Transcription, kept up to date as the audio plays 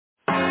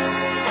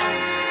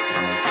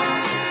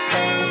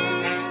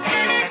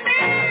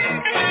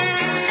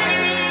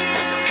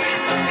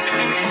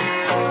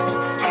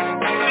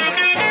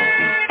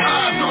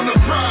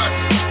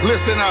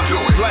up,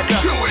 like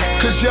a,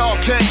 cause y'all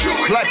can't,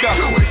 like a,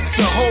 it's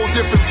a whole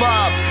different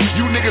vibe.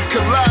 You niggas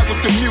collide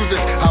with the music,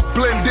 I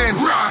blend in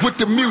with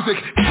the music.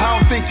 I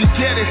don't think you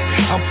get it,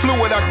 I'm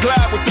fluid, I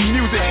glide with the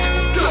music.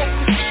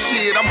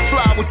 Shit, I'm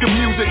fly with the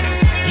music.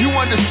 You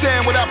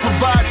understand what I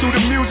provide through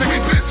the music?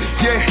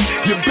 Yeah,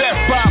 your best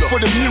buy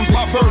for the music.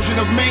 My version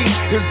of me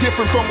is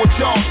different from what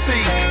y'all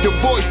see. The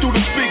voice through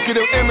the speaker,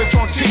 the image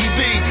on TV.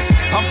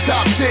 I'm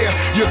top tier,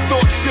 your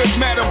thoughts should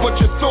matter,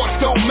 but your thoughts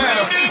don't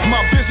matter.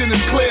 My vision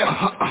is clear,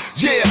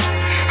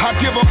 yeah, I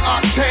give them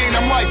octane.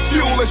 I'm like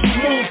fuel as you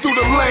move through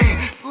the lane.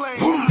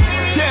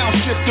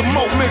 Downshift, the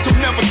momentum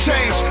never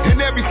change,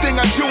 and everything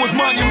I do is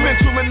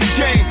monumental in the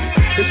game.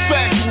 It's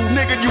factual,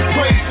 nigga, you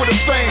praise for the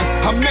fame.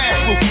 I'm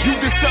natural, you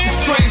did something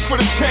strange for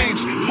the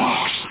change.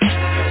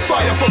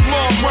 Fire from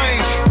long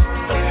range,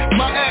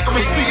 my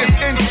accuracy is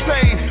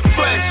insane.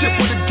 Flagship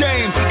with the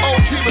game,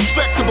 OG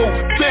respectable.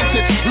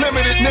 Vintage,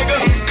 limited nigga,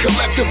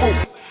 collectible.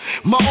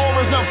 My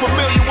aura's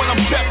unfamiliar when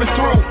I'm stepping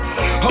through.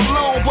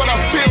 Alone, but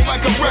I feel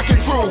like a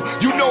wrecking crew.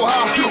 You know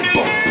how I do,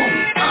 boom, boom.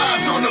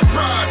 Eyes on the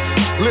prize.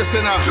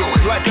 Listen up,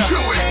 like a,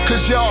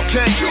 cause y'all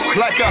can't,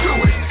 like a,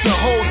 it's a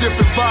whole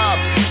different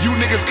vibe. You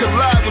niggas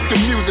collide with the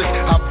music,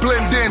 I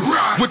blend in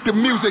with the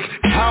music.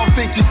 I don't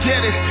think you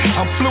get it,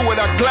 I'm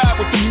fluid, I glide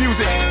with the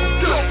music.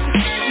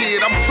 Shit,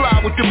 I'm fly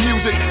with the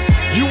music.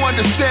 You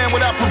understand what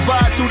I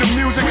provide through the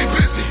music?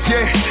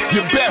 Yeah,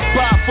 your best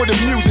buy for the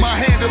music. My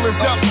handle is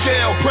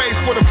upscale, praise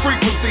for the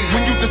frequency.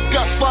 When you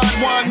discuss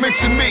fine wine,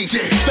 mention me.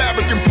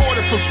 Fabric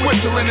imported from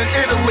Switzerland and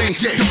Italy.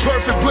 The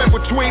perfect blend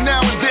between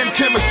now and then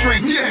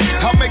chemistry.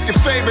 I'll make your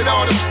favorite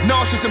artist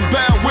nauseous and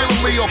bound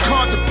willingly, or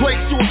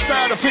contemplate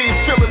suicide if he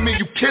ain't feeling me.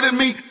 You kidding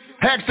me?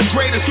 Ask the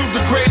greatest, who's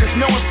the greatest?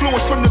 No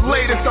influence from the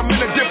latest. I'm in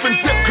a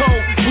different zip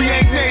code. We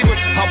ain't neighbors.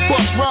 I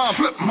bust rhymes,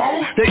 flip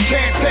mode. They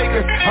can't take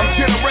us. I'm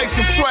generation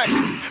flex.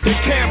 They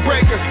can't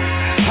break us.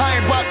 I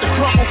ain't about to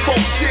crumble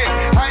folks shit.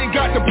 I ain't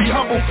got to be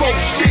humble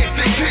folks shit.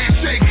 They can't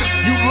shake us.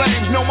 You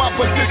lames know my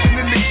position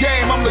in the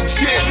game. I'm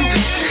legit.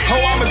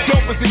 Oh, I'm as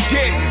dope as it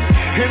gets.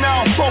 And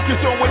I don't focus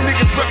on what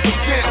niggas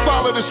represent.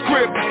 Follow the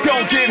script,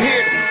 don't get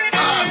hit.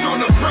 Eyes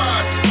on the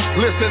prize.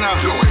 Listen up,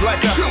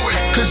 like a,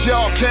 cause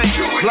y'all can't,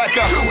 like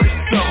a,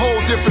 it's a whole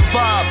different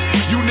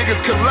vibe. You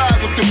niggas collide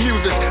with the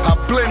music, I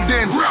blend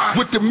in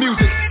with the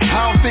music.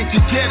 I don't think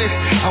you get it,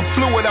 I'm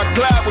fluid, I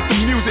glide with the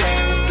music.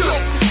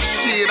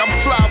 Shit,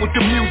 I'm fly with the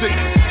music.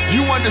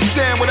 You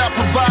understand what I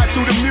provide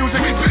through the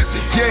music?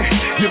 Yeah,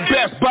 your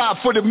best buy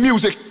for the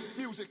music.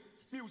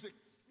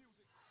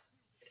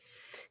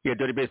 Yeah,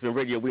 Dirty Basement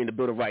Radio, we in the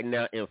building right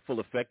now in full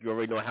effect. You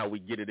already know how we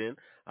get it in.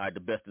 All right, the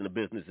best in the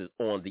business is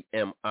on the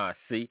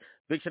MIC.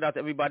 Big shout out to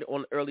everybody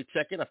on the early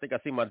check-in. I think I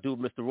see my dude,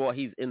 Mr. Raw.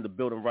 He's in the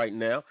building right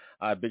now.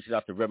 Big shout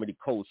out to Remedy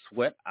Cold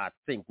Sweat. I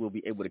think we'll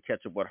be able to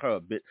catch up with her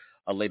a bit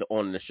later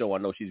on in the show. I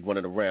know she's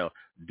running around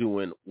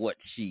doing what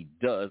she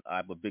does.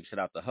 But big shout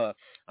out to her.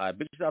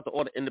 Big shout out to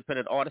all the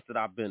independent artists that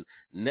I've been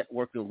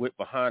networking with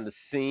behind the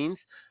scenes.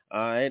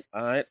 All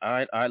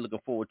right. Looking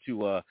forward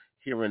to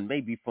hearing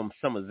maybe from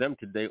some of them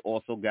today.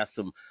 Also got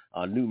some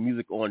new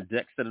music on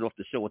deck. Started off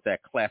the show with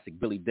that classic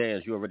Billy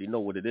Dan's. You already know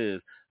what it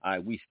is. All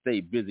right, we stay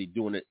busy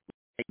doing it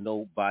like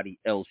nobody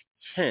else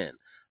can.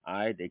 All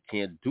right, they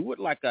can't do it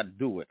like I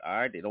do it. All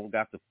right, they don't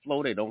got the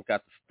flow, they don't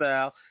got the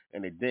style,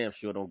 and they damn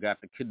sure don't got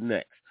the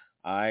connects.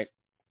 All right.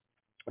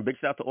 A big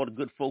shout out to all the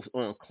good folks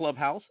on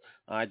Clubhouse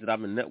that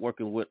I've been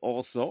networking with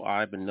also.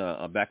 I've been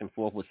back and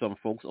forth with some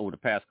folks over the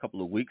past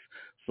couple of weeks.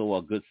 So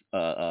big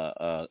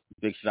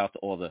shout out to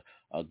all the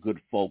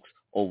good folks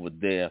over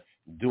there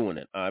doing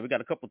it. We got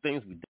a couple of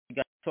things we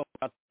got to talk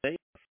about today.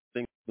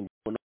 Things been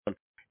going on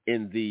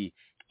in the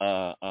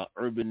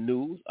urban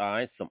news. All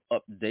right, some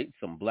updates,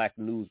 some black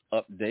news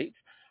updates.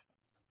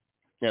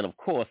 And, of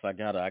course, I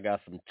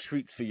got some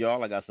treats for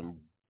y'all. I got some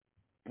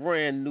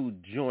brand new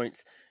joints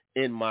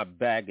in my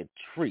bag of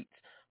treats.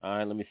 All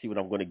right, let me see what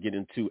I'm going to get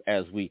into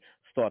as we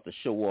start the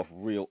show off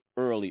real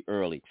early.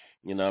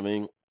 You know what I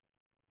mean?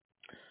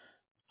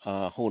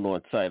 Hold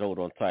on tight.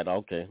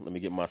 Okay, let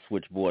me get my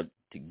switchboard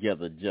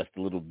together just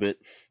a little bit.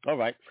 All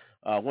right.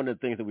 One of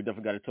the things that we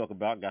definitely got to talk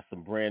about, got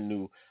some brand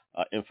new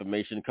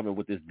information coming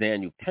with this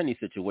Daniel Penny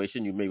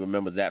situation. You may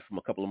remember that from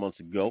a couple of months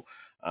ago.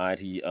 All right,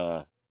 he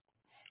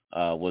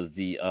was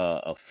the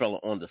fella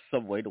on the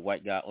subway, the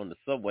white guy on the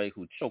subway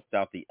who choked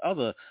out the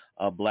other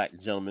black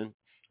gentleman,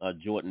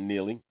 Jordan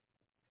Neely.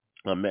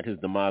 Met his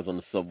demise on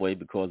the subway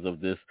because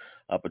of this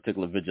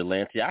particular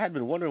vigilante. I had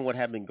been wondering what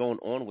had been going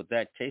on with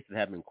that case. It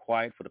had been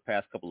quiet for the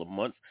past couple of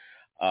months.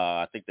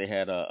 I think they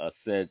had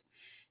said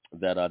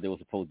that there was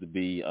supposed to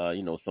be,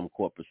 some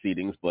court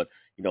proceedings, but,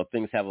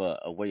 things have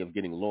a way of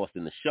getting lost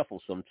in the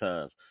shuffle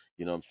sometimes.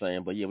 You know what I'm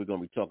saying? But, yeah, we're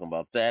going to be talking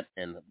about that,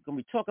 and we're going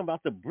to be talking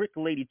about the Brick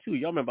Lady, too.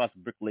 Y'all remember about the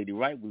Brick Lady,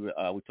 right? We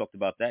talked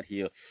about that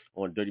here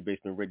on Dirty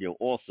Basement Radio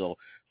also.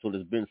 So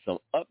there's been some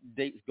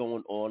updates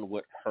going on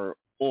with her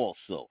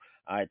also.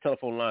 All right,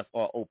 telephone lines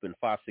are open,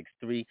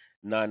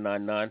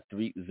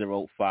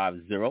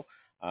 563-999-3050. All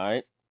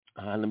right,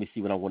 let me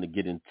see what I want to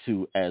get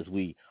into as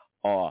we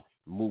are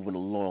moving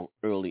along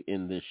early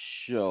in this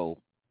show.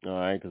 All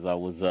right, because I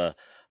was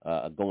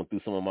going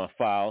through some of my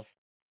files.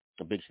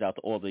 A big shout out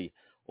to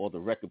all the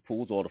record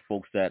pools, all the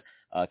folks that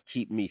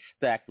keep me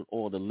stacked with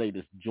all the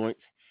latest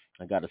joints.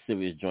 I got a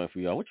serious joint for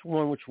y'all. Which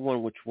one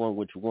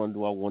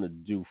do I want to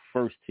do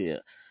first here?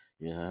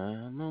 Yeah,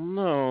 I don't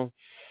know.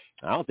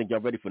 I don't think y'all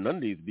ready for none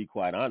of these, to be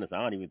quite honest.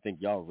 I don't even think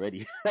y'all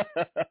ready. All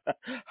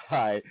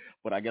right,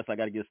 but I guess I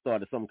got to get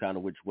started some kind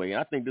of which way. And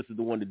I think this is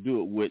the one to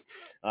do it with.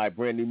 All right,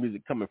 brand new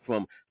music coming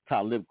from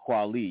Talib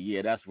Kweli.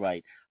 Yeah, that's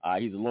right.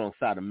 He's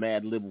alongside of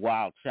Mad Lib,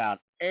 Wild Child,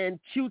 and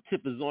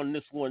Q-Tip is on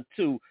this one,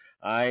 too.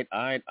 All right.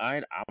 I'm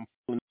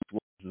feeling this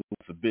one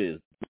for biz.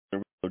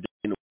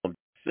 I'm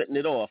setting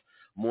it off.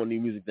 More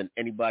new music than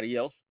anybody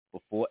else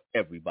before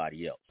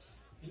everybody else.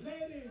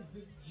 Ladies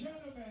and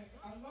gentlemen,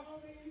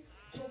 allow me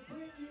to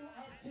bring you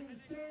up to the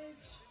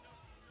stage,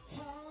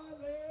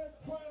 Talib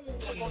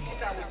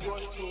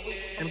Kweli.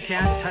 Them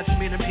can't touch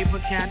me, them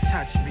people can't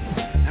touch me.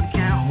 Them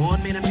can't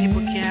hold me, them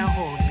people can't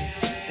hold me.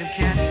 Them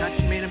can't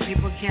touch me, them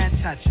people can't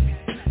touch me.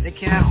 They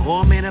can't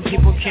hold me, them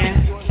people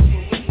can't.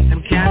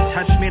 Them can't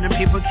touch me, them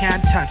people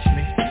can't touch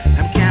me.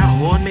 Them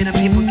can't hold me, them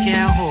people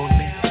can't hold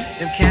me.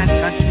 Them can't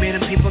touch me,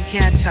 them people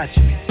can't touch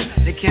me.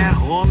 They can't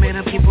hold me,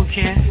 them people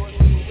can't.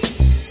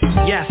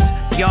 Yes,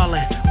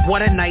 y'allin',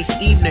 what a nice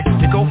evening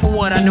to go for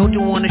what I know,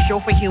 doing a show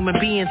for human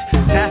beings.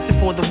 Passing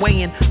for the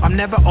weighing, I'm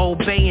never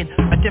obeying.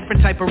 A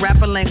different type of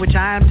rapper language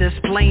I am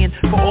displaying.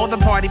 For all the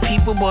party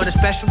people, but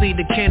especially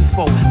the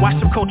kinfolk. Watch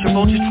some culture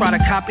vultures try to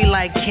copy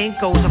like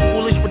Kinko's. I'm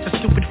foolish with the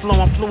stupid flow,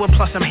 I'm fluid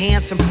plus I'm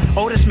handsome.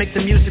 Otis make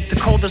the music the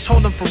coldest,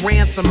 hold them for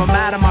ransom. I'm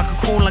out of my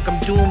cocoon like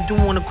I'm doomed,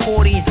 doing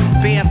accordion.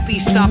 Bare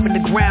feet stomping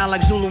the ground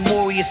like Zulu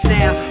warrior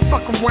sound.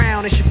 Fuck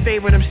around, it's your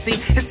favorite MC.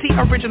 It's the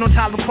original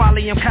Talib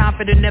Kweli, I'm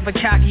confident, never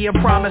cocky, I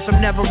promise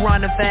I'm never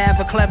running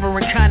forever, clever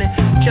and cunning.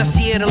 Just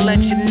here to let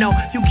you know,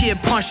 you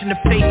get punched in the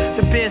face.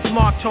 The Biz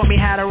Mark taught me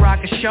how to rock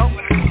a show.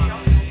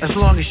 As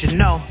long as you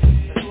know.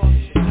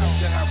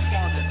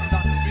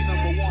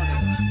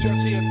 Just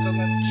here to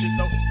let you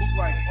know who's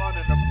like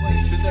running the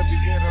place. And every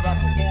year that I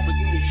perform and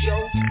do a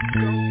show,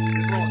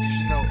 as long as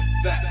you know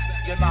that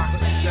you're not going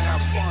to have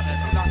fun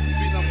and not to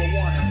be number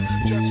one.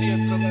 Just here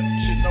to let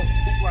you know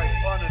who's like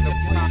running the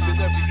place.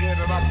 And every year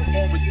that I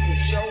perform and do a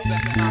show,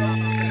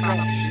 as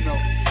long as you know.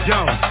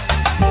 Yo,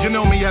 you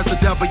know me as the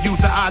devil, use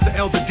the I, the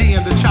L, the D,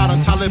 and the child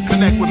on Talib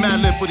connect with Mad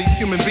Lib for these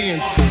human beings.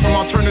 From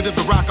alternative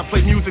to rock, I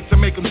play music to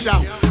make them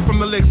shout. From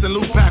the licks and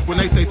loop back when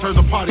they say turn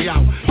the party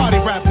out. Party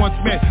rap once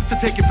meant to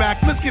take it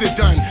back, let's get it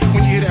done.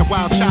 When you hear that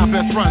wild child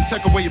best run,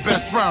 take away your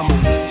best rum.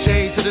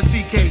 J to the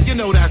CK, you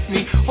know that's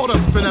me. Hold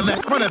up, spin a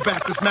let, run it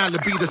back, this Mad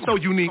Lib beat is so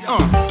unique.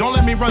 Don't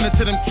let me run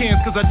into them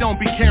cans, cause I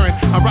don't be caring.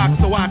 I rock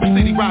so I can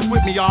city rock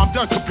with me, y'all. I'm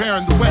done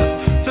comparing the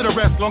West to the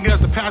rest, long as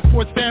the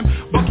passport stamp.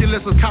 Bucket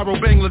list is Cairo,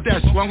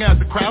 Bangladesh, long as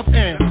the crowd's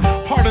amp.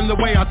 Pardon the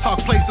way I talk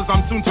places,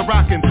 I'm soon to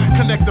rockin'.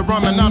 Connect the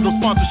rum and Nando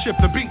sponsorship,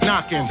 the beat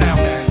knockin'. Sound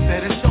man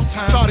said it's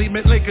showtime. Thought he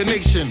meant Laker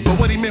Nation, but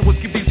what he meant was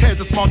give these heads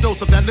a small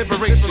dose of that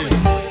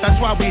liberation. That's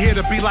why we here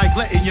to be like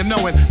letting you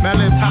know it. Mad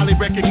Lib's highly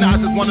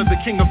recognized as one of the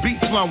king of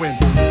beats flowing.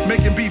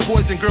 Making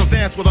B-boys and girls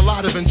dance with a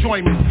lot of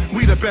enjoyment.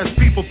 We the best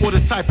people for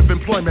this type of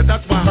employment,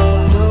 that's why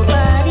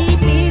nobody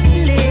beats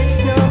the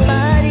list,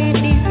 nobody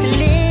beats the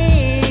list.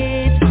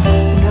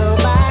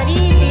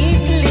 Nobody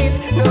beats the list,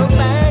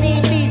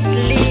 nobody beats the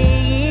list.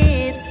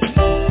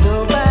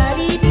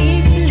 Nobody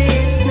beats the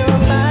list,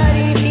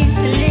 nobody beats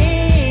the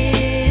list.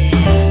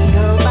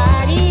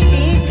 Nobody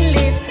beats the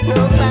list,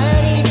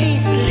 nobody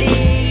beats the list.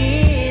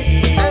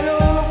 I know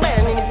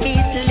nobody that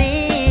beats the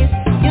list.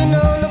 You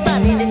know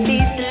nobody that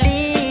beats the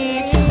list.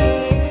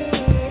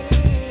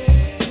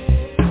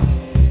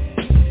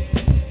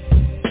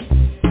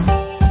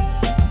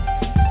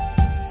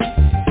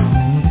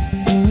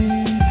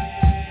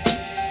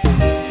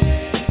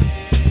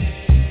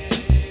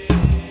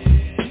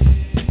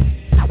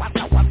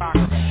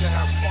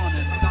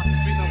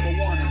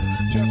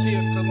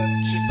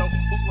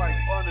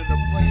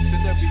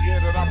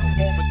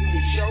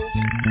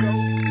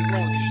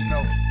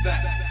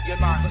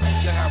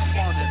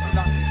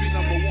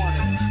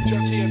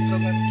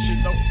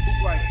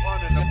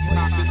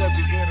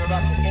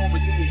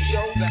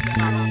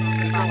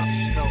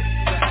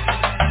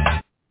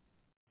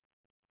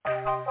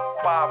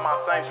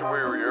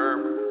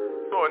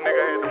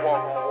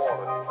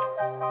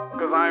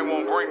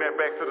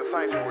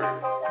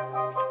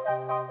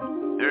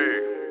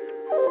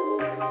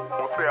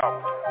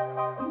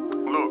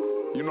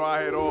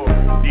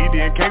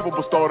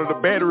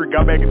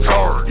 Got back in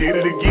charge, did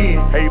it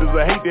again. Haters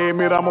I hate to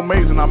admit I'm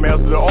amazing. I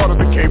mastered the art of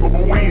the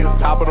capable wins.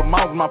 Top of the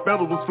mountain, my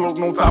feathers was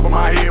floating on top of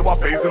my head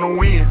while facing the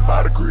wind.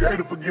 By the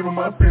creator, forgiving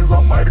my sins.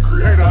 I'm mighty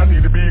creator, I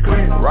need to be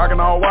clean. Rocking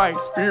all white,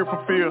 spirit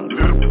fulfilled.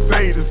 Little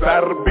sage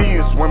inside of the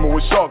bin. Swimming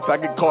with sharks, I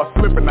get caught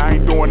slipping. I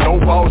ain't doing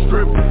no ball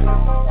stripping.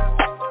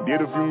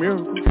 Did a few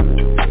miracles.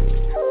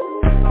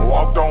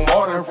 Walked on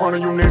water in front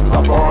of you niggas.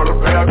 I borrowed a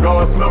pair of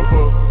God's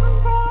slippers.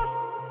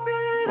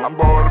 I'm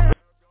borrowed a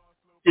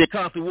Yeah,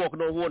 constantly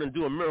walking on water and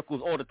doing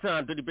miracles all the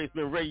time.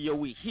 Dirtybsmnt Radio,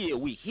 we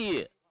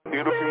here.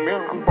 Did a few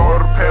miracles.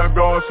 Bought a pair of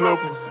guard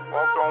slippers.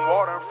 Walked on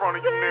water in front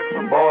of you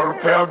niggas. Bought a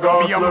pair of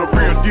guard slippers. I'm the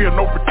real deal,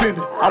 no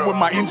pretending. I'm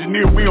with my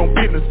engineer, we on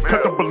business.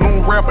 Cut the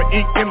balloon wrapper,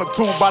 ink in a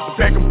tube, about to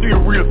pack them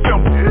still real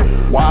simple.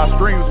 Wide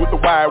strings with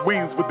the wide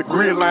wings, with the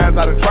grid lines,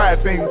 I done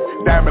tried things.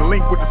 Diamond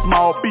link with the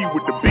small B,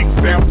 with the big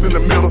stamps in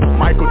the middle.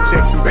 Michael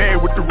Jackson bad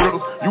with the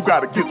riddles. You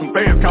gotta get some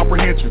fast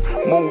comprehension.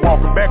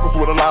 Moonwalking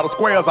backwards with a lot of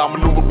squares, I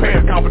maneuver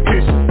past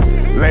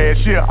competition.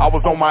 Last year, I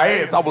was on my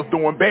ass, I was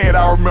doing bad,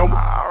 I remember.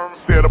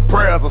 Said the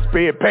prayers, I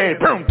sped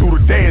past, through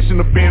the dash in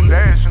the bin.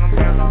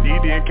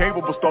 DD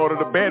incapable, started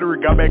the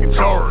battery, got back in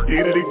charge.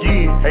 Did it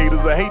again,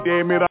 haters, I hate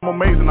to admit I'm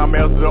amazing. I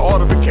mastered the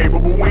art of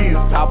incapable wins.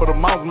 Top of the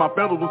mountain, my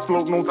feathers was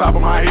floating on top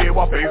of my head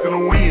while facing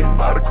the wind.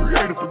 By the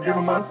creator,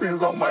 forgiving my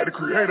sins, almighty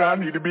creator, I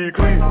need to be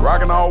clean.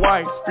 Rocking all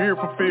white, spirit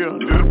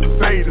fulfilled, lit up the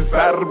sage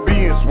inside of the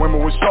bin.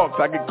 Swimming with sharks,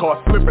 I get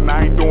caught slipping,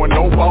 I ain't doing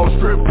no ball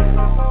stripping.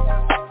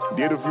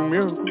 Did a few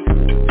miracles.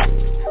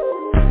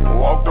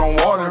 Walked on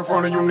water in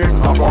front of you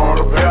niggas. I borrowed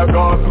a pair of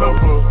guard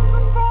slippers.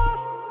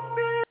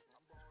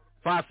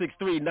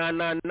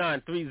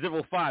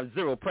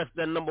 563-999-3050. Press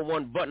that number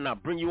 1 button. I'll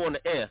bring you on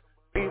the air.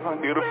 Did a few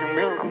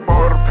miracles.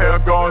 Borrowed a pair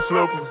of guard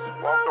slippers.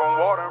 Walked on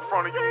water in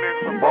front of you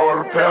niggas.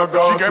 Borrowed a pair of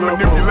guard slippers. She got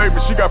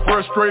manipulated. She got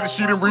frustrated.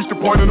 She didn't reach the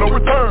point of no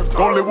return.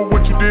 Don't live with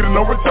what you did and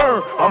no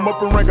return. I'm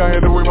up in rank. I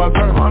had to wait my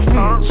turn.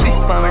 She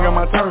finally got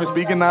my turn.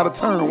 Speaking out of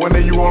turn. One day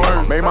you won't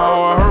learn. Made my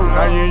heart hurt.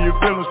 Now you in your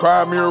feelings.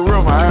 Cried me a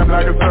river. I am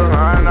not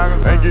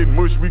concerned. Ain't getting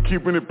mushy. We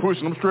keeping it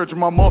pushing. I'm stretching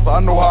my muscle.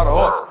 I know how to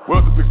hustle. Well,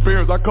 this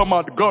experience. I come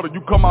out the gutter.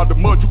 You come out the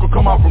mud. You can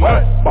come out from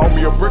that. Bought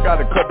me a brick. I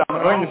done cut down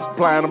the onions.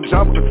 Supplying them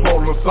jumpers.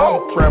 Controlling the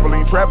summer.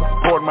 Traveling traffic.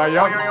 Supporting my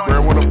young. Where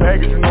when a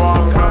package, you know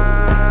I'm coming.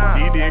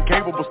 DD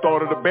incapable,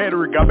 started the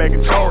battery, got back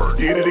in charge.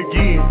 Did it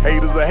again.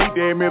 Haters, I hate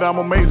to admit I'm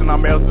amazing. I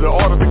mastered the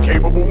art of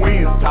incapable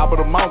wins. Top of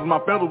the mountain, my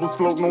feathers was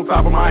floating on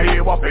top of my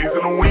head while facing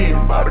the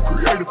wind. By the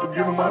creator,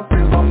 forgiving my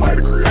sins.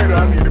 Almighty creator,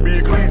 I need to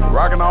be clean.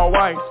 Rocking all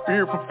white,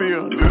 spirit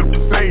fulfilled, lit up the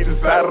sage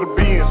inside of the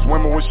bin.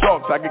 Swimming with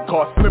sharks, I get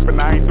caught slipping.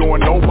 I ain't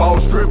doing no ball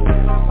stripping.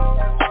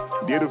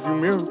 Did a few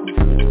miracles.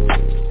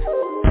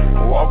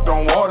 Walked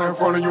on water in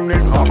front of you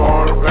niggas. I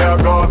borrowed a pair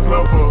of guard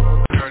slippers.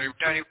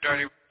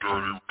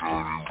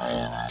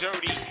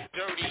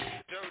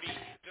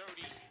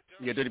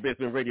 Yeah,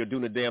 Drtybsmnt Radio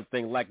doing the damn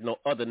thing like no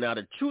other. Now,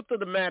 the truth of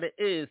the matter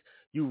is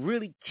you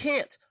really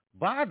can't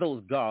buy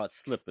those guard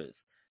slippers.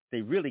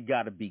 They really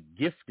got to be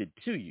gifted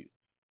to you.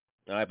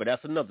 All right, but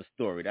that's another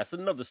story. All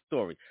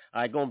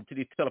right, going to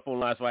these telephone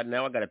lines right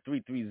now. I got a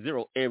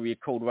 330 area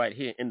code right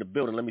here in the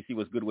building. Let me see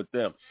what's good with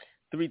them.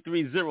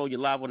 330, you're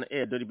live on the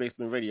air,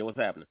 Drtybsmnt Radio. What's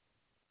happening?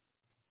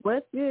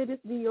 What's good?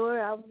 It's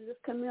Dior. I was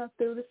just coming up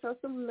through to show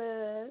some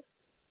love.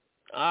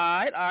 All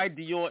right,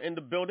 Dior in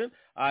the building.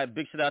 All right,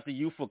 big shout out to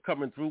you for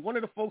coming through. One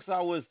of the folks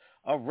I was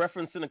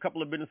referencing a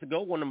couple of minutes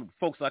ago, one of the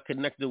folks I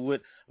connected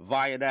with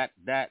via that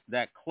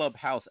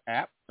Clubhouse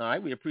app. All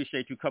right, we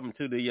appreciate you coming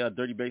to the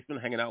Drtybsmnt,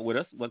 hanging out with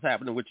us. What's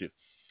happening with you?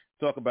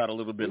 Talk about it a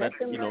little bit. Let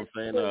the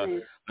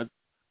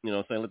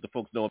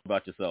folks know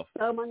about yourself.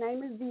 So my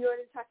name is Dior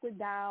the Chocolate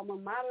Doll. I'm a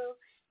model,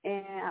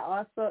 and I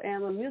also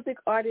am a music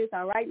artist.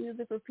 I write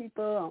music for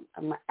people.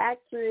 I'm an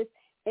actress.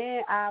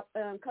 And I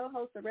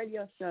co-host a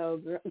radio show,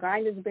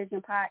 Grinders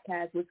Vision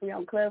Podcast, which we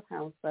on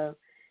Clubhouse. So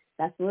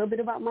that's a little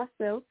bit about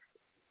myself.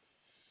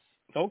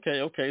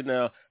 Okay.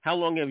 Now, how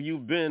long have you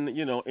been,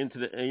 into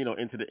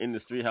the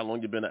industry? How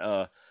long you been,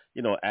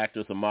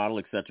 actress, a model,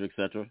 et cetera, et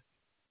cetera?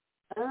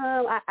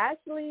 I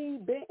actually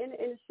been in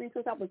the industry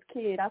since I was a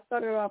kid. I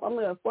started off. I'm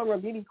a former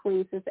beauty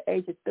queen since the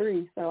age of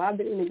 3, so I've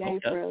been in the game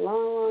for a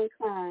long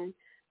time.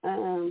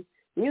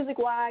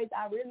 Music-wise,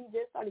 I really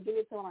just started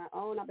getting into my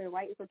own. I've been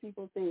writing for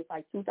people since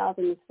like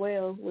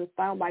 2012. Was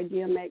found by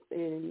DMX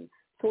in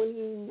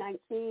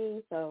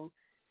 2019. So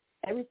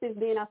ever since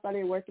then, I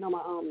started working on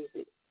my own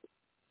music.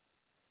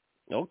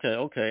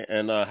 Okay.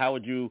 And how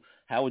would you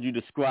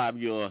describe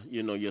your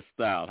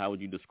style? How would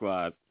you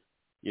describe,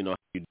 my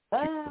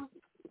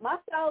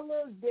style a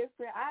little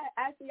different. I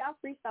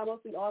freestyle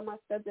mostly all my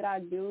stuff that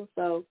I do,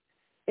 so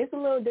it's a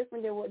little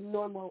different than what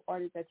normal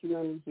artists that you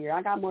normally hear.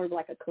 I got more of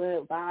like a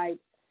club vibe.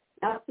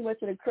 Not too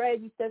much of the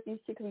crazy stuff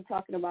these chicks be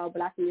talking about,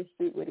 but I can get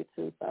street with it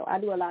too. So I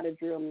do a lot of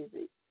drill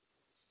music.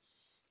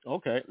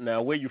 Okay.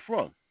 Now, where you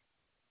from?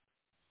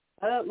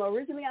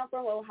 Originally, I'm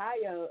from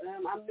Ohio.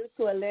 I'm new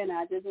to Atlanta.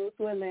 I just moved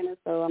to Atlanta,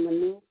 so I'm a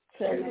new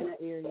to Atlanta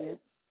area.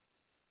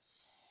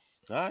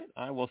 All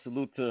right. Well,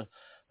 salute to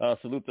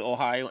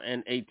Ohio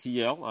and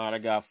ATL. All right, I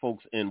got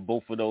folks in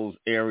both of those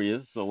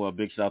areas, so a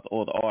big shout out to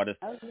all the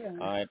artists. Oh, yeah.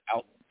 All right,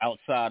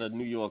 outside of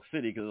New York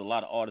City, because there's a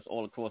lot of artists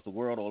all across the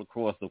world, all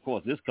across, of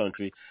course, this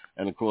country,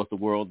 and across the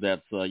world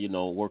that's,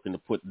 working to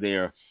put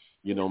their,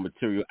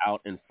 material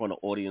out in front of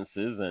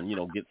audiences and,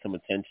 get some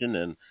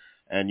attention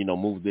and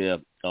move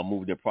their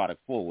product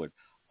forward.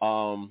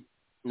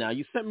 Now,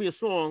 you sent me a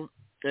song,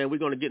 and we're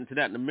going to get into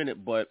that in a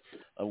minute, but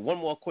one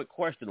more quick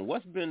question.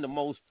 What's been the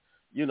most,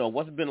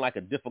 what's been like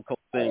a difficult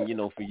thing,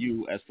 for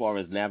you as far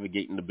as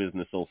navigating the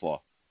business so far?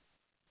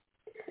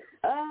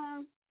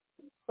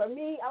 for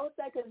me, I would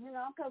say, because,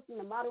 I'm coming from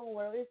the modeling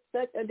world. It's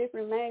such a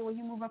different lane when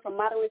you moving from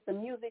modeling to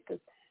music,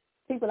 because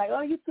people are like,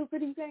 oh, you too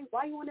pretty, thing.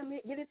 Why you want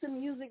to get into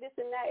music, this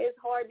and that? It's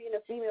hard being a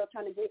female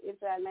trying to get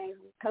into that lane,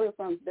 coming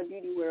from the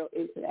beauty world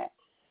into that.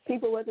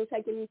 People wasn't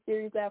taking me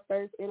serious at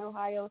first in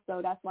Ohio,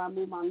 so that's why I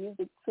moved my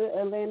music to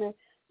Atlanta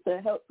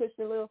to help push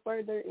it a little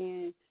further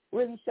and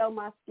really show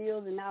my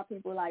skills. And now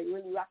people like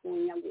really rocking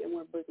when I'm getting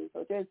more bookings.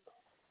 So just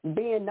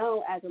being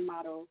known as a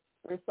model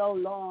for so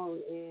long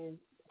and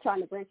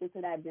trying to branch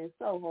into that been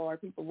so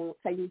hard. People won't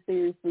take me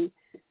seriously,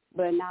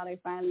 but now they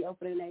finally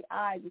opening their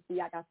eyes to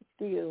see I got the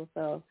skills.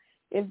 So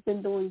it's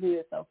been doing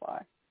good so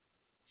far.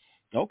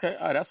 Okay,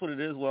 all right, that's what it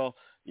is. Well,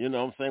 you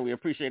know what I'm saying? We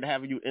appreciate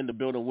having you in the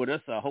building with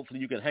us. Hopefully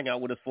you can hang out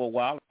with us for a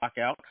while, rock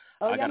out.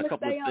 I got a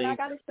couple of things. I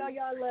got to show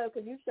y'all love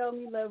because you showed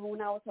me love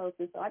when I was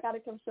hosting. So I got to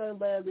come show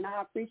love, and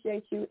I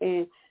appreciate you.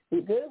 And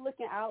you're good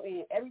looking out,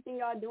 and everything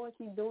y'all doing,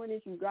 keep doing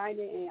it. You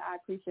grinding, and I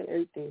appreciate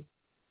everything.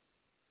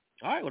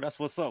 All right, well, that's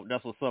what's up.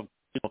 That's what's up.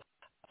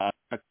 I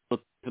got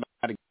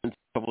a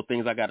couple of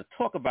things I got to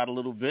talk about a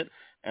little bit,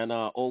 and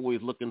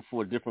always looking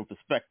for different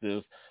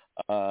perspectives,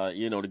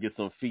 to get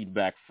some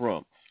feedback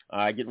from. All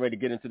right, getting ready to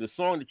get into the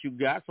song that you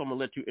got, so I'm going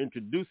to let you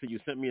introduce it. You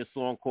sent me a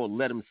song called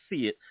Let 'Em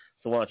See It,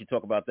 so why don't you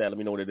talk about that? Let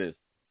me know what it is.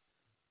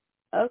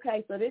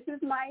 Okay, so this is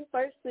my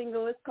first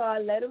single. It's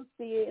called Let 'Em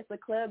See It. It's a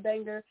club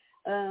banger,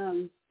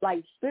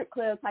 like strip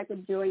club type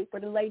of joint for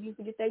the ladies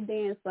to get their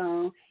dance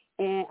on.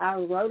 And I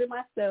wrote it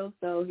myself,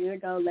 so here we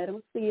go. Let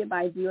 'Em See It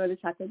by Dior the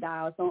Chocolate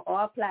Doll. It's on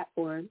all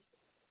platforms.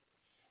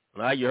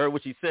 All right, you heard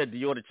what she said.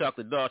 Dior the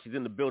Chocolate Doll. She's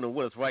in the building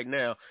with us right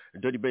now.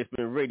 Dirty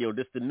Basement Radio.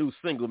 This is the new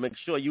single. Make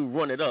sure you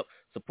run it up.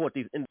 Support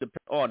these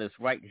independent artists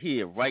right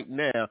here, right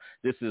now.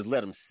 This is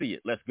Let 'Em See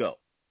It. Let's go.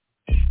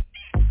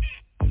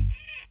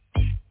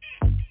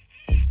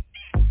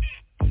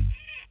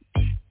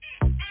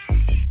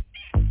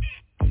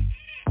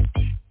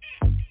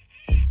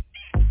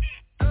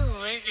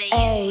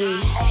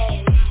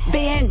 Hey,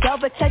 bend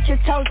over, touch your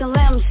toes and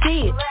let 'em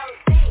see it.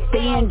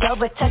 Bend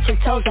over, touch your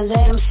toes and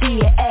let 'em see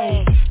it,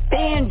 ayy.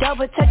 Bend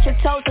over, touch your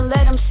toes and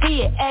let 'em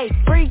see it,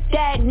 ayy. Freak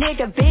that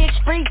nigga,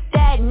 bitch, freak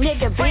that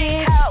nigga,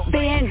 bitch.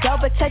 Bend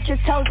over, touch your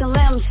toes and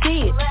let 'em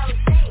see it.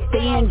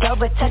 Bend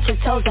over, touch your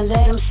toes and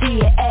let 'em see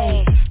it,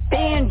 ayy.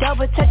 Bend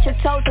over, touch your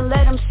toes and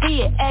let 'em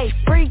see it, ayy.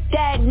 Freak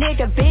that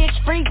nigga, bitch,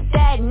 freak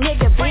that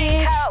nigga,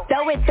 bitch.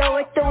 Throw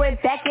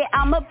it, back it,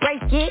 I'ma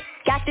break it.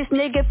 Got this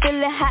nigga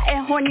feeling hot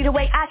and horny the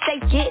way I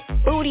shake it.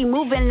 Booty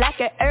moving like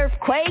an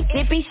earthquake,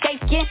 it be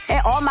shaking.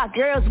 And all my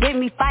girls with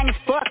me fine as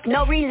fuck,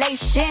 no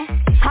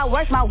relation. I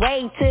work my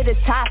way to the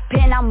top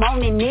and I'm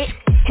owning it.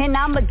 And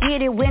I'ma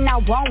get it when I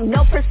want,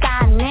 no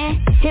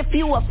presigning. If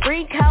you a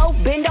freak hoe,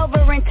 bend over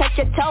and touch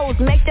your toes.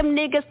 Make them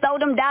niggas throw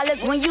them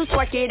dollars when you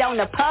twerk it on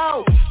the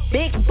pole.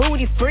 Big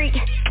booty freak,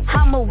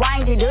 I'ma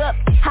wind it up.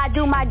 I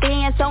do my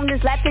dance on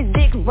this lap, his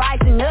dick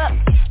rising up.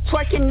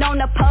 Twerking on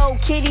the pole,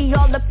 kitty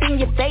all up in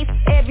your face.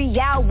 Every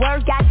hour,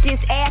 got this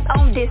ass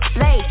on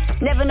display.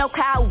 Never know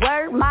how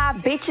word, my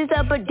bitches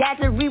a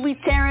bedazzlery. We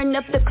tearing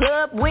up the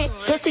club with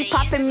pussy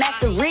popping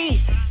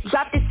mastery.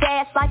 Drop this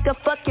ass like a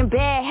fucking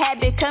bad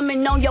habit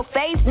coming on your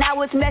face.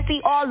 Now it's messy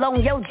all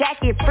on your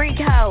jacket, freak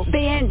hoe.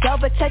 Bend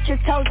over, touch your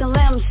toes and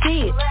let 'em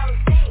see it.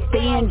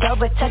 Bend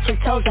over, touch your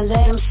toes and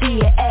let 'em see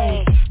it,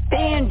 ayy.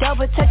 Bend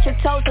over, touch your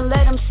toes and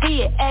let 'em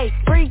see it, ayy.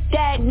 Freak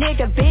that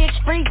nigga, bitch,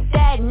 freak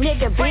that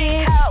nigga,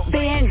 bitch.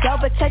 Bend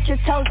over, touch your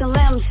toes and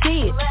let 'em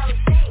see it.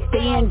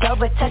 Bend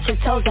over, touch your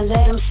toes and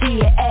let 'em see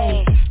it,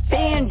 ayy.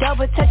 Bend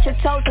over, touch your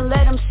toes and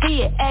let 'em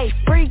see it, ayy.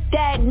 Freak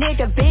that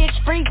nigga, bitch,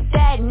 freak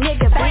that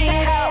nigga,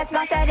 bitch.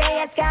 Bounce that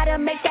ass, gotta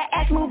make that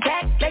ass move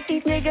back. Make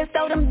these niggas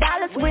throw them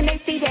dollars when they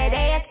see that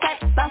ass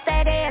clap. Bounce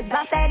that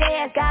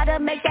ass, gotta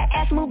make that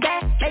ass move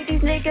back. Make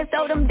these niggas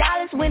throw them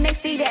dollars when they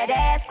see that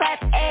ass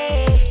clap,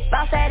 ayy.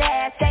 Bounce that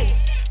ass, ayy.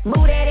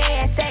 Move that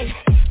ass, ayy.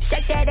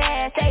 Shake that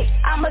ass, ayy.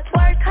 I'ma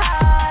twerk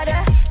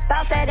harder.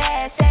 Bounce that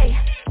ass, ayy.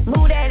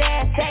 Move that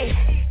ass, ayy.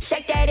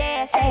 Shake that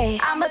ass, ayy.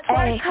 I'ma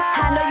twerk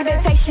harder. I know you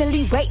been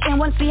patiently waiting,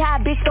 wanna see how a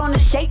bitch gonna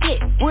shake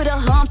it. With a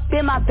hump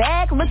in my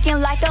bag,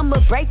 looking like I'ma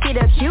break it.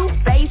 A cute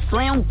face,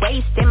 slim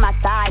waist, and my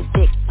thighs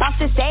thick. Bounce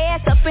this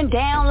ass up and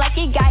down like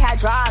it got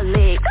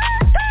hydraulics.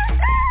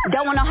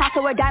 Don't want no house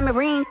or a diamond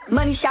ring.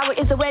 Money shower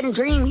is a wedding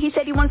dream. He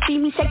said he wanna see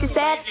me shake his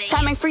ass.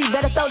 Time ain't free,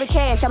 better throw the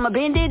cash. I'ma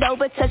bend it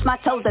over, touch my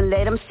toes and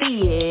let 'em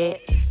see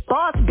it.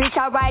 Boss bitch,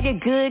 I ride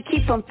it good,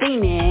 keep 'em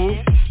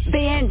fiending.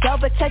 Bend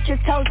over, touch your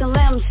toes and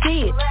let 'em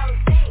see it.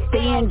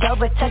 Bend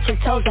over, touch your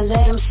toes and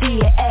let 'em see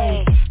it,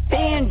 ayy.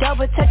 Bend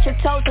over, touch your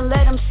toes and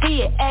let 'em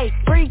see it, ayy.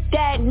 Freak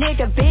that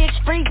nigga, bitch,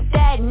 freak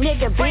that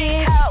nigga,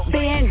 bitch.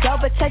 Bend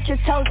over, touch your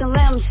toes and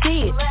let 'em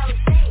see it.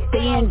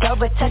 Bend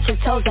over, touch your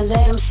toes and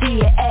let 'em see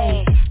it,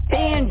 ayy.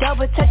 Bend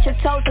over, touch your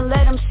toes and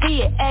let 'em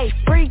see it, ayy.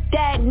 Freak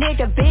that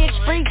nigga,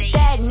 bitch, freak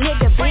that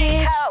nigga,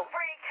 bitch.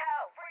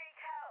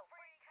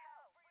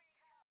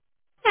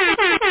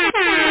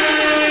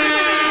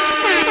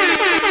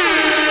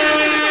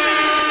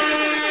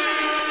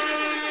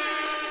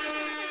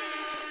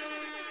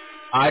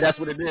 All right, that's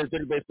what it is.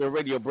 Drtybsmnt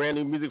Radio, brand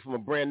new music from a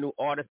brand new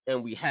artist,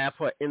 and we have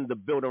her in the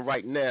building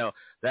right now.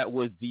 That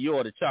was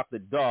Dior, the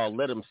chocolate doll.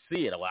 Let them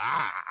see it. Well,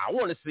 I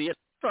want to see it.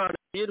 I'm trying to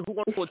see it. Who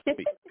wants to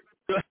see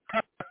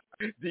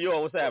it?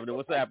 Dior, what's happening?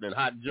 What's happening?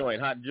 Hot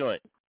joint.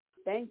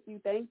 Thank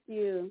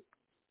you.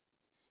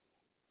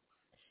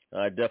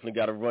 I definitely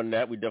got to run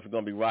that. We definitely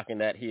going to be rocking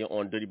that here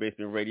on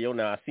Drtybsmnt Radio.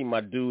 Now, I see my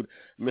dude,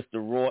 Mr.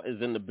 Raw,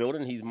 is in the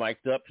building. He's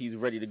mic'd up. He's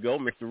ready to go.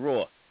 Mr.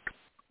 Raw,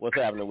 what's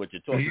happening with you?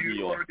 Talk to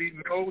You already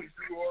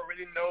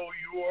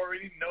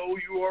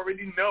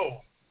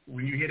know.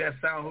 When you hear that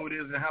sound, who it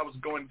is and how it's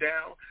going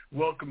down,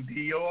 welcome,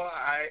 Dior.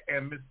 I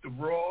am Mr.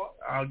 Raw.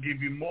 I'll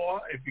give you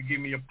more if you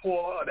give me a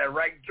pour of that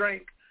right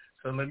drink.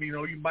 So let me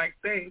know you might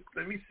think.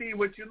 Let me see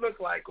what you look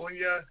like on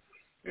your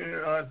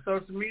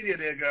social media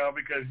there, girl,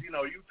 because, you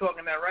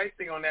talking that right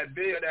thing on that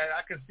video. That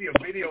I can see a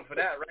video for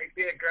that right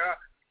there, girl.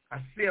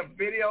 I see a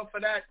video for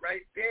that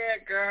right there,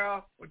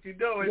 girl. What you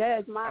doing?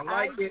 Yes,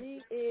 my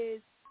IG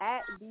is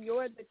at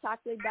Dior the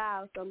Chocolate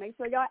Doll. So make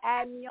sure y'all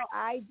add me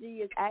on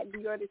IG. It's at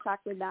Dior the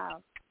Chocolate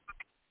Doll.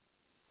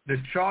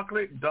 The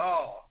Chocolate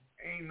Doll.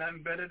 Ain't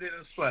nothing better than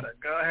a sweater.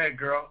 Go ahead,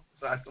 girl.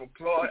 So I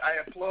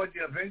applaud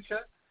your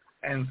venture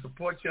and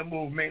support your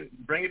movement.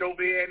 Bring it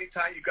over here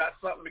anytime you got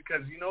something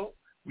because,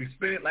 we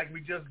spin it like we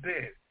just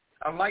did.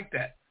 I like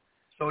that.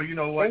 So you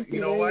know what?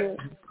 Did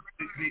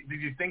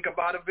you think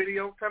about a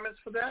video premise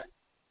for that?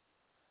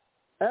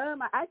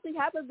 I actually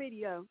have a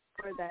video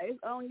for that. It's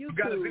on YouTube. You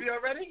got a video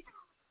already?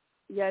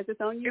 Yes, it's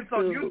on YouTube. It's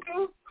on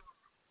YouTube?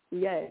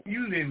 Yes.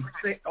 You didn't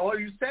say. All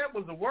you said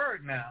was a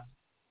word now.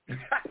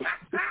 It's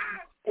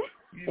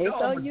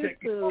on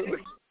YouTube.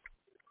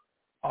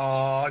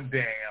 Oh,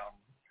 damn.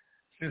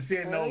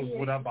 Sincere knows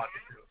what I'm about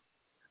to do.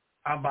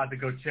 I'm about to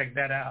go check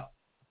that out.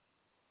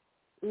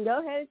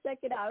 Go ahead and check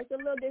it out. It's a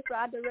little different.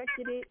 I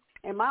directed it,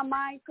 and my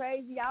mind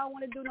crazy. I don't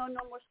want to do no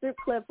more strip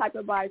club type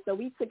of body, so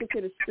we took it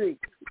to the street.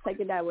 Take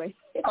it that way.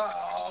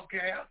 Oh,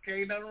 okay.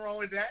 Nothing wrong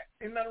with that.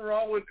 Ain't nothing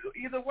wrong with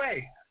either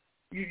way.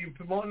 You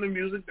promoting the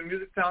music. The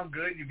music sounds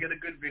good. You get a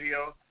good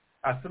video.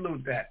 I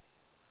salute that.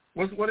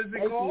 What is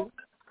it called?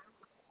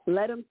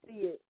 Let them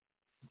see it.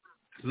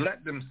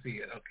 Let them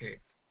see it. Okay.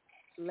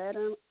 Let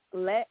them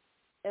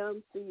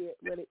see it.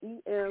 With an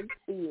E-M,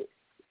 see it.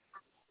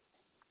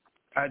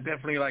 I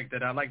definitely like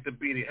that. I like the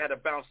beat. It had a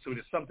bounce to it.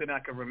 It's something I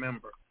can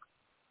remember.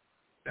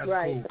 That's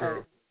right. Cool,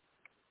 girl.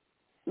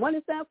 When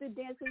it sounds to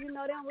dance, because,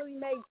 they don't really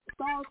make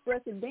songs for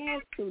us to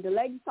dance to. The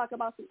ladies talk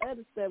about some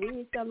other stuff. We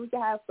need something we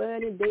can have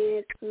fun and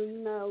dance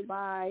to,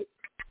 by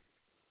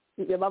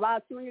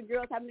about two of your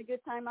girls having a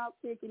good time out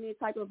kicking it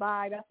type of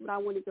vibe. That's what I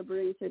wanted to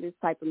bring to this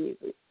type of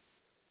music.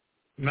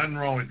 Nothing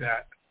wrong with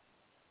that.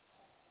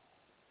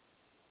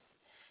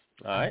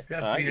 All right,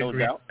 no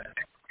doubt.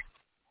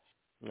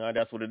 All right,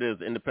 that's what it is.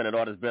 The independent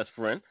artist's best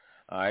friend.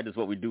 All right, this is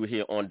what we do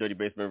here on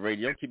Drtybsmnt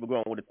Radio. Keep it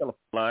going with the telephone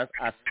lines.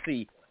 I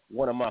see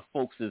one of my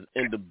folks is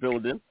in the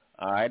building.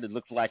 All right, it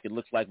looks like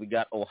we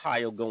got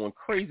Ohio going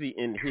crazy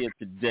in here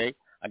today.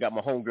 I got my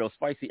homegirl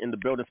Spicy in the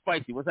building.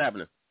 Spicy, what's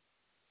happening?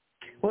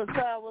 What's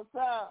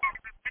up?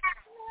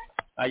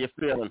 How you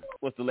feeling?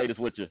 What's the latest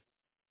with you?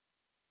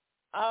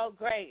 Oh,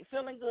 great.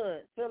 Feeling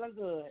good.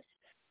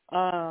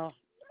 I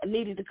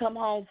needed to come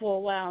home for a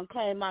while and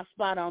claim my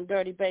spot on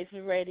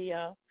Drtybsmnt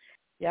Radio.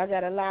 Y'all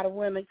got a lot of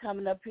women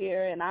coming up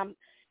here, and I'm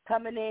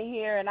coming in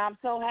here, and I'm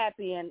so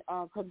happy. And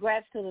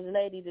congrats to the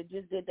lady that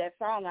just did that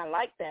song. I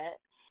like that.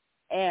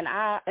 And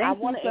I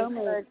want to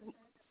encourage.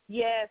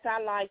 Yes,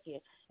 I like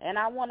it. And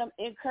I want to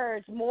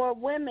encourage more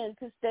women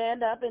to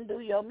stand up and do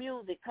your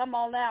music. Come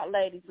on out,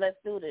 ladies. Let's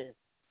do this.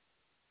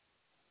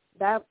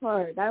 That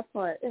part.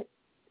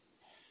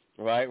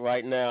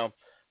 Right now.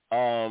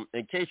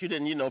 In case you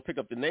didn't, pick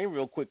up the name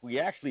real quick, we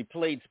actually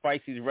played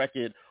Spicy's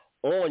record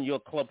on your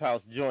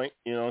Clubhouse joint,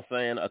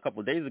 a couple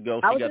of days ago.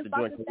 I was just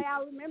about to say I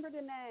remember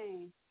the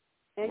name.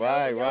 And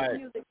your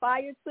music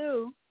fire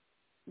too.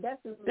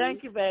 Definitely.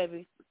 Thank you,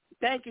 baby.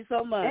 Thank you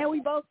so much. And we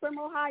both from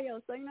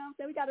Ohio, so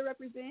we got to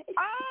represent.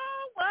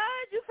 Oh,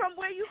 what?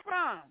 Where you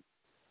from?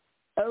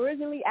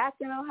 Originally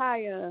Akron,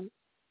 Ohio.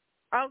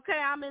 Okay,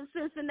 I'm in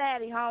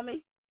Cincinnati,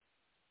 homie.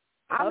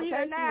 I'm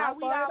here now.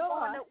 We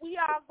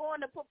all going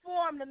to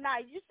perform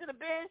tonight. You should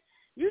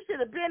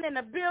have been in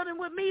the building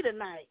with me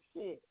tonight.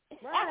 Shit.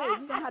 Right.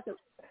 You're gonna have to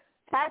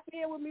tap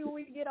in with me when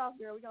we get off,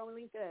 girl. We're gonna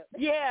link up.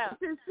 Yeah,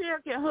 Sincere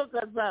can hook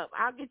us up.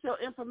 I'll get your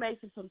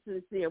information from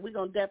Sincere. We're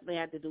gonna definitely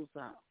have to do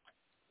something.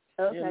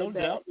 Okay, yeah, no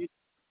doubt.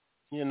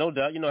 Yeah, no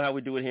doubt. You know how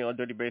we do it here on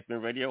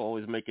Drtybsmnt Radio,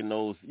 always making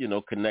those,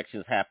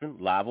 connections happen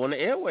live on the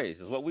airways.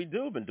 Is what we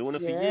do. Been doing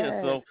it for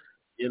years. So,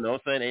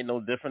 ain't no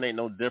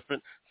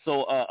different.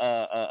 So,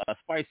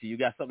 Spicy, you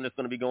got something that's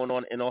going to be going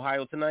on in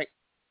Ohio tonight?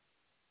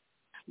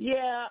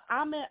 Yeah,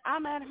 I'm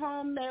at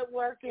home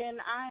networking.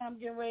 I am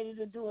getting ready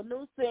to do a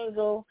new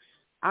single.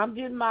 I'm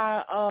getting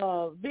my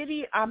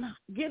video. I'm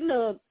getting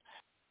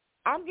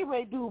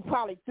ready to do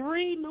probably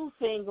 3 new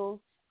singles.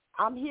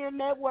 I'm here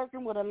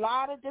networking with a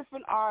lot of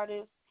different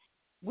artists.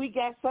 We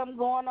got something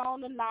going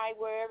on tonight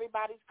where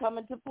everybody's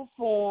coming to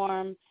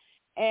perform,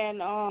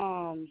 and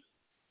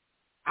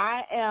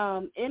I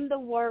am in the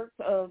works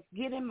of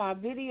getting my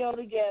video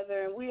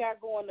together, and we are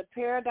going to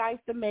Paradise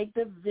to make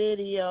the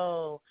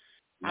video.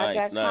 Nice, I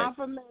got nice.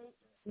 confirmation.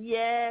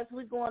 Yes,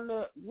 we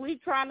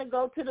trying to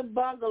go to the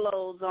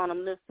bungalows on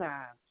them this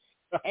time.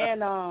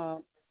 And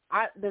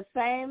the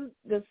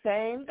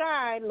same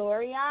guy,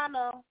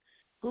 Loriano,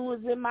 who was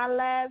in my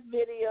last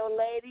video.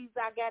 Ladies,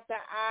 I got the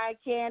eye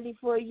candy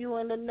for you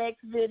in the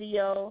next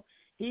video.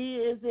 He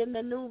is in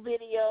the new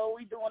video.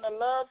 We doing a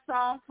love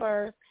song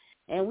first,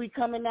 and we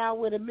coming out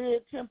with a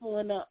mid-tempo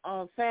and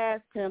a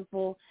fast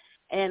tempo.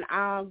 And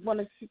I want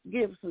to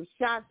give some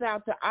shots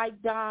out to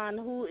Ike Don,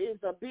 who is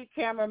a big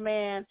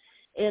cameraman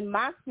in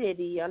my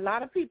city. A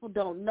lot of people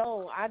don't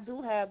know I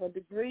do have a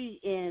degree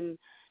in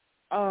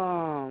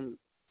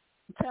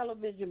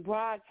television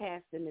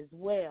broadcasting as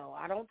well.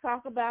 I don't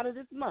talk about it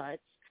as much,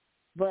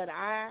 but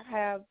I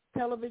have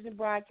television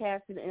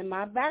broadcasting in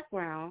my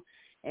background,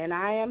 and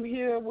I am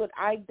here with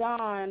Ike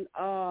Don.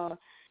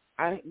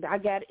 I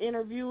got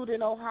interviewed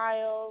in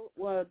Ohio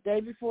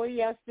day before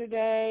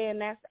yesterday, and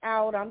that's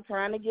out. I'm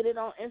trying to get it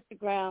on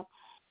Instagram.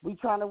 We're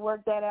trying to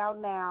work that out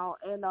now.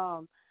 And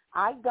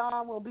Ike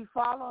Don will be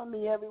following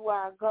me everywhere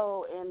I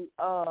go and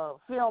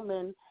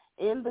filming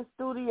in the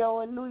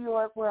studio in New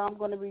York where I'm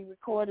going to be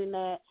recording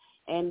that,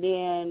 and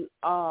then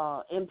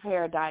in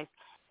Paradise.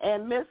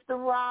 And Mr.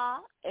 Ra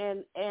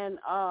and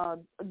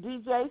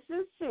DJ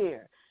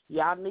Sincere,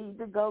 y'all need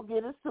to go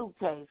get a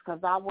suitcase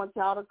because I want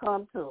y'all to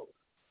come too.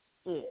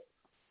 Yeah.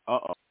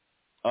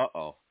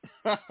 Uh-oh.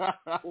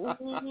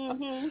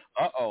 Mm-hmm.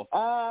 Uh-oh.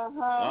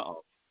 Uh-huh.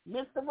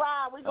 Mr.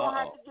 Ra, we're going to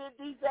have to get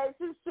DJ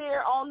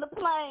Sincere on the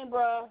plane,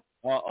 bro.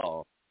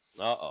 Uh-oh.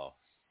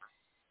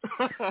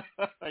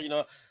 You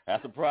know,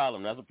 that's a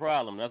problem.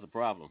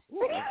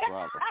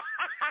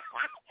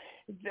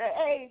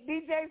 Hey,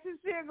 DJ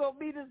Sincere going to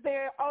meet us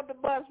there on the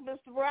bus,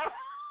 Mr. Ra.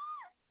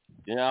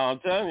 You know, I'm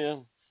telling you. You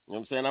know what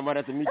I'm saying? I might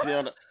have to meet you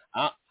on the...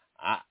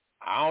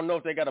 I don't know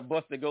if they got a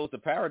bus that goes to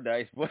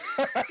Paradise, but...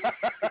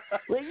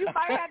 Well, you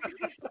might have to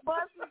get the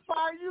bus as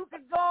far as you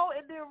can go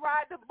and then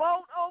ride the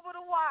boat over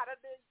the water.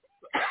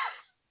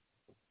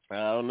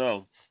 I don't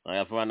know. I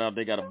have to find out if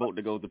they got a boat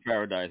that goes to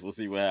Paradise. We'll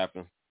see what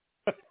happens.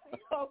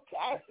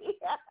 Okay.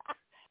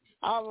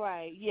 All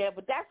right. Yeah,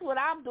 but that's what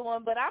I'm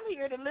doing. But I'm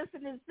here to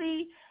listen and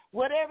see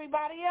what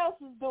everybody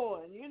else is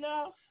doing, you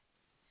know?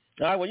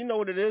 All right, well, you know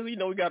what it is. You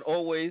know, we got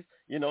always,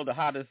 you know, the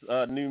hottest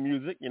new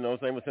music, you know,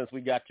 same since we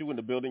got you in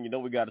the building, you know,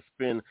 we got to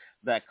spin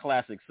that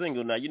classic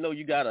single. Now, you know,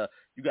 you got a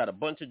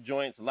bunch of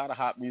joints, a lot of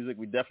hot music.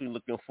 We're definitely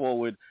looking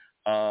forward,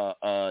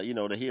 you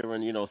know, to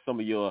hearing, you know, some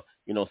of your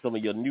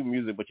new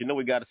music. But, you know,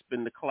 we got to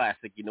spin the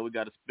classic. You know, we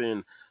got to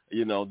spin,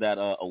 you know, that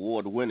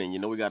award winning. You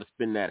know, we got to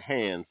spin that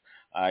Hands.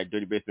 All right,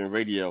 Dirty Basement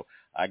Radio.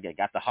 I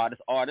got the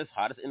hottest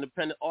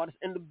independent artist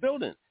in the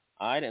building.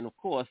 All right, and of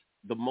course,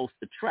 the most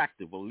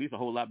attractive, or at least a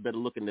whole lot better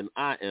looking than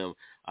I am.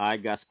 I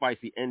got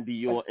Spicy and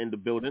Dior in the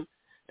building,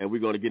 and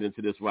we're going to get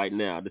into this right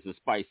now. This is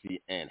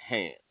Spicy and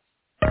Hands.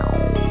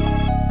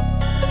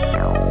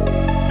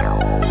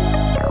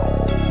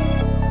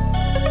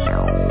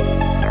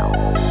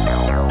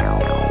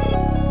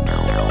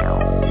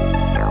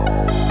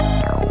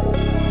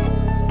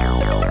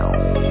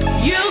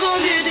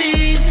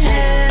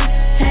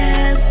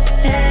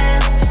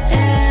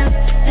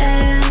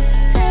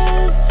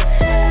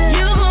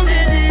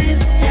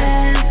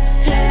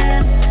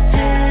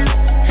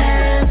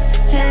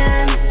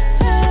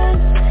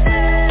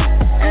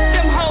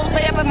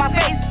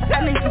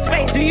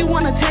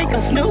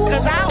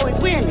 Cause I always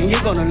win and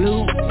you're gonna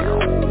lose.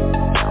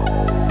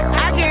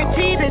 I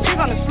guarantee that you're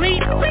gonna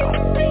sleep.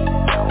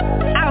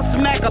 I'll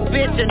smack a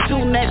bitch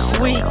until next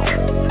week.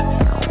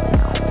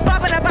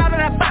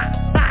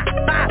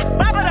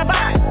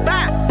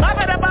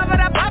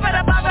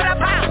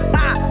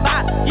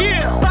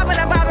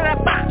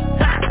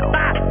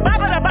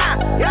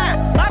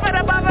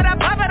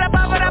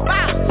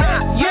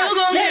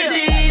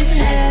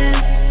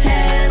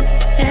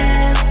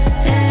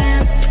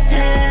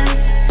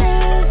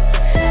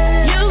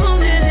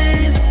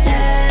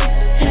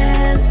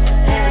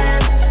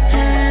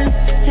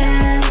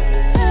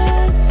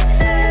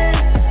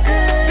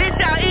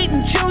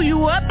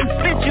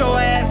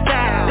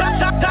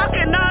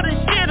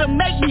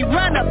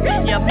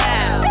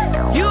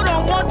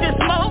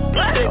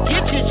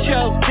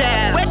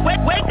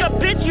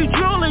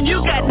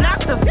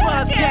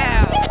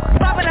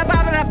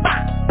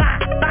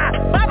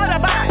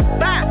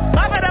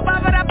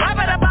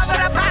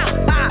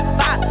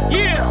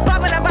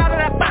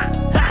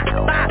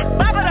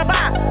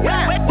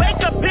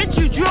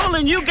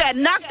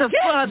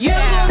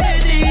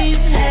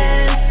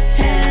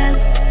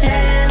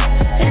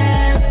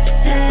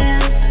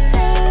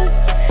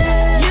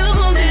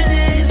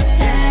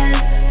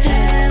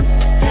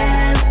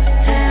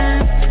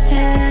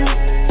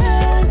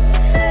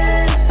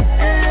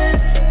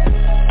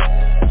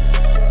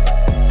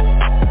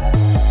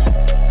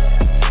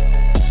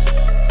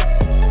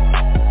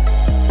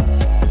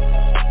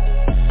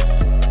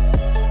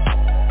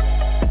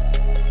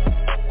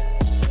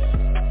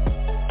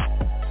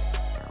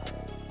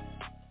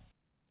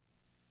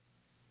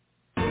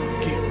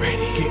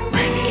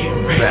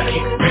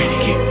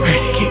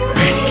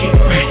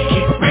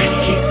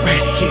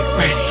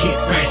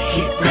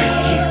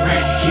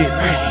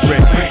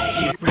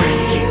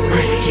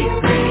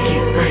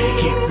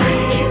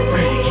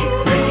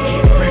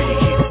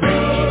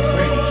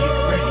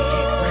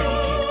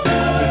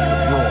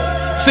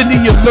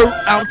 Send the alert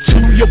out to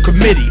your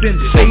committee.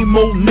 Same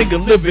old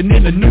nigga living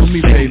in the new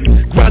city.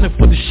 Grinding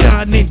for the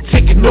shine, ain't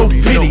taking no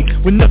pity.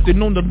 With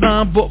nothing on the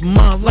line but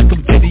mine like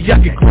I'm Diddy. I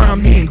get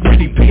grimy and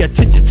gritty, pay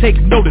attention, take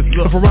notice.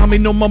 If around me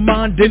know my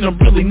mind, then I'm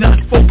really not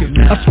focused.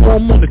 I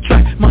swarm on the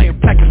track, my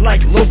impact is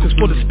like locusts.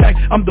 For the stack,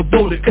 I'm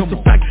devoted. It's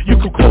a fact,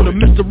 you can quote it.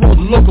 Mr. Roll,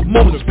 the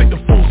locomotive, spit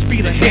the full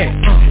speed ahead.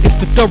 It's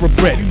the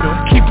thoroughbred,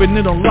 keeping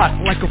it on lock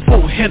like a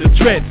full head of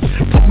dread.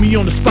 Put me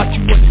on the spot,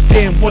 you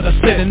understand what I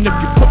said. And if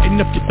you're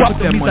putting up your guap,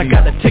 that means I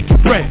gotta take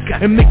your bread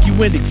and make you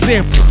an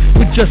example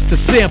with just a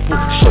sample.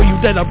 Show you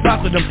that I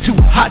rock it, I'm too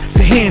hot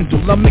to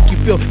handle. I'll make you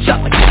feel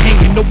shot like you're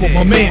hanging over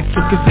my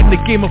mantle. Cause in the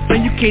game of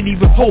fame, you can't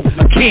even hold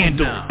a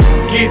candle.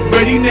 Get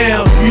ready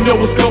now, you know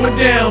what's going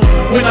down.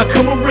 When I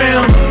come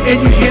around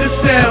and you hear the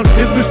sound,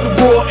 it's Mr.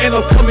 Raw and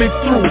I'm coming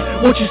through.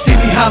 Won't you see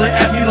me holler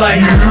at me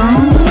like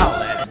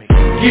you?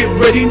 Get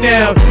ready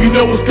now, you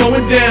know what's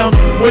going down.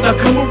 When I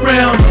come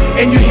around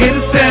and you hear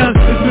the sound,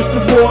 it's Mr.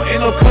 Raw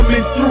and I'm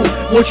coming through.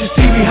 Won't you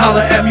see me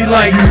holler at me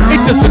like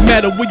it doesn't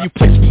matter where you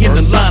place me in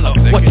the lineup.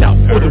 Watch out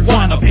for the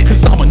wind-up,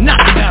 cause I'ma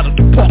knock it out of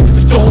the park.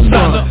 Don't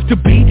sign up to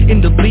be in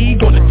the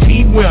league on the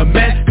team where I'm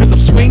at. Cause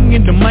I'm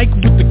swinging the mic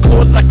with the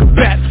cord like a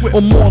bat,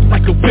 or more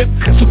like a whip.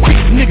 So quick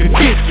nigga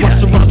get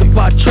surrounded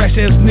by trash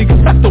ass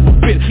niggas, I throw a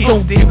fit.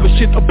 Don't give a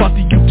shit about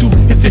the YouTube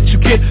hit that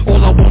you get. All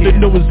I wanna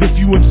know is if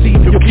you MC,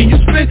 yo, can you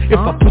spit? If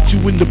I put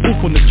you in the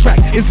booth on the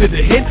track, is it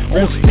a hit?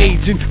 On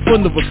stage in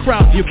front of a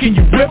crowd, yo, can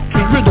you rip?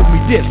 Riddle me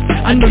this,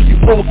 I know you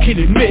all can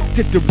admit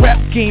that the rap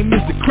game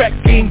is the crack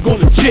game,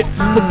 gonna jit.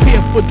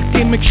 Prepare for the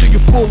game, make sure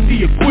you're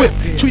fully equipped.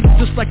 Treat it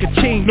just like a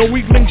chain, no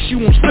weak links,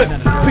 you won't slip.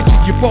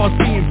 Picture your bars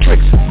being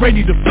bricks,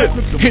 ready to flip.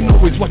 And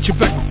always watch your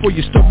back before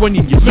you start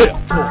running your lip.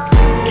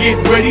 Get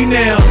ready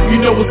now, you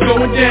know what's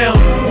going down.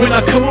 When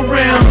I come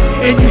around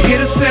and you hear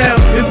the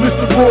sound, it's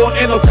Mr. Raw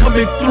and I'm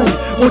coming through.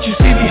 Won't you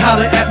see me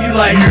holler at me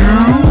like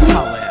you?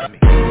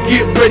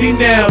 Get ready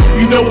now,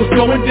 you know what's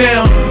going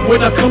down.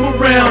 When I come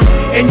around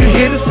and you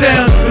hear the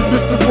sound, it's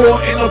Mr. Raw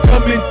and I'm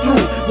coming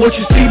through. Won't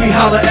you see me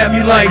holler at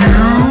me like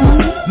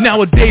you?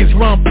 Nowadays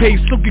rhyme pace,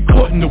 don't get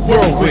caught in the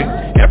whirlwind.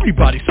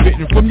 Everybody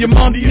spitting from your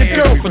mom to your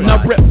girlfriend.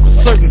 I rep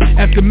for certain.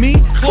 After me,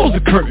 close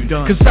the curtain,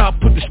 cause I'll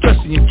put the stress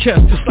in your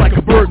chest just like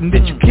a burden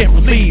that you can't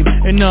relieve.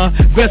 And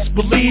best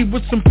believe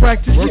with some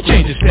practice, you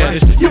change your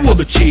status, you will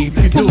achieve.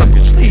 Pull up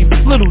your sleeve,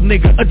 little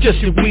nigga, adjust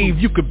your weave.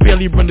 You could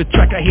barely run the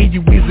track, I hear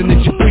you wheezing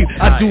as you breathe.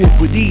 I do it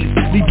with ease,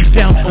 leave you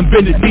down on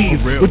bended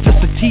knees. With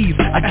just a tease,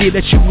 I get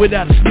at you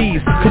without a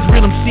sneeze. Cause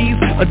real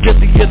MCs are just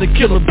the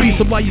killer bees.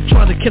 So while you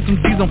trying to catch some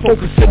D's, I'm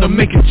focusing on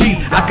making G.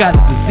 I got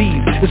a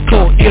disease, it's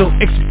called ill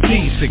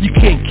expertise. You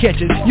can't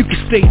catch it, you can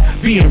stay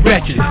being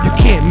ratchet. You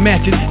can't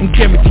match it, and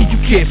guarantee you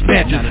can't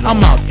snatch it. I'm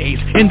out ace,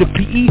 in the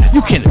PE,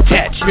 you can't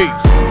attach it.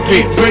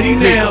 Get ready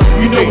now,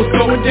 you know what's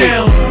going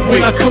down.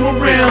 When I come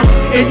around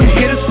and you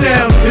hear the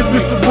sound, it's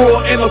Mr.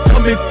 Raw and I'm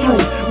coming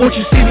through. Won't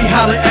you see me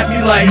holler at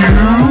me like you?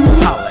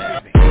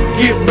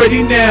 Get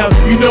ready now,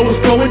 you know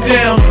what's going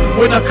down.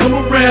 When I come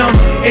around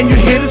and you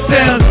hear the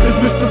sound, it's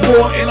Mr.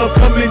 Raw and I'm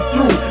coming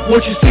through.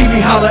 Won't you see me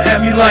holler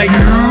at me like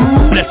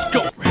you? Let's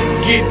go.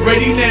 Get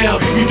ready now,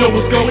 you know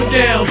what's going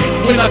down.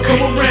 When I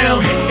come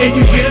around and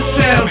you hear the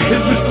sound,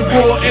 it's Mr.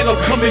 Raw and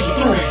I'm coming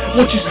through.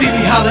 Won't you see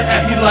me holler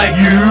at me like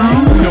you?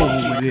 Know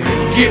who it is.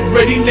 Get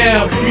ready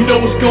now, you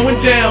know what's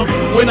going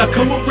down. When I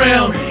come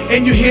around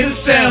and you hear the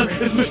sound,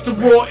 it's Mr.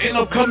 Raw and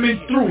I'm coming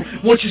through.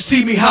 Won't you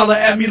see me holler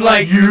at me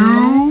like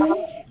you?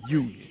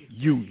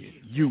 Union.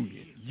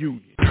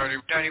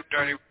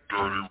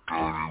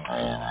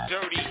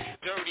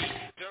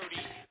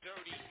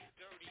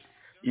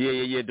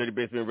 Yeah, Dirty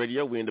Basement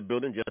Radio. We in the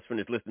building. Just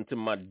finished listening to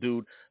my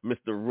dude,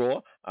 Mr.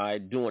 Raw,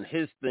 doing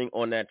his thing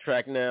on that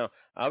track now.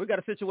 We got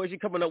a situation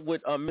coming up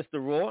with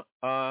Mr.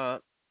 Raw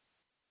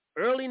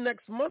early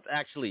next month,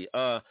 actually.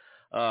 I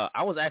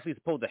was actually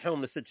supposed to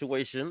helm the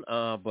situation,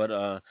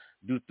 but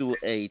due to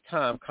a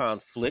time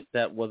conflict,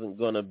 that wasn't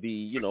going to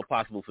be,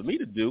 possible for me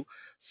to do.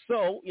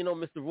 So,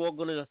 Mr. Raw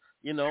going to,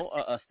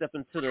 step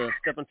into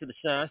the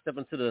shine, step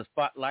into the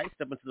spotlight,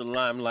 step into the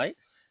limelight.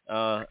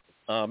 Mr.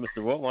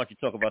 Raw, why don't you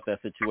talk about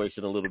that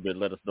situation a little bit?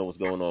 Let us know what's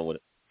going on with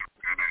it.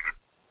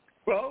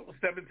 Well,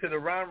 step into the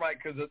limelight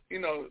because,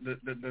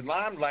 the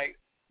limelight,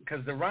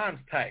 because the rhyme's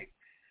tight.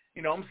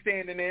 I'm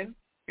standing in,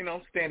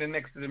 standing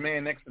next to the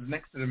man, next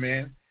to the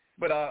man.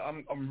 But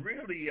I'm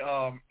really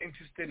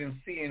interested in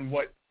seeing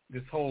what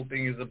this whole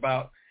thing is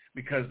about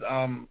because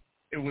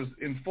it was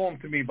informed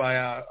to me by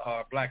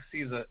our Black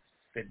Caesar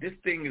that this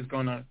thing is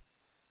going to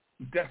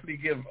definitely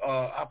give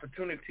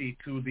opportunity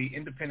to the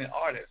independent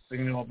artists.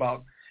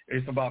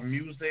 It's about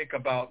music,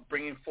 about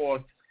bringing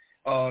forth,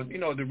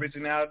 the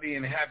originality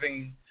and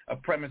having a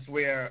premise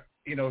where,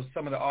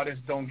 some of the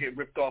artists don't get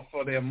ripped off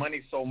for their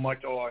money so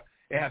much or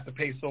they have to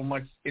pay so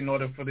much in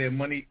order for their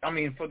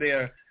for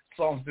their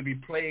songs to be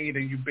played,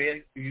 and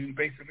you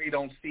basically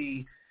don't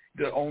see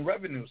their own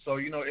revenue. So,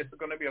 it's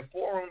going to be a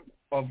forum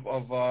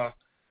of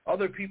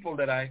other people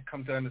that I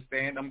come to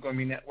understand. I'm going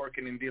to be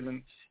networking and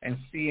dealing and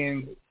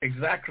seeing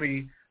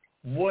exactly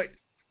what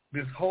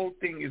this whole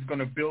thing is going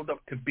to build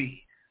up to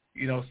be.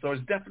 So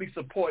it's definitely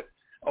support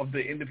of the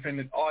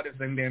independent artists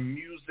and their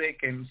music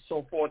and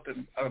so forth,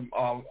 and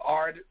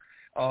art,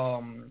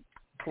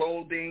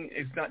 clothing.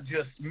 It's not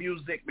just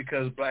music,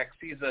 because Black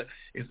Caesar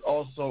is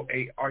also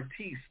a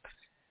artiste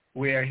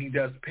where he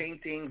does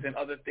paintings and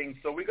other things.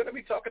 So we're going to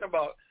be talking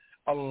about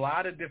a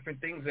lot of different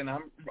things, and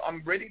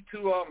I'm ready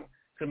to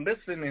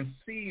listen and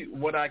see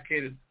what I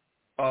could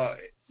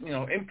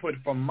input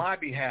from my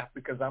behalf,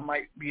 because I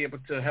might be able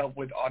to help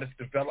with artist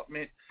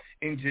development,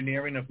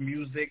 engineering of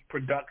music,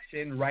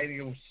 production,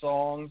 writing of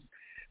songs,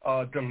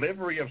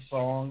 delivery of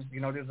songs.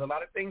 There's a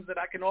lot of things that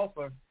I can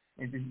offer,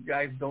 and you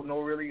guys don't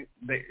know really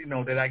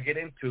that I get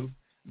into.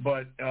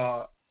 But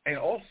and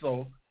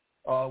also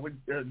with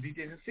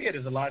DJ Sincere,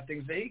 there's a lot of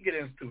things that he gets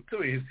into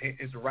too.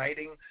 His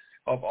writing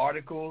of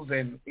articles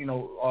and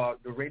the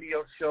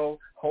radio show,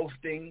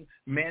 hosting,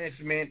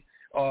 management,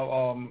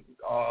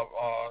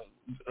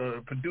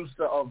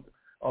 producer of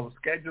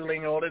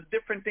scheduling, all the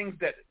different things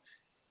that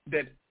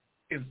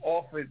is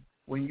offered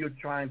when you're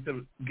trying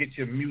to get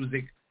your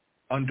music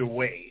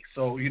underway.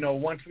 So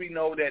once we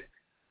know that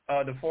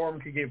the forum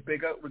can get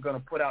bigger, we're going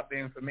to put out the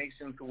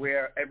information to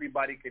where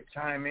everybody can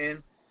chime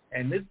in.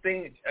 And this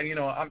thing,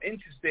 I'm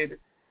interested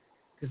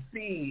to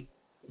see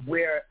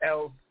where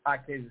else I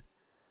can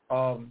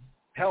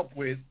help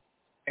with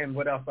and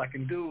what else I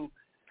can do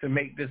to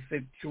make this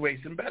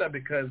situation better,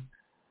 because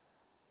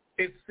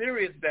it's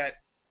serious that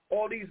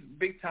all these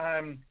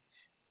big-time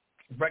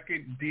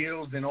record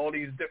deals and all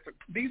these different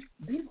these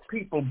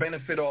people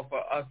benefit off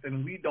of us,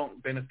 and we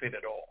don't benefit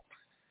at all.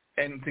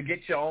 And to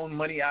get your own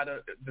money out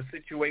of the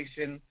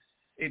situation,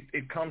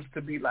 it comes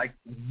to be like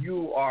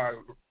you are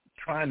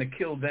trying to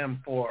kill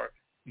them for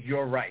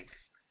your rights.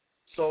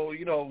 So,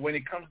 when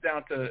it comes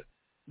down to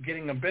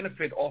getting a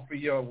benefit off of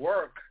your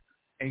work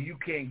and you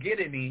can't get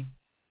any,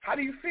 how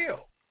do you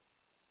feel?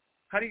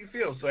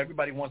 So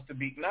everybody wants to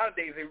be,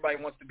 nowadays everybody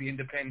wants to be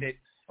independent.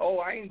 Oh,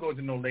 I ain't going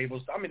to no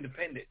labels. I'm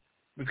independent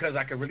because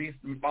I can release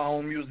my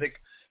own music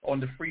on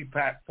the free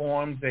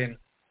platforms. And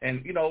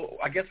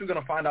I guess we're going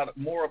to find out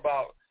more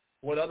about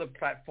what other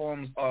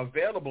platforms are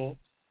available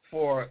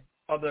for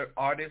other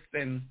artists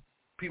and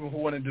people who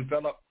want to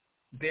develop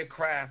their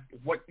craft,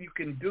 what you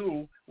can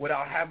do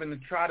without having to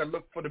try to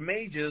look for the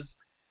majors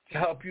to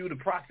help you to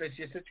process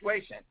your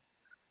situation.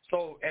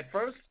 So at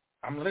first,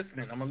 I'm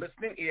listening. I'm a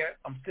listening ear.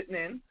 I'm sitting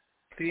in,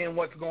 seeing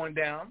what's going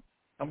down.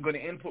 I'm going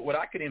to input what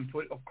I can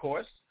input, of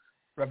course,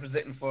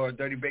 representing for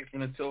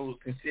Drtybsmnt until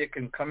Sincere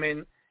can come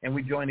in and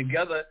we join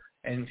together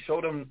and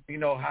show them,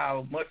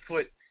 how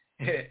Mudfoot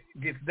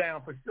gets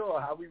down for sure,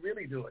 how we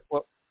really do it.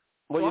 Well,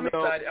 so I'm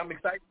excited. I'm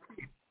excited to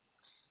see it.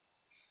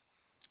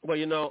 Well,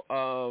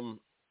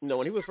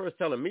 when he was first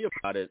telling me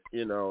about it, he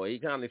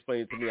kind of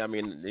explained to me, I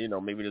mean,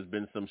 maybe there's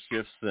been some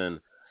shifts and,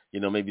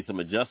 maybe some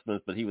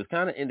adjustments, but he was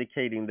kind of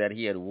indicating that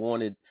he had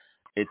wanted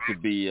it to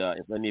be,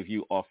 if any of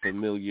you are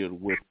familiar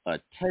with a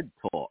TED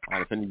Talk,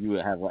 if any of you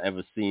have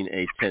ever seen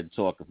a TED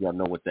Talk, if y'all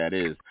know what that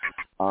is,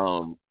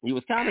 he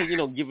was kind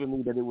of, giving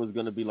me that it was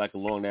going to be like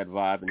along that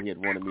vibe, and he had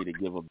wanted me to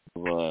give a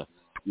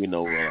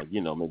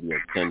maybe a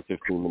 10,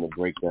 15-minute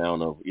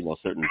breakdown of,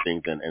 certain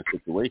things and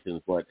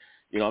situations. But,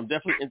 I'm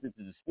definitely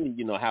interested to see,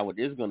 how it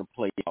is going to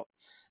play out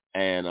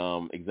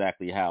and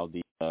exactly how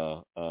the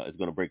it's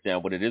going to break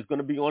down. But it is going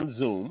to be on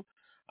Zoom.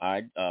 All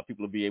right,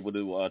 people will be able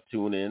to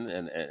tune in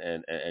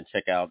and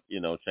check out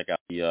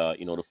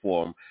the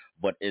forum.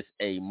 But it's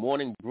a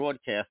morning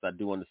broadcast. I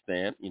do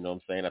understand. What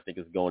I'm saying? I think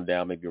it's going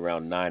down maybe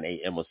around 9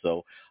 a.m. or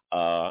so.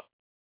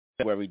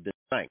 February the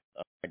 9th,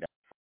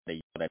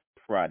 that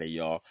Friday,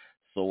 y'all.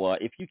 So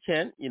if you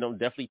can,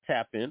 definitely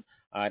tap in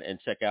and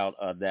check out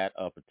that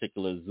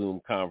particular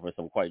Zoom conference.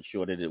 I'm quite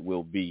sure that it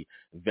will be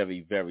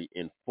very, very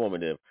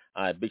informative.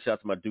 Big shout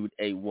out to my dude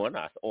A1.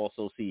 I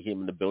also see him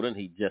in the building.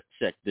 He just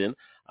checked in.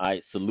 All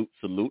right, salute.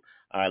 All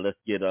right, let's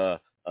get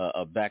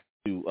back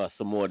to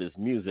some more of this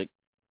music.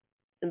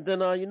 And then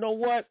you know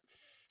what?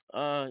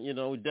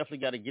 We definitely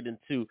got to get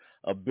into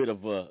a bit of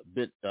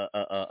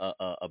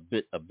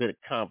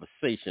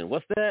conversation.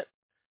 What's that?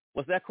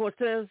 What's that,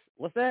 Cortez?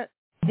 What's that?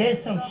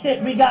 There's some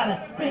shit we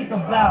gotta speak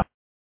about.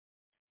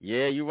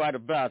 Yeah, you're right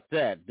about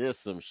that. There's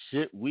some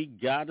shit we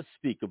gotta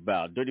speak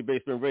about.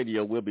 Drtybsmnt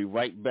Radio. We'll be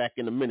right back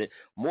in a minute.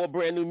 More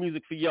brand new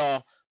music for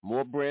y'all.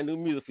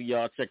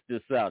 Check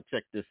this out.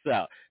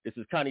 This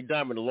is Connie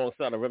Diamond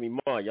alongside of Remy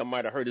Ma. Y'all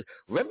might have heard it.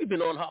 Remy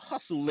been on her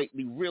hustle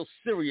lately, real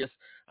serious.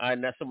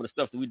 And that's some of the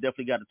stuff that we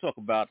definitely got to talk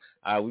about.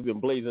 We've been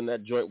blazing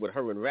that joint with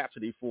her and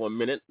Rhapsody for a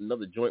minute.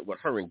 Another joint with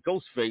her and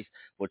Ghostface.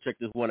 Well, check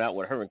this one out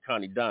with her and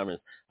Connie Diamond.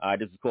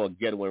 This is called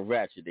Ghetto and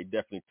Ratchet. They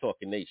definitely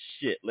talking they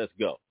shit. Let's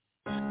go.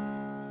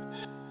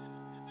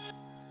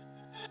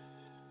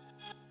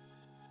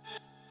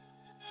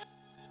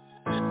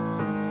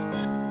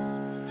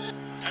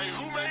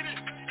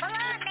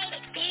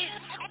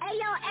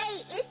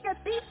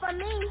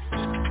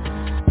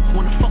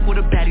 Wanna fuck with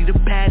a baddie, the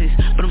baddest.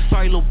 But I'm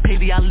sorry, little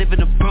baby, I live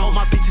in a bro.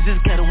 My bitches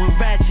is ghetto and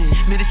ratchet.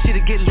 Man, this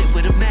shit'll get lit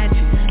with a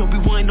matches. Don't be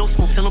wanting no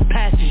smoke till I'm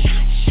passing.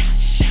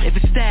 If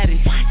it's static,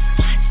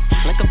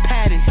 like a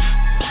pattern.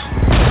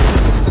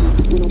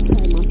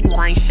 sure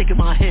I ain't shaking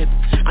my hip.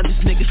 I'm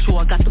just making sure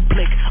I got the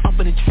blick. Up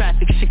in the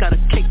traffic, shit got a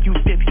cake. You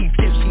dip, he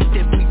dip, she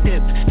dip, we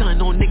dip.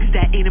 Stunning on niggas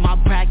that ain't in my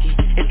bracket.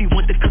 If he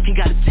want the cookie,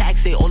 gotta tax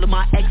it. All of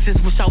my exes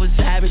wish I was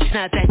average.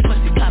 Snap that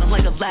pussy, got him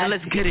like a lad. Now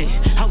let's get it,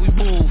 how we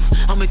move.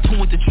 I'm in tune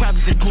with the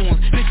Travis and goons.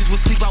 Bitches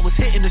would sleep, I was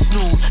hitting the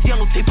snooze.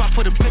 Yellow tape, I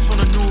put a bitch on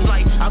the news.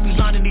 Like, I be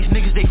lining these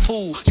niggas, they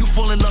fool. You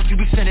fall in love, you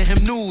be sending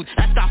him nudes.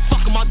 After I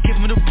fuck him, I give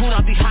him the boot.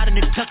 I be hot in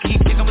Kentucky, he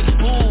think I'm his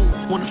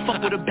boo. Wanna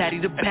fuck with a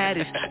baddie, the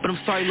baddest. But I'm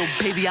sorry, little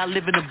baby, I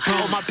live in a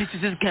bro. My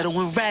bitches is ghetto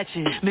and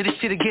ratchet. Man, this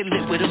shit'll get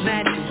lit with a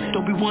matches.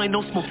 Don't be wanting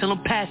no smoke till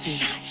I'm passing.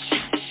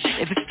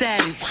 If it's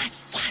static,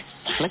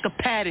 like a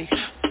paddock.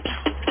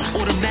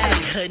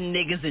 Automatic. Hood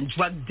niggas and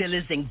drug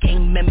dealers and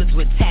gang members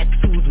with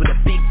tattoos with a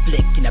big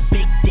blick and a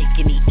big dick,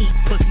 and he eat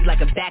pussy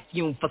like a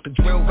vacuum. Fuck the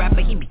drill rapper,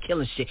 he be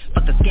killing shit.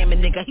 Fuck the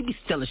scamming nigga, he be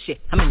stealing shit.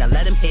 I mean, I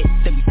let him hit,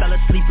 then we fell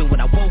asleep, and when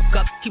I woke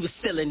up, he was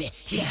still in it.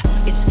 Yeah,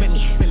 it's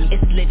Remy,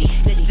 it's Liddy.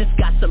 Just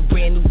got some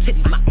brand new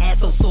titties. My ass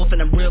so soft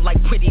and I'm real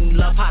like pretty. And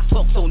love how I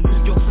talk, so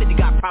New York City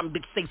got a problem,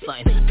 bitch, say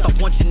something. If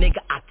I want your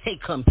nigga, I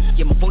take him.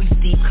 Yeah, my voice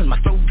deep, cause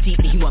my throat deep,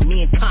 and he want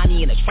me and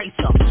Connie in a trace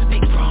up.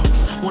 Big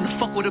problems. Wanna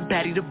fuck with a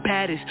baddie, the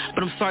baddest.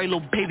 But I'm sorry,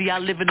 little baby, I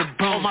live in the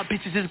Bronx. All my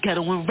bitches is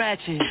ghetto and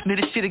ratchet. Man,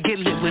 this shit'll get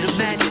lit with a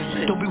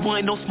matches. Don't be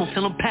wanting no smoke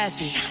till I'm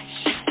passing.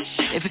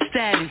 If it's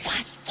static,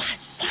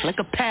 like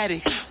a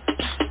paddock.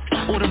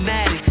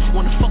 Automatic.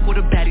 Wanna fuck with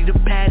a baddie, the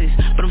baddest.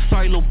 But I'm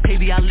sorry, little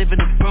baby, I live in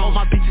the Bronx. All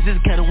my bitches is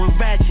ghetto and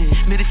ratchet.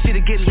 Man, this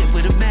shit'll get lit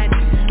with a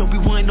matches. Don't be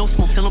wanting no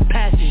smoke till I'm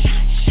passing.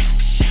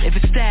 If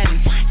it's static,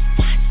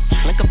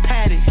 like a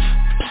paddock.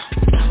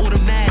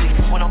 Automatic.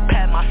 When I'm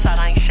patting my side,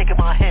 I ain't shaking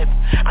my hip.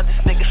 I'm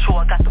just making sure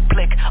I got the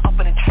blick. Up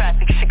in the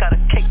traffic, shit got a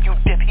cake. You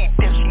dip, he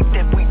dip, she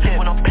dip, we dip.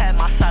 When I'm patting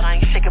my side, I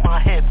ain't shaking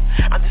my hip.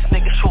 I'm just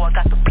making sure I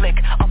got the blick.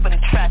 Up in the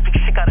traffic,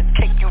 shit got a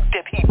cake. You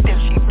dip, he dip,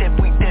 she dip,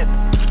 we dip.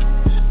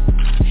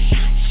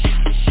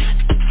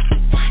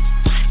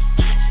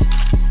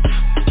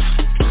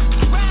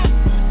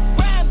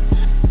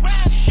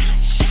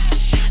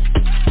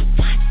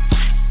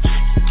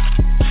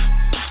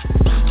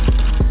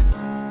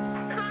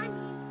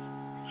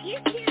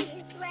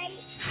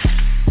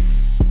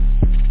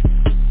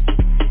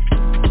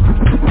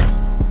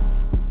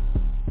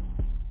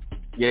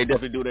 Yeah, they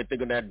definitely do their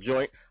thing on that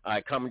joint. All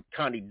right,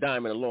 Connie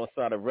Diamond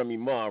alongside of Remy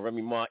Ma.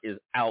 Remy Ma is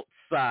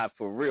outside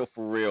for real,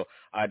 for real.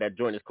 All right, that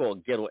joint is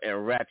called Ghetto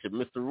and Ratchet.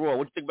 Mr. Roy,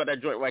 what you think about that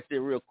joint right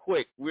there real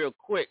quick?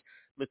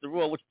 Mr.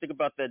 Roy, what you think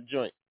about that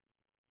joint?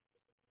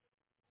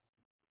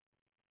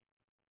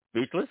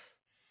 Speechless?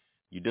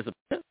 You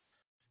disappeared?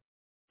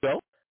 Go.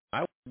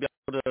 I would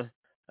go to,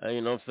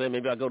 you know what I'm saying?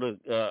 Maybe I go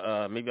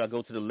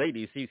to the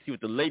ladies, see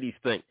what the ladies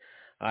think.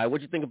 All right,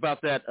 what you think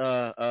about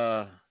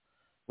that,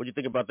 what do you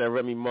think about that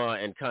Remy Ma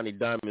and Connie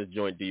Diamond's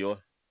joint, Dior?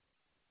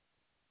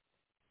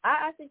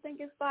 I actually think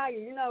it's fire.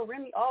 You know,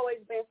 Remy always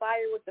been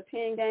fire with the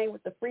pen game,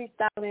 with the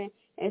freestyling,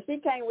 and she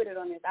came with it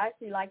on this. I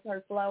actually liked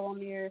her flow on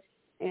there,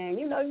 and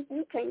you know,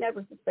 you can't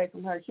never suspect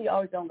from her. She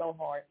always don't go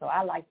hard, so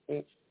I liked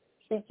it.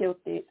 She killed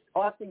it.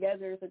 All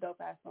together, it's a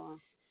dope-ass song.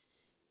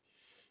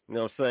 You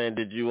know what I'm saying?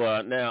 Did you,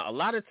 now, a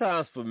lot of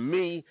times for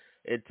me,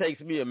 it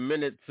takes me a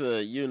minute to,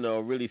 you know,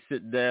 really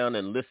sit down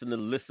and listen to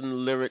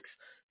lyrics,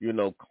 you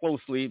know,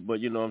 closely, but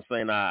you know what I'm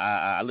saying,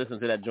 I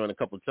listened to that joint a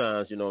couple of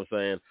times, you know what I'm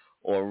saying,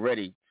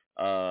 already.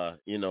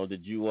 You know,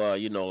 did you,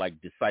 you know, like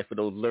decipher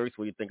those lyrics?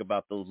 What do you think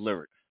about those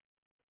lyrics?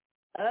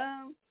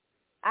 I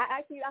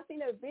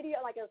seen a video,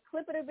 like a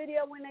clip of the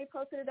video when they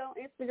posted it on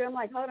Instagram. I'm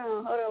like, hold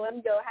on, let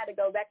me go. I had to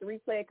go back to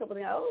replay a couple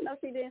of them. Oh, no,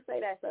 she didn't say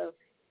that. So,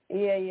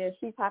 yeah,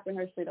 she popping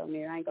her shit on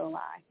there. I ain't gonna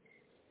lie.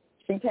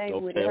 She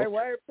came with it. Her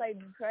wordplay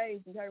be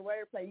crazy. Her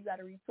wordplay, you got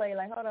to replay.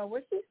 Like, hold on,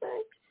 what'd she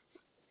say?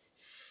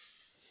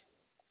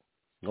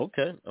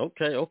 Okay.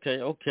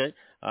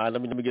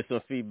 Let me get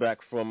some feedback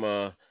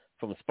from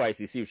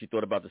Spicy. See what she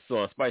thought about the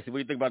song. Spicy, what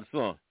do you think about the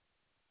song?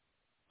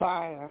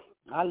 Fire.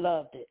 I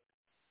loved it.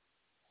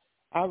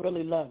 I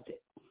really loved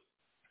it.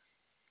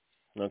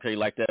 Okay, you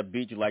like that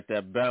beat? You like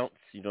that bounce?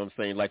 You know what I'm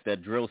saying? You like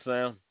that drill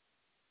sound?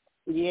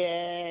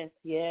 Yes.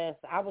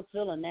 I was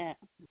feeling that.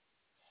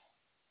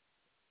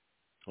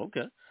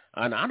 Okay.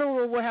 And I don't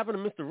know what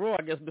happened to Mr. Raw.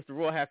 I guess Mr.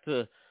 Raw had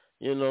to,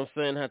 you know what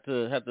I'm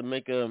saying, had to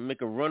make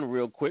a run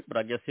real quick, but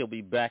I guess he'll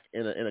be back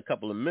in a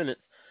couple of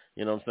minutes.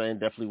 You know what I'm saying?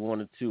 Definitely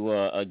wanted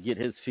to get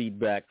his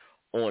feedback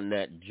on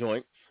that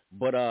joint.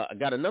 But I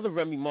got another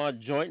Remy Ma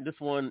joint. This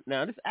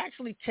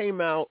actually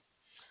came out,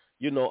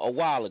 you know, a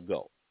while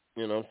ago.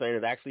 You know what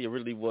I'm saying? It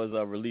really was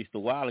released a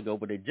while ago,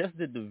 but they just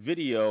did the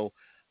video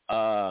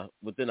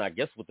within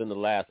the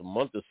last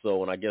month or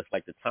so, and I guess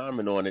like the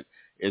timing on it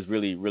is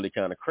really, really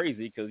kind of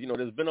crazy because, you know,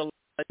 there's been a lot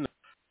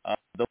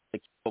of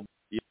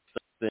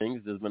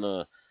things. There's been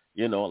a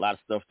lot of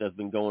stuff that's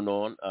been going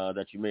on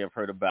that you may have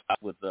heard about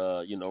with,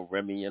 you know,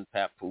 Remy and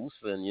Papoose,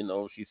 and, you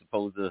know, she's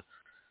supposed to,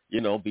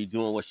 you know, be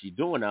doing what she's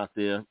doing out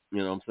there, you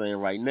know what I'm saying,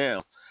 right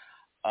now.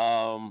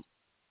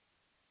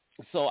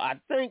 So I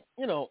think,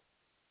 you know,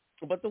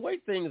 but the way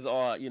things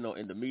are, you know,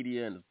 in the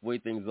media and the way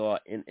things are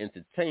in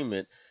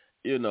entertainment,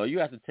 you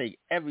have to take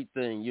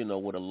everything,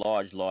 with a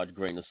large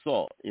grain of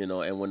salt,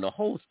 and when the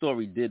whole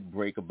story did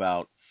break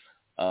about,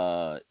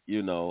 her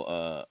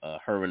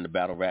and the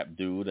battle rap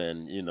dude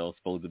and,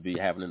 supposed to be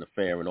having an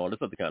affair and all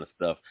this other kind of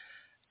stuff,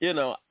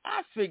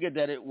 I figured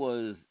that it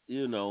was,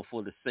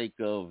 for the sake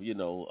of,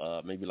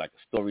 maybe like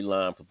a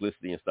storyline,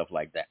 publicity and stuff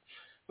like that.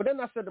 But then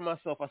I said to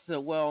myself,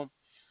 well,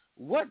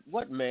 what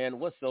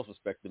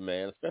self-respecting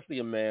man, especially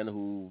a man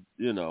who,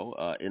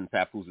 in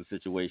Papoose'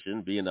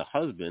 situation, being a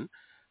husband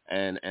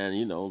and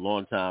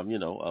long time,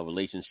 a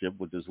relationship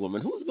with this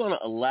woman, who's going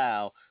to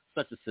allow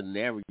such a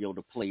scenario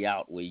to play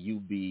out where you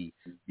be,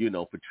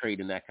 portrayed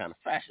in that kind of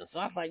fashion. So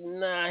I was like,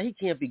 nah, he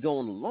can't be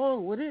going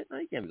along with it. No,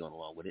 he can't be going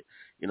along with it.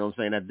 You know what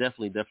I'm saying? That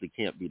definitely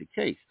can't be the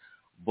case.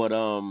 But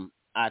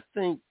I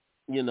think,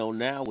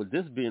 now with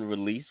this being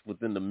released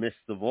within the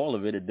midst of all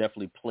of it, it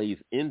definitely plays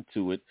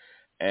into it.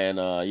 And,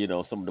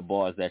 some of the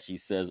bars that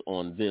she says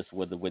on this,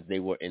 whether they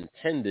were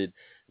intended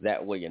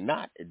that way or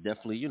not, it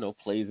definitely,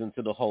 plays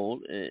into the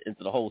whole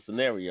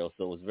scenario.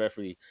 So it's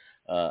very,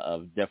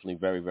 definitely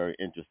very, very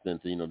interesting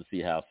to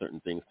see how certain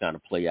things kind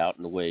of play out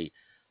in the way,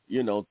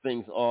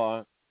 things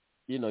are,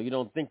 you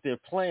don't think they're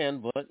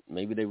planned, but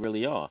maybe they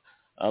really are.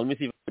 Let me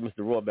see if I get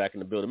Mr. Raw back in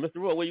the building. Mr.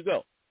 Raw, where you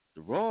go?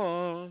 Mr.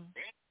 Raw.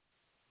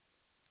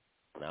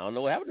 I don't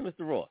know what happened to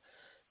Mr. Raw.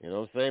 You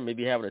know what I'm saying?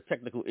 Maybe having a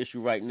technical issue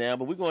right now,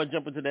 but we're going to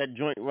jump into that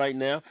joint right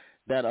now,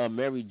 that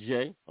Mary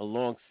J.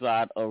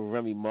 alongside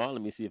Remy Ma.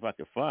 Let me see if I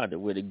can find it.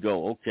 Where'd it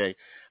go? Okay.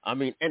 I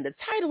mean, and the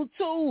title,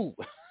 too.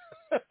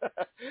 All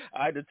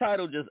right, the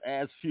title just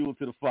adds fuel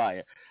to the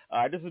fire. All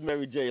right, this is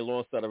Mary J.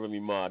 alongside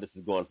Remy Ma. This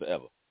is Gone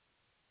Forever.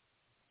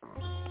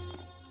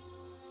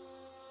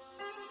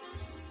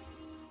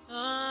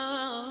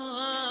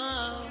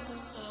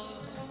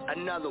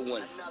 Another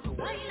one.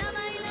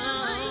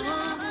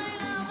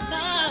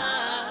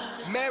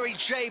 Mary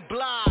J.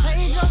 Blige.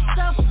 Play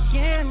yourself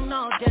again,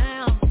 all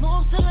down.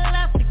 Move to the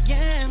left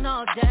again,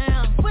 all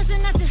down.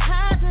 Wishing that you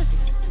had this.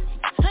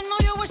 I know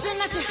you're wishing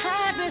that you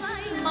had this.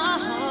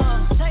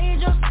 Play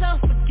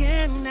yourself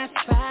again, that's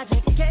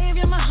tragic. Gave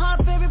you my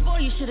heart, baby boy,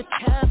 you should've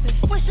kept it.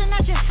 Wishing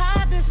that you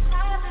had this.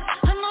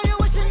 I know you're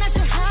wishing that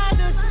you had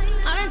this.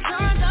 I done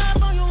turned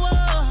up on you all.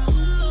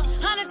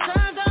 I done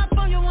turned up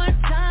on you one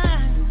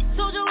time.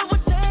 Told you it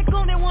would take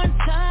only one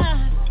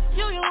time.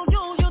 You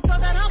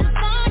thought that I was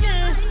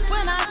lying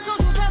when I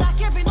told you that I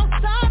can't be no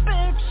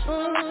stoppage.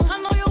 I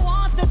know you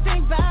want the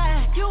thing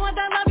back. You want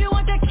that love, you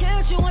want that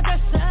kiss, you want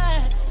that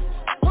sex.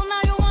 Well,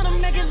 now you wanna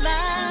make it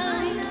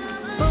last.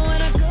 But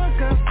when a good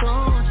girl's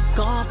gone, she's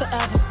gone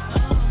forever.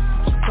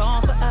 She's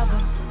gone forever.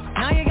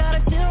 Now you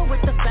gotta deal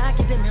with the fact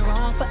you did me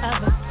wrong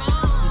forever.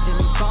 You did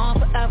me wrong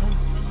forever.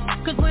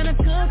 Cause when a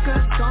good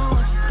girl's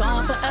gone, she's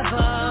gone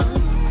forever.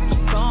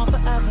 She's gone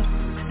forever.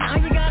 Now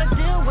you gotta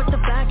deal with the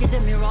fact you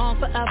did me wrong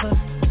forever.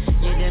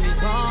 You did me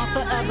wrong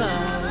forever.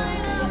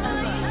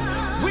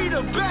 We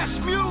the best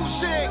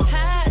music.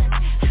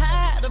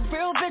 Had a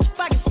real bitch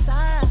by your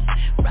side,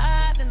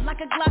 riding like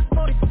a Glock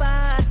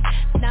 45.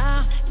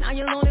 Now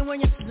you're lonely when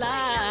you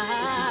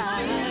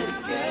slide.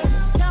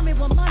 Tell me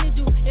what money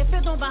do if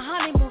it's on my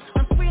honeymoon.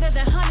 I'm sweeter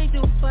than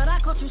honeydew, but I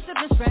caught you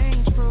sipping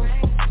strange brew.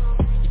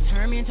 You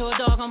turned me into a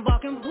dog, I'm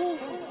barking woo.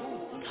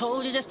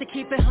 Told you just to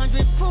keep it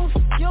 100 proof.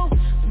 You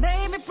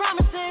made me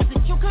promises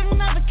that you could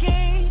never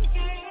keep.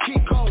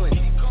 Keep going.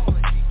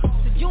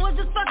 So you was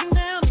just fucking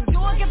down and you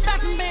would get back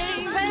to me,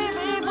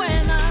 baby.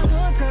 When a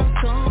good girl's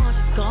gone,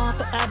 she's gone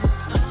forever.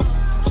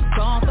 She's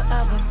gone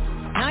forever.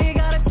 Now you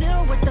gotta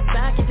deal with the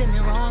fact you did me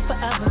wrong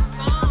forever.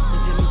 You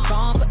did me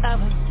wrong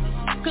forever.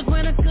 Cause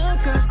when a good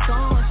girl's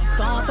gone, she's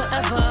gone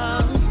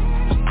forever.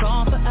 She's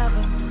gone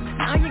forever.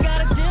 Now you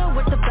gotta deal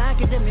with the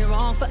fact you did me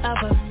wrong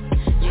forever.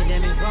 You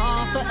did me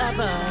wrong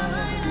forever.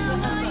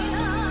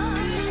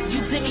 You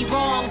did me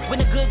wrong.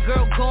 When a good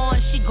girl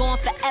gone, she gone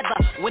forever.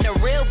 When a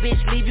real bitch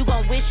leave, you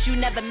gon' wish you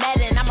never met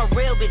her. And I'm a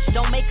real bitch,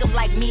 don't make them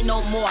like me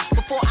no more.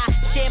 Before I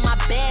share my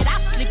bed,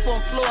 I sleep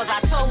on floors.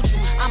 I told you,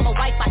 I'm a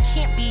wife, I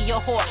can't be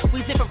your whore.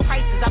 We different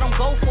prices, I don't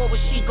go for what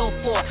she go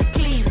for.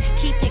 Please,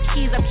 keep your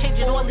keys, I'm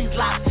changing all these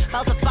locks.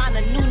 About to find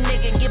a new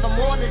nigga and give him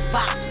all this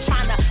box.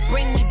 Tryna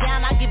bring me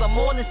down, I give him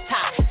all this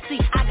top. See,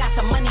 I got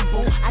some money,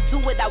 boo, I do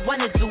what I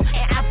wanna do.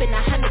 And I've been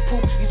 100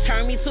 proof. You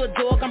turn me to a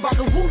dog, I'm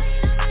barking woof.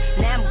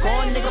 Now I'm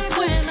gone, nigga, poof.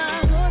 When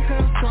a good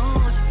girl's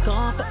gone, she's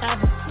gone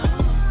forever.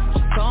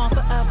 She's gone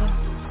forever.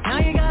 Now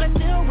you gotta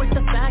deal with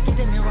the fact you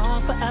did me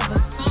wrong forever.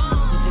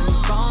 You did me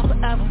wrong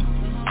forever.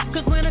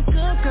 Cause when a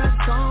good girl's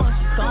gone,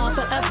 she's gone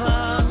forever.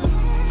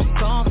 She's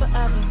gone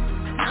forever.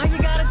 Now you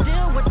gotta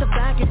deal with the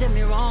fact you did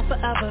me wrong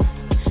forever.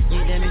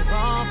 You did me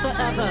wrong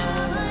forever.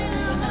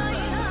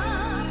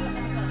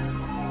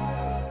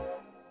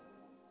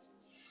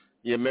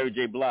 Yeah, Mary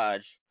J.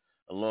 Blige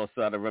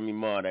alongside of Remy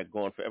Ma, that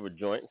Gone Forever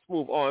joint.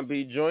 Smooth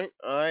R&B joint.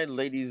 All right,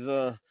 ladies,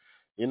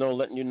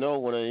 letting you know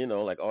when,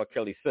 like R.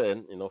 Kelly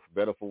said, for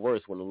better or for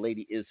worse, when a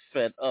lady is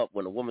fed up,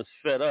 when a woman's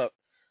fed up,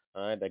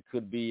 all right, that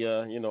could be,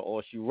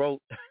 all she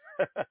wrote.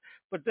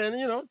 But then,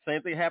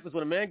 same thing happens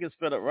when a man gets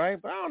fed up,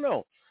 right? But I don't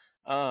know.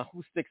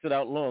 Who sticks it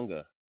out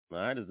longer? All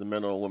right, is the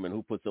men or women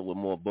who puts up with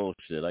more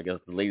bullshit? I guess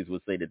the ladies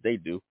would say that they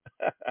do,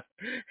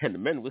 and the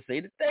men would say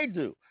that they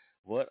do.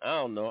 But I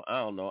don't know. I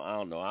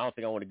don't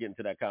think I want to get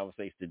into that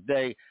conversation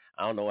today.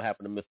 I don't know what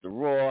happened to Mr.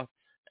 Raw,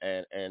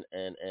 and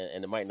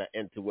it might not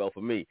end too well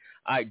for me.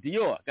 All right,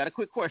 Dior, got a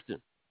quick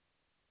question.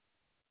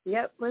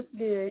 Yep, let's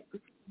do it.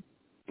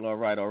 All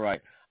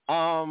right.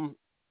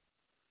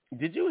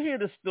 Did you hear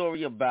the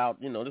story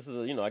about, this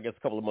is, I guess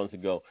a couple of months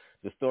ago,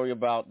 the story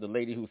about the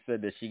lady who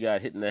said that she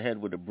got hit in the head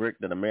with a brick,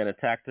 that a man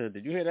attacked her?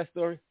 Did you hear that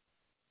story?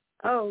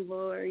 Oh,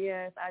 Lord,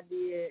 yes, I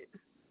did.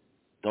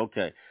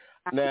 Okay.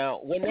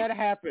 Now, when that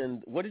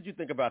happened, what did you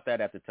think about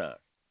that at the time?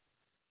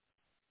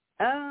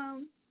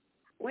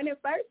 When it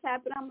first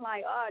happened, I'm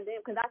like, oh, damn,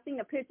 because I seen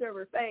a picture of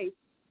her face.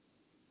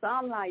 So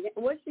I'm like,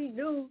 what'd she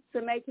do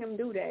to make him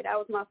do that? That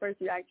was my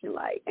first reaction.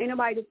 Like, ain't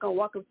nobody just going to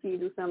walk up to you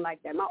and do something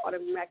like that. My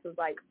automatic reaction was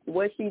like,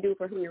 what'd she do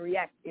for him to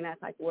react in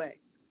that type of way?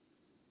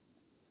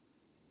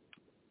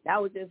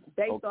 That was just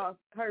based off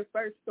her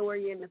first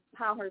story and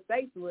how her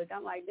face looked.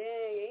 I'm like,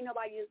 dang, ain't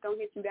nobody just going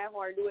to hit you that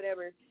hard, do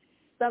whatever.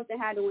 Something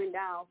had to went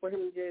down for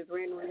him to just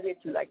randomly hit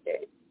you like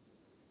that.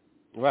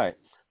 Right.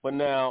 But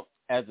now,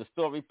 as the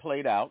story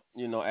played out,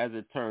 as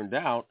it turned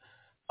out,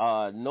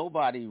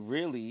 nobody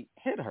really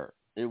hit her.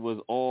 It was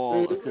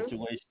all a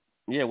situation.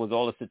 Yeah, it was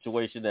all a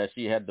situation that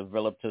she had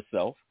developed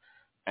herself,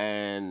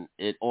 and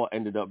it all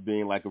ended up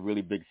being like a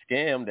really big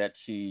scam that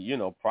she,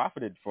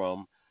 profited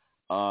from,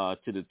 to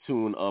the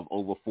tune of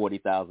over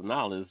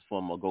 $40,000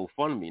 from a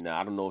GoFundMe.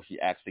 Now, I don't know if she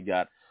actually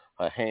got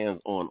her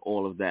hands on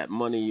all of that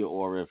money,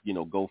 or if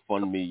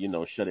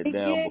GoFundMe, shut it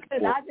down. Yeah,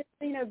 because I just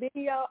seen a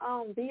video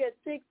via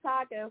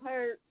TikTok of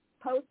her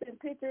posting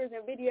pictures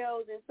and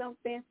videos in some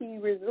fancy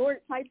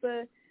resort type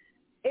of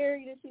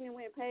area that she didn't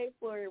went and pay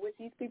for with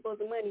these people's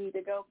money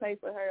to go pay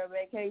for her a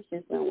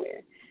vacation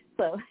somewhere.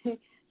 So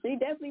she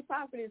definitely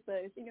profited. So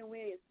she didn't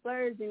win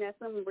splurging at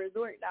some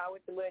resort now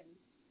with the money.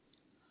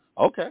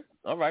 Okay,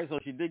 all right. So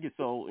she did get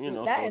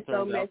that is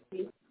so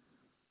messy.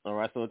 All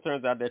right, so it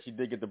turns out that she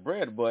did get the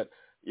bread, but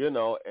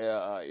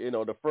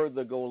the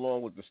further go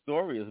along with the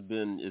story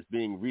is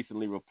being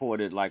recently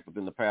reported, like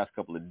within the past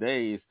couple of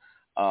days,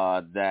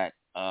 that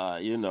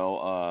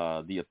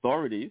the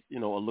authorities,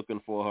 are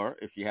looking for her,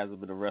 if she hasn't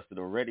been arrested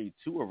already,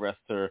 to arrest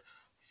her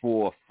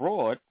for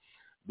fraud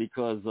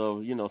because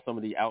of, some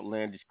of the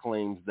outlandish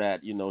claims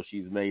that,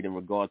 she's made in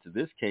regard to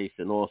this case,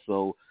 and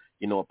also,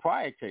 a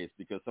prior case,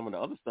 because some of the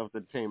other stuff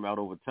that came out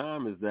over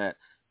time is that,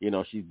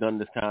 she's done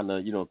this kind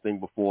of, thing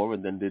before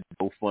and then did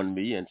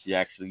GoFundMe, and she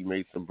actually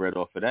made some bread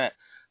off of that.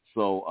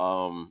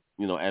 So,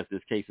 as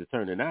this case is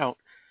turning out,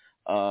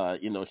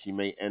 she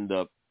may end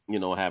up,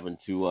 having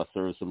to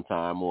serve some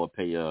time or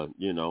pay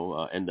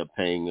end up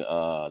paying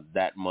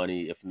that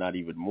money, if not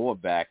even more,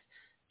 back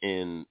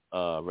in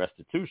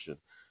restitution.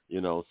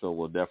 So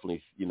we'll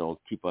definitely,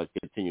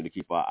 continue to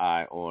keep our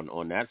eye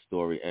on that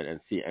story and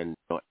see and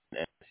see what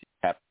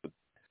happens.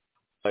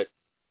 But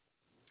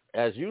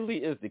as usually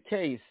is the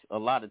case, a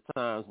lot of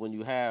times when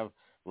you have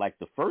like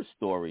the first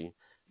story,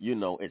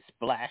 it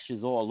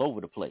splashes all over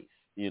the place.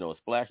 It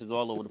splashes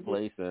all over the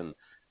place, and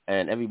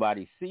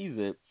everybody sees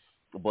it.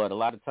 But a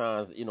lot of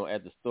times,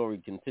 as the story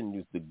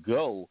continues to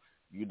go,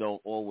 you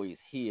don't always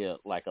hear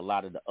like a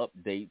lot of the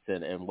updates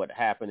and what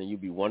happened, and you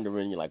be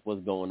wondering, you're like,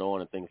 what's going on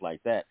and things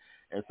like that.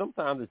 And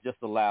sometimes it's just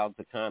allowed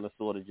to kind of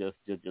sort of just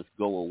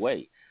go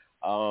away.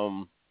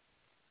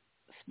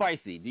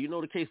 Spicy, do you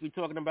know the case we're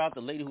talking about?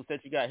 The lady who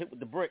said she got hit with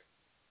the brick?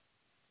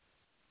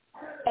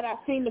 And I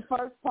seen the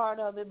first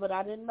part of it, but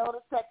I didn't know the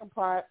second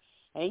part.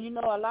 And,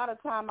 a lot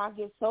of time I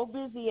get so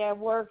busy at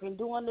work and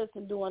doing this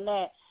and doing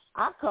that,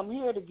 I come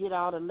here to get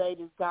all the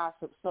latest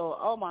gossip. So,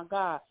 oh, my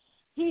God.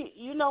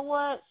 You know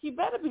what? She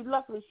better be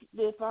lucky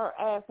if her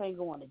ass ain't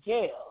going to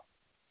jail.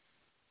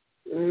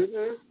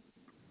 Mhm.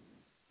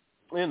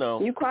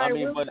 You cry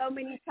wolf so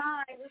many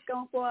times, it's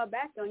going to fall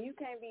back on you.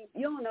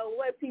 You don't know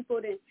what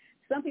people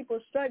some people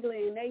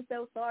struggling and they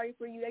so sorry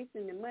for you. They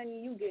sending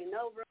money, you getting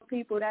over on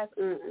people. That's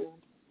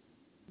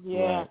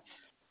Yeah. Right.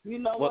 You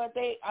know what?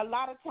 A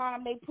lot of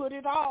time they put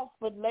it off,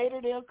 but later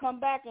they'll come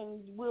back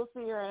and we'll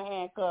see her in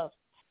handcuffs.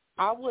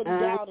 I wouldn't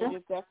doubt it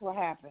if that's what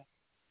happened.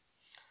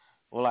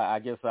 Well, I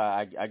guess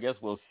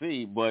we'll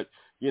see. But,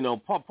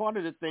 part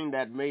of the thing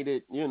that made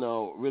it,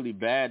 really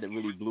bad, that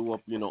really blew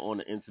up, on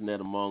the internet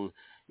among,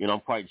 I'm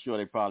quite sure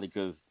they probably,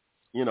 because,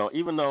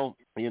 even though,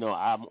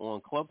 I'm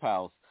on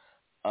Clubhouse,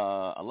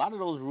 a lot of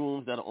those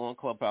rooms that are on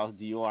Clubhouse,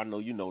 Dior, I know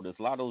you know this,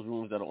 a lot of those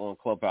rooms that are on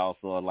Clubhouse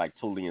are like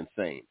totally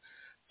insane.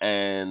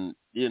 And,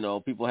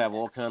 people have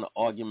all kind of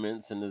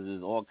arguments and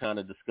there's all kind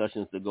of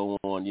discussions that go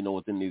on,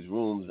 within these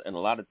rooms. And a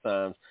lot of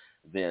times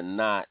they're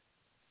not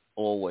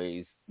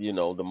always,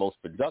 the most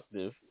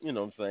productive, you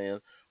know what I'm saying?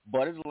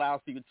 But it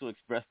allows people to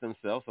express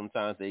themselves.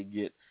 Sometimes they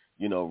get,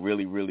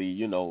 really, really,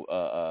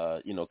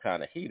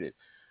 kind of heated.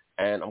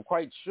 And I'm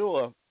quite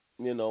sure,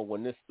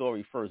 when this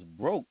story first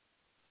broke,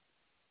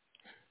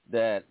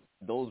 that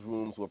those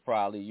rooms were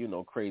probably,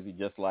 crazy,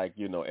 just like,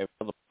 every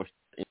other person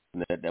on the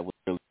internet that was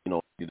really,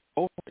 ready to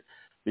go for it.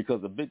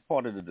 Because a big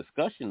part of the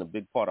discussion, a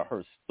big part of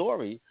her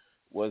story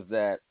was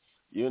that,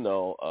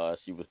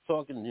 she was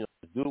talking, the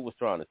dude was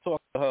trying to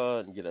talk to her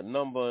and get a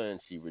number, and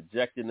she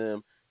rejected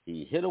him.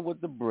 He hit her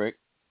with the brick,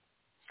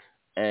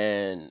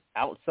 and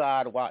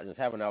outside while this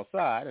happened and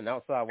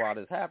outside while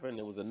this happened,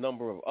 there was a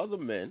number of other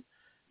men,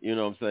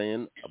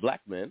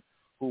 black men,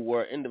 who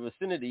were in the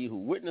vicinity who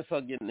witnessed her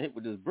getting hit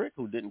with this brick,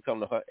 who didn't come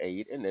to her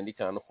aid in any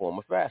kind of form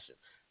or fashion.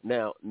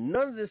 Now,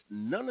 none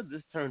of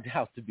this turned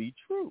out to be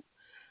true.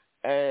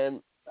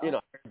 And, I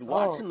was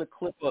watching the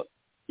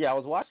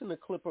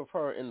clip of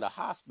her in the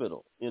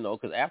hospital,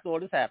 because after all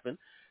this happened,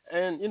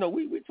 and,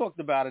 we talked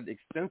about it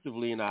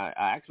extensively, and I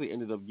actually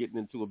ended up getting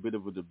into a bit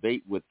of a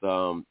debate with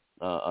the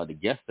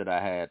guest that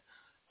I had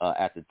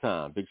at the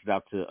time. Big shout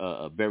out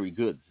to Barry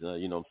Goods,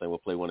 we'll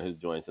play one of his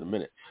joints in a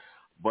minute.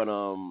 But,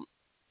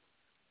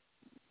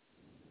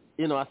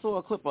 I saw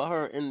a clip of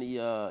her in the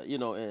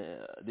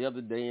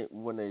other day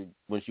when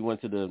she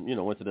went to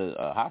the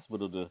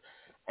hospital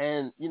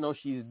and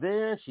she's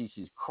there,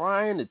 she's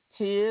crying, the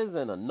tears,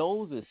 and her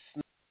nose is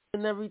snapping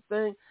and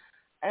everything.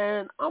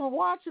 And I'm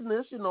watching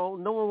this,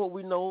 knowing what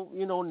we know,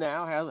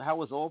 now,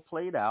 how it's all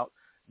played out,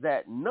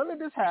 that none of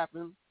this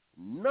happened,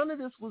 none of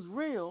this was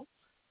real,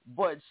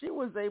 but she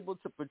was able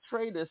to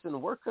portray this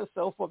and work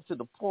herself up to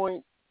the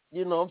point,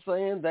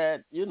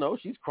 that,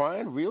 she's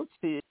crying real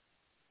tears,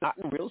 not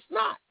in real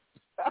snot.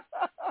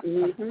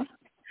 Mm-hmm.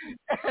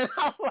 And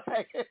I'm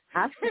like,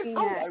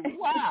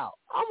 wow.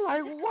 I'm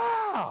like,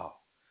 wow.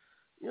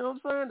 You know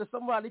what I'm saying? That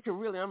somebody can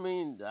really, I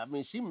mean,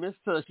 she missed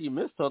her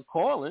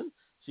calling.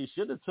 She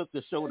should have took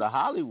the show to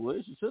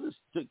Hollywood. She should have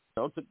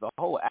took the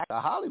whole act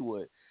of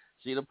Hollywood.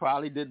 She'd have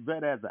probably did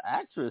better as an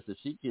actress if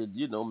she could,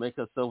 make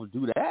herself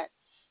do that,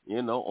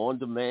 on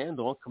demand,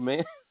 on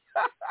command.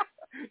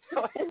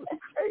 So it was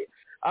great.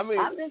 I mean,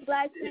 I'm just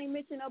glad she ain't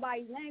mention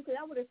nobody's name, because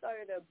I would have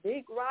started a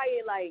big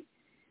riot, like,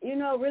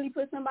 really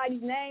put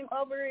somebody's name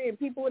over it, and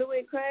people would have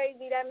went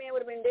crazy. That man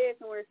would have been dead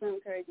somewhere,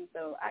 something crazy.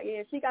 So,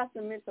 she got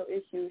some mental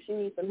issues. She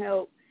needs some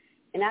help.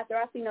 And after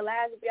I seen the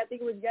last, I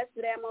think it was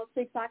yesterday, I'm on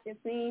TikTok and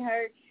seeing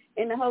her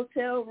in the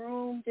hotel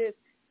room, just,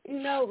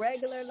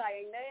 regular, like,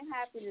 ain't nothing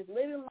happened, just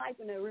living life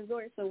in a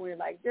resort somewhere.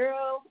 Like,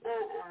 girl,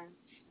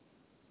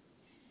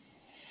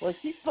 Well,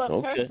 she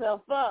fucked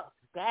herself up.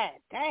 God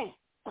damn.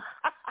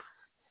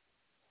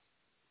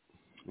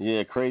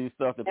 Yeah, crazy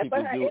stuff that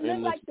people do. It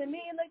looked like, to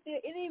me,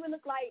 it even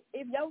looked like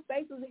if your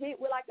face was hit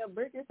with like a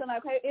brick or something,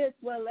 okay, it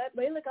swelled up,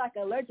 but it looked like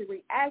allergic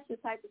reaction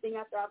type of thing.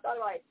 After I thought,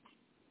 like,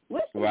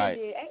 what she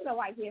did? Ain't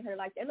nobody hit her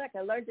like that. It like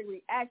allergic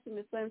reaction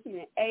to something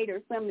she ate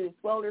or something that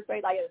swelled her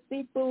face, like a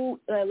seafood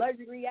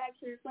allergic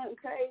reaction or something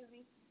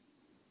crazy.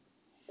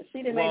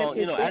 She done made up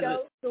this big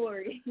old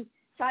story,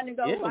 trying to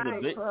go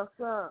viral.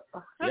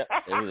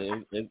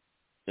 It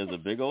was a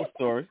big old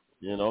story.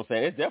 You know what I'm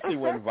saying? It definitely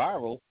went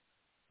viral.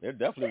 It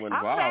definitely went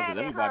viral because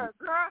everybody. Her,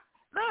 girl.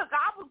 Look,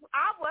 I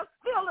was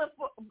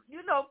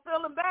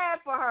feeling bad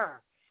for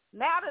her.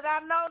 Now that I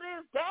know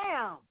this,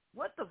 damn,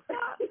 what the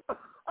fuck?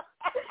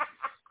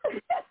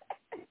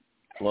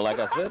 Well, like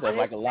I said, there's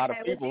like a lot of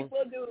people.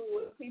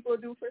 What people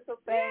do for some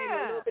fame,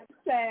 a little bit of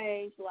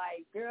change.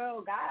 Like,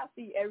 girl, God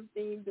see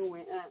everything you're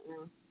doing.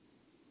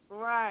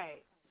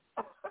 Right.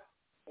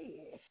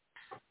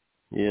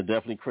 Yeah,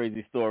 definitely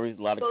crazy stories.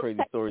 A lot of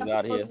crazy stories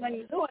out here. When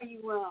you're doing you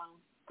wrong.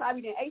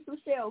 Probably done ate some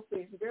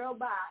shellfish. Girl,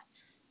 bye.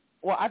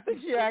 Well, I think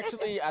she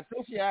actually,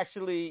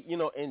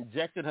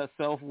 injected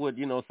herself with,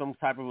 some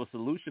type of a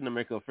solution to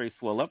make her face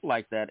swell up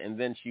like that. And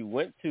then she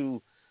went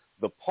to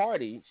the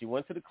party. She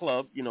went to the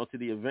club, to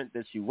the event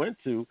that she went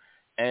to,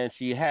 and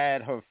she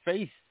had her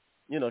face,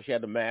 she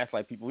had the mask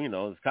like people,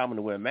 it's common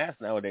to wear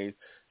masks nowadays.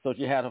 So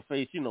she had her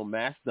face,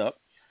 masked up,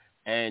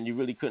 and you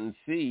really couldn't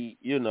see,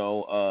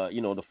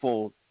 the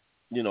full,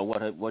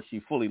 what she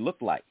fully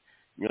looked like.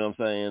 You know what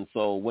I'm saying?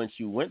 So when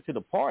she went to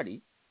the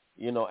party,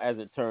 as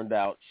it turned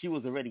out, she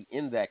was already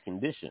in that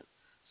condition.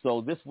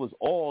 So this was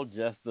all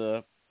just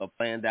a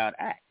planned out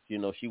act.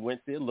 She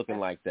went there looking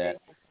like that,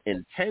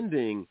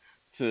 intending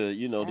to,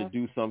 to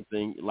do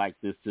something like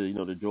this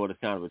to draw this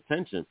kind of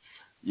attention,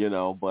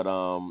 But,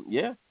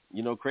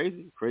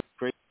 crazy. One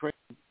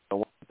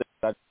thing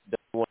I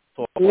definitely want to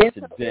talk about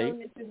today. Mental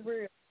illness is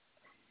real.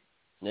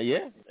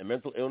 Yeah, and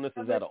mental illness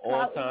is at an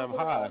all-time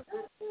high.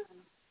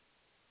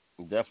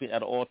 Definitely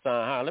at an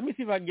all-time high. Let me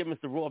see if I can get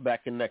Mr. Raw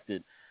back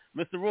connected.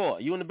 Mr. Raw,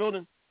 you in the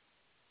building?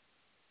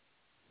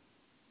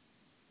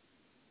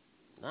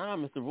 Nah,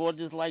 Mr. Raw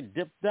just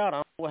dipped out. I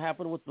don't know what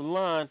happened with the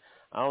line.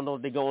 I don't know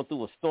if they're going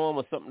through a storm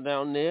or something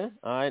down there,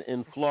 all right,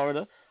 in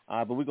Florida.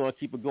 But we're going to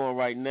keep it going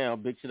right now.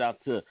 Big shout out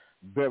to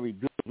Barry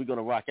Good. We're going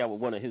to rock out with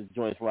one of his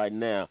joints right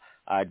now.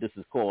 All right, this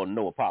is called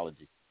No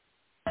Apology.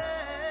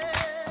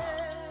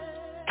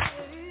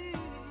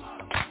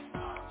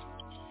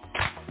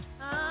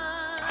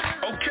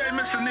 Okay,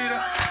 Miss Anita,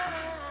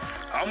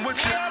 I'm with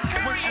you.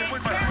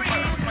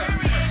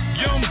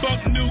 Young buck,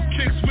 new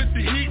kicks with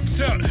the heat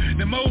tuck.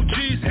 Them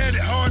OGs had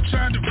it hard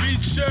trying to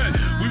reach us.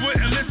 We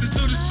wouldn't listen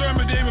to the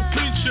sermon they would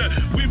preach us.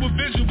 We were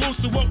visual,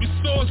 so what we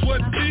saw is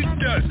what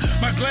peaked us.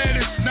 My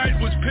gladest night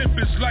was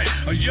pimpin's life.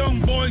 A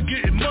young boy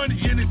getting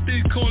money,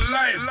 anything called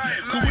life.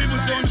 Cause we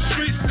was on the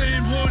street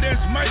saying, who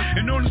that's Mike.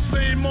 And on the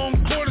same on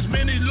corners,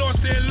 many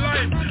lost their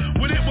life.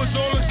 When it was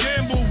all a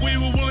gamble, we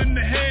were willing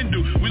to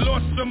handle. We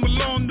lost some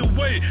along the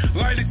way,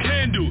 light a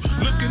candle.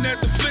 Looking at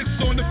the flicks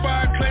on the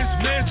fireplace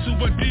mantle,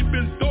 but deep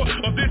in thought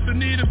of this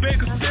Anita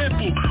Baker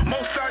sample.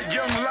 Most our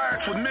young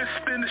lives were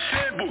missed in the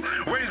shamble.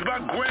 Raised by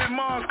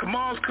grandmas, cause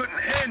moms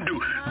couldn't handle.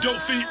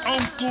 Dope feet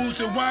uncles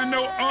and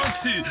wino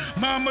aunties.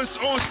 Mama's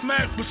on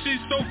smack, but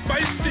she's so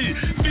feisty.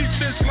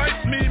 Features like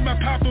me, my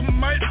papa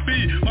might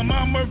be. My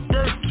mama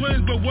birthed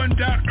twins, but one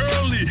died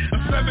early.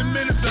 And 7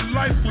 minutes of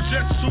life was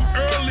just too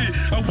early.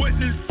 I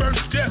witnessed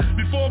first death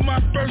before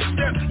my first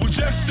step. Was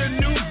just a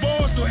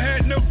newborn, so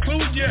had no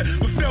clue yet.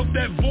 But felt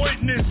that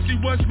voidness, she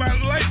was my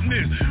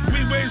likeness. We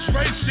raised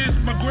righteous,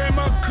 my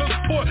grandma cooked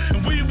pork.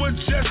 And we were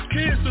just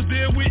kids, so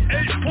then we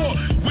ate pork.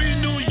 We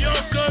New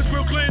Yorkers,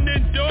 Brooklyn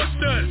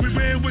endorsed us. We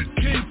ran with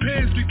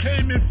kingpins,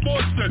 became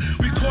enforcers.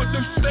 We caught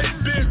them state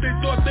bids, they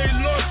thought they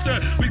lost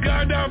us. We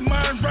got our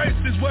mind rights,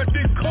 is what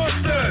they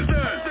cost us.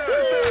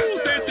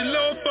 Thank the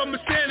Lord for my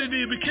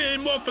sanity.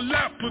 Became awful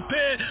lot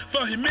prepared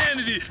for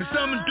humanity. And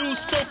some dudes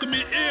spoke of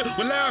me ill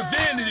without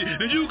vanity.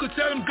 And you could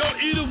tell them go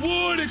eat a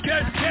wood and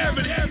catch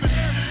cavity.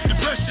 The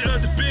pressure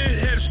of the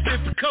bed had a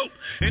stiffer coat.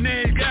 And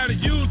they ain't got a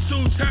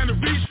YouTube trying to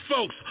reach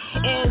folks.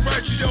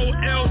 Alright, you old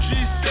LG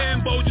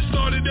Sambo, you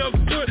started up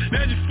good,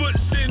 now your foot's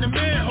in the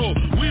manhole.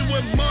 We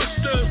were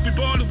monsters, we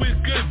born with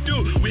good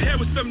dudes. We had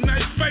with some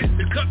nice fights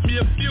that cut me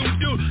a few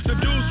dudes. Some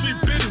dudes we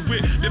bitter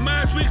with, their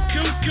minds we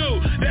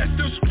cuckoo. That's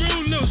them screw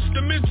loose,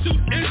 the mental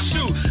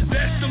issue.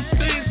 That's some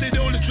things they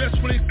don't address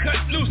when they cut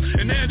loose.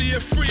 And now they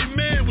a free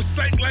man with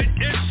sight like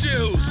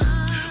issues.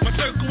 My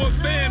circle of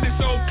fam is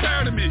so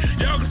proud of me.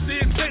 Y'all can see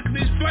it taking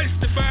these flights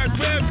defy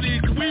gravity.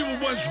 Cause we were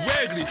once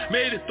raggedy,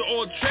 made it to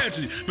all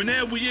tragedy. But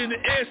now we in the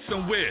air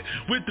somewhere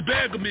with the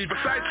bag of me.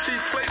 Besides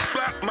cheese flake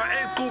flop, my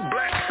ankle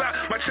black sock,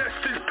 my chest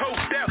is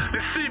poked out,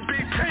 the CB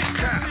tank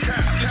top.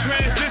 The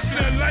transition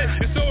of life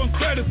is so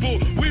incredible.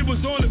 We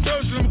was on the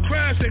version of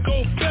crimes that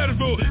go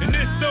federal. And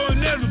it's so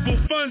inevitable,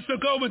 funds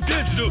are going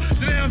digital.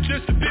 So now I'm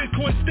just a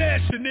Bitcoin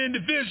stash, an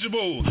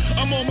individual.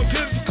 I'm on my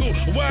physical,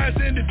 a wise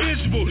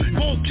individual. You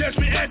won't catch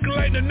me acting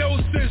like the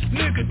no-sense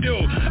nigga do.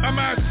 I'm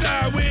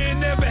outside, we ain't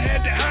never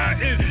had to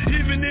hide it.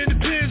 Even in the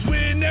pins, we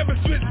ain't never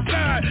switched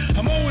side.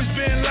 I'm always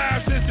been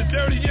live since a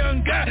dirty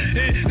young guy.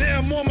 And now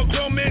I'm on my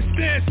grown man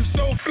stance, I'm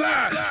so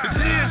fly. The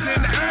tears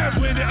in the eyes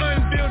when they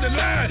unveil the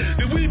lie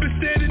that we've been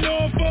standing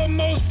on for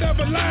most of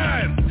our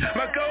lives.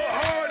 My go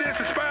hard is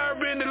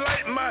inspiring to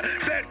light my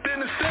sacked in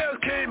the cell,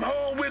 came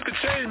home with a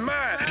changed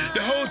mind.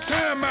 The whole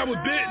time I was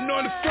bitten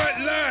on the front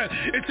line.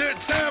 It took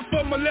time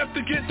for my left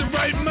to get the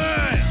right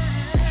mind.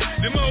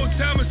 Them old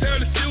timers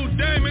held a few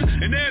diamonds,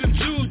 and now them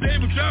Jews, they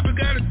were dropping,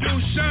 got a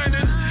dude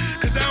shining.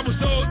 Cause I was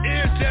all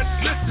ear just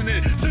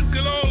listening. Took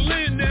it all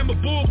in, now my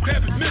bull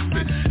crap is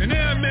missing. And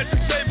now I'm at the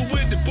table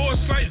with the boss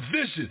fight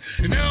vision.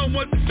 And now I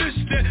want the fish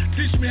that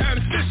teach me how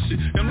to fish it.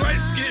 Them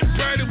lights get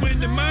brighter when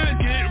the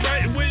mind get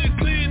right. And when you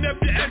clean up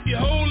your act, your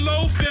whole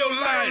load feel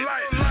light.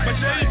 My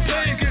daily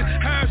playing is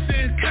how I'm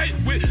staying kite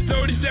with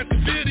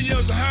 30-second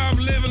videos of how I'm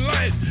living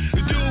life.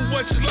 And do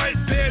what you like,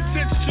 pay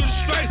attention to the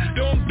strike.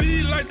 Don't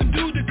be like the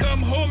dude that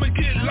come home and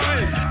get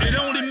life. It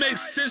only makes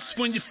sense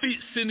when your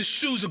feet's in the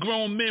shoes of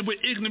grown men with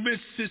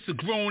ignorance. It's a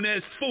grown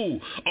ass fool.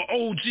 A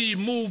OG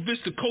move is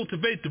to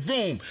cultivate the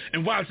room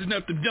and wising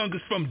up the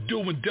youngest from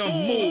doing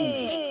dumb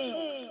moves.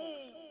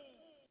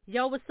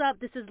 Yo, what's up?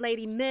 This is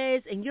Lady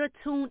Miz, and you're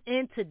tuned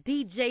in to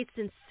DJ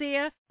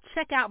Sincere.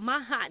 Check out my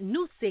hot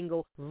new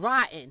single,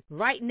 Rotten,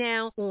 right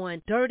now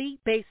on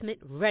Drtybsmnt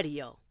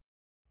Radio.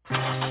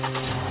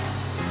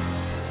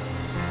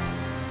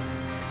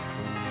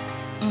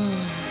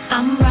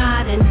 I'm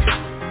riding,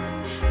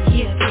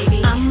 yeah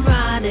baby, I'm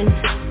riding.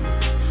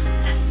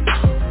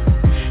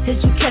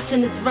 Is you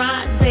catching this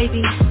ride,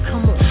 baby?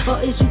 Come on.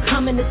 Or is you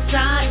coming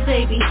aside,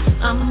 baby?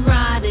 I'm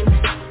riding,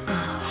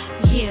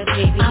 yeah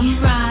baby,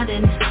 I'm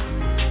riding.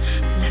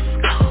 Let's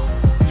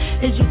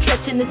go. Is you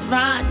catching this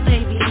ride,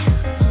 baby?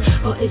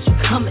 Or is you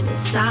coming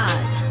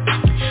inside?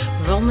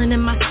 Rolling in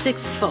my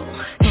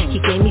 6'4". He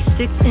gave me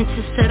 6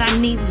 inches, said I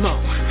need more.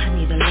 I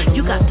need a little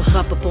You more. Got to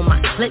rub up on my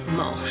clip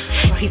more.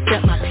 He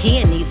said my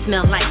peonies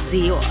smell like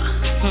Dior.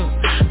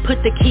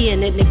 Put the key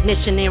in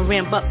ignition and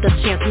ramp up the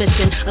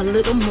transmission. A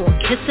little more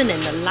kissing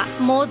and a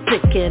lot more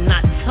dicking.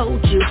 I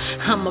told you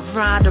I'm a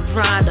rider.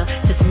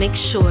 Just make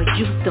sure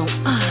you don't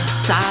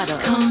side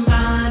her. Come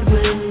ride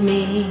with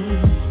me.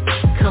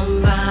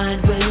 Come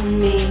ride with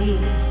me.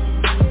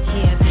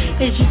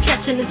 Is you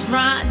catching this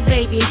ride,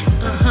 baby?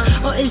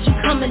 Or is you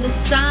coming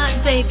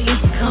inside, baby?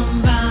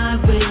 Come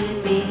ride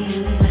with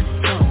me. Let's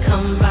go.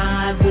 Come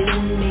ride with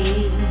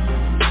me.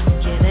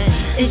 Get in.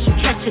 Is you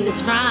catching this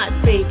ride,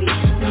 baby?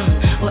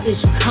 Or is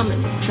you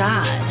coming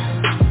inside?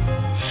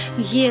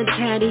 Yeah,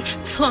 daddy,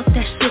 talk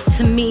that shit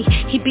to me.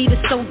 He beat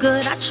it so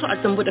good, I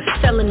charged him with a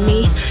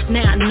felony.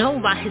 Now I know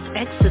why his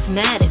ex is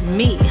mad at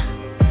me.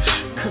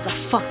 Cause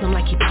I fucked him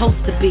like he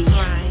supposed to be.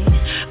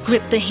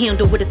 Grip the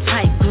handle with a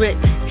tight grip.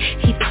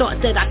 He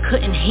thought that I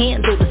couldn't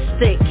handle the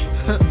stick.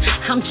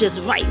 I'm just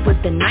right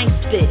with the nice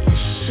fit.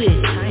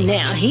 Shit,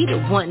 now he the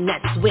one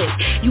that's with.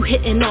 You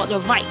hitting all the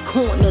right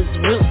corners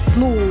real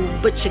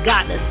smooth, but you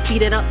gotta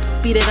speed it up,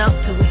 speed it up.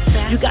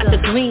 You got the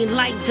green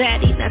light,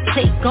 daddy, now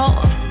take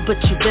off, but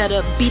you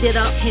better beat it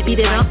up, beat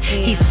it up.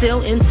 He's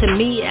still into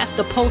me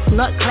after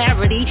post-nut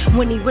clarity.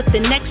 When he with the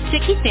next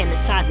chick, he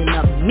fantasizing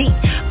of me.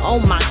 Oh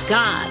my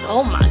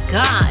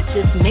God,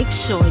 just make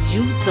sure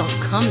you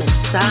don't come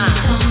inside.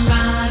 Come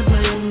ride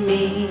with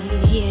me,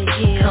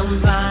 yeah.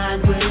 Come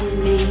ride with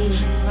me,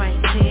 right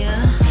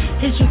there.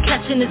 Is you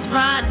catching this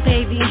ride,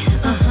 baby?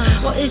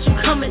 Or is you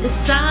coming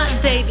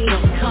inside, baby?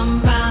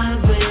 Come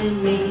ride with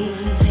me,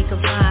 take a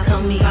ride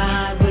come with me.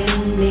 Ride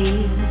with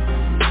me.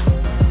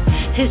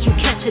 Is you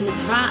catching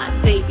this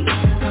ride, baby?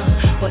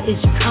 Or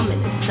is you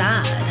coming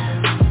inside?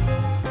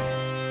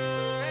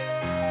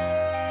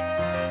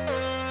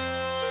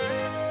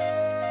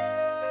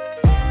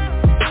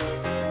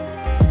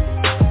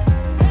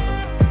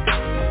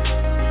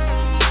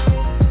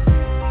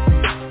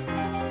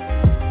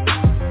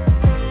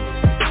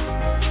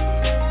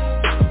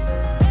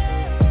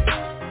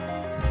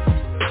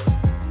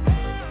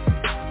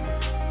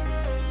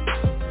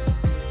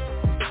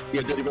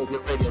 Dirty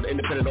Radio, the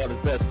independent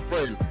artist best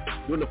friend.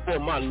 Doing it for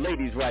my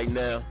ladies right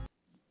now.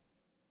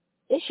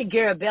 It's your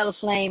girl Bella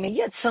Flame, and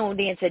you're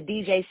tuned in to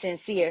DJ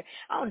Sincere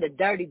on the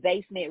Dirty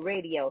Basement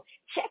Radio.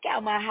 Check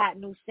out my hot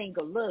new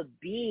single, Lil'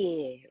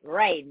 Bit,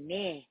 right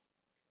now.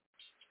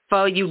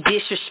 For you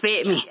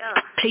disrespect me,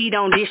 please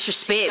don't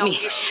disrespect me.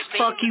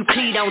 Fuck you,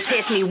 please don't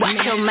test me.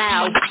 Watch your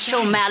mouth,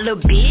 Lil'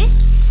 Bit.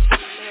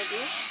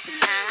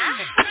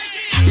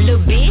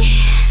 Lil' Bit.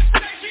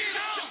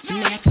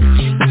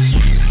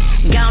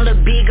 Gone look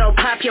big, go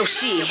pop your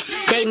shit.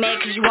 They mad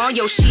cause you on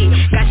your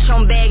shit. Got your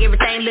own bag,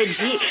 everything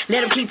legit.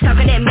 Let them keep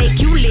talking, that make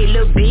you lit,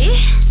 Lil' Bit.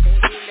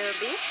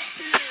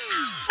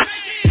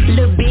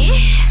 Lil'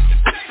 Bit.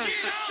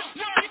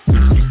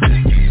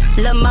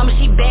 Lil' mama,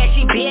 she bad,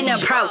 she been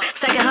a pro.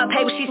 Sucking her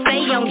paper, she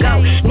stay on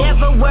go.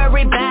 Never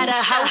worry about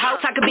a hoe.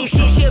 Talk a big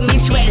shit, she'll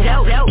meet you at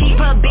dope. Keep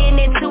her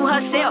business to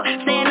herself.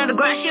 Staying on the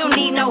ground, she don't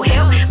need no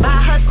help. By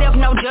herself,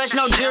 no judge,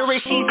 no jury.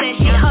 She said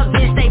she her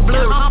bitch, they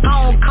blurry.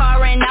 Own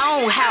car and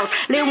own house.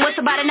 Living with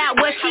somebody, not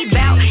what she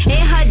bout.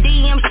 In her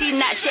DM, she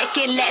not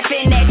checking,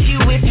 laughing at you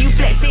if you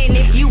flexing.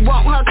 If you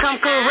want her, come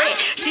correct.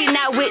 She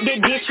not with the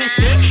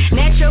disrespect.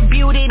 Natural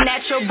beauty,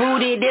 natural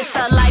booty. This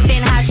her life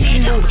and how she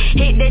move.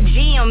 Hit the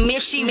gym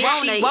if she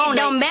want it.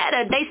 Don't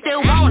matter, they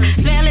still want it.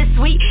 Smelling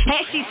sweet,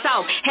 and she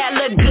soft. Hair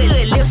look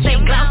good, lips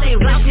ain't glossy.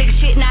 Rich nigga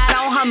shit not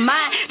on her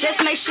mind.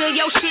 Just make sure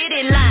your shit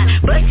in line.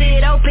 Bust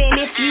it open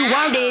if you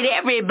want it.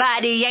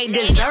 Everybody ain't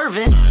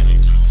deserving.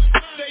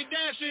 They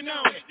dancing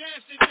on it,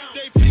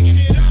 they picking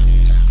it up,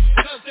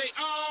 cause they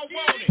all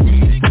want it.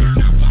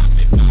 Now pop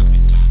it,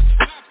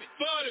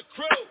 for the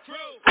crew,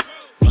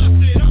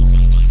 bust it up,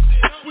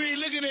 we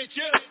looking at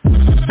you.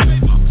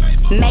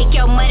 Make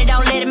your money,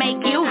 don't let it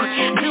make you.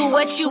 Do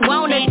what you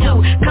wanna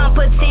do.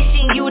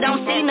 Competition, you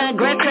don't see none.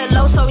 Greta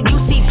low, so you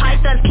see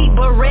Pythons keep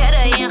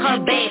Beretta in her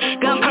bag.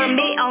 Gun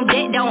permit on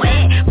deck, don't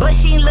add. But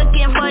she ain't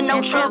looking for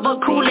no trouble.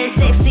 Cool and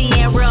sexy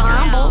and real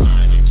humble.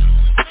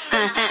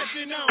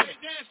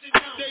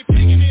 They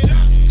picking it up,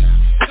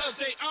 cause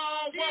they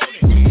all want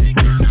it.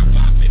 Now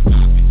pop it,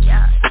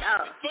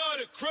 for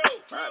the crew,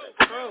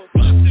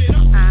 bust it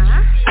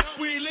up,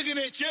 we looking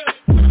at you.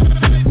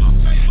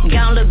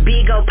 Gone look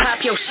big, go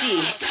pop your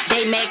shit.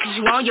 They mad cause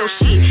you on your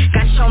shit.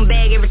 Got your own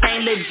bag,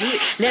 everything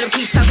legit. Let them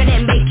keep talking,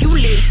 that make you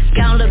lit.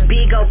 Gone look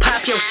big, go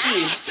pop your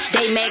shit.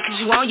 They mad cause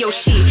you on your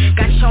shit.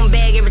 Got your own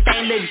bag,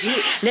 everything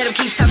legit. Let them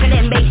keep talking,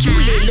 that make you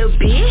lit, Lil'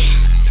 Bit.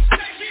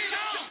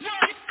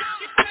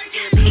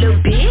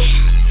 Lil' Bit.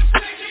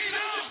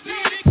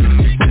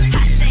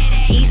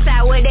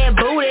 Eastside with that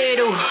booty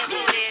do. I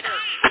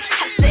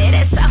said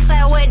that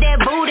Southside with that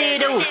booty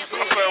do.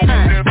 I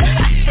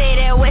said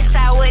that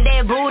Westside with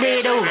that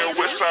booty do.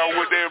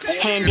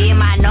 And then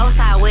my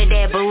Northside with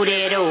that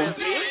booty do.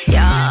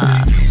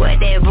 Yeah, what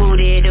that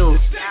booty do?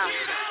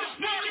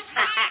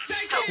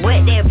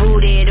 What that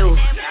booty do?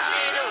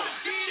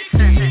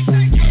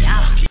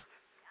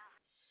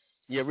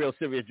 Yeah, real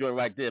serious joint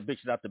right there. Big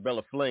shout out to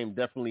Bella Flame.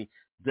 Definitely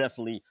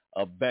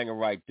a banger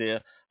right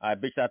there. All right,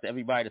 big shout out to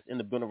everybody that's in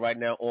the building right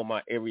now. All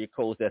my area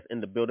codes that's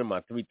in the building.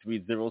 My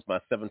 330s, my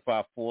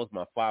 754s,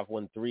 my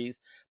 513s,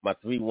 my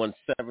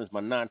 317s,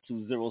 my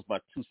 920s, my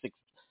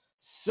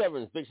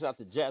 267s. Big shout out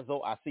to Jazzo.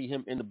 I see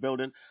him in the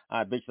building. All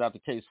right, big shout out to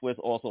K Swiss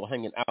also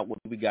hanging out with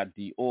me. We got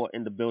Dior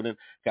in the building.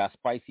 Got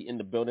Spicy in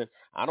the building.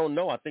 I don't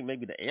know. I think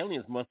maybe the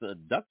aliens must have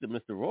abducted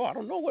Mr. Raw. I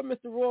don't know where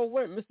Mr. Raw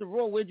went. Mr.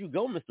 Raw, where'd you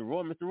go, Mr.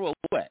 Raw? Mr. Raw,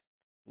 where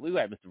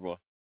at, Mr. Raw?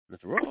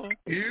 Mr. Raw.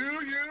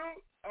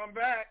 I'm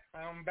back.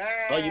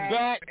 Oh, you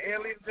back? The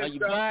aliens you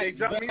back? They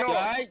jumped me off. You all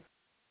right?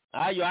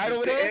 You all right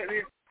over there?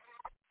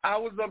 I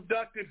was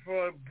abducted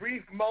for a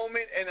brief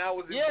moment, and I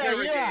was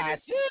interrogated. I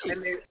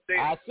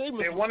see. And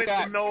they wanted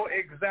to know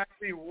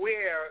exactly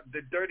where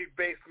the Dirty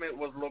Basement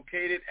was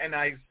located, and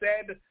I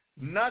said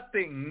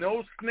nothing.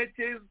 No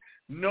snitches,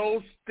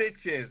 No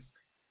stitches.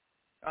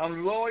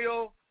 I'm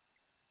loyal.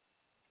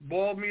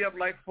 Ball me up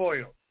like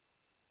foil.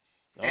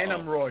 And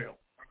I'm royal.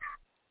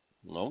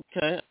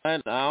 Okay. I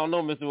don't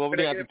know, Mr. What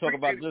we have to talk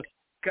about this.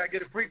 Can I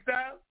get a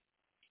freestyle?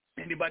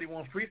 Anybody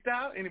want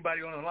freestyle?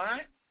 Anybody on the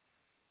line?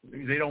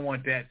 They don't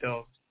want that,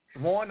 though.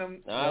 Warn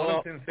them.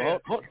 Warn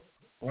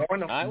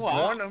them.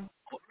 Warn them.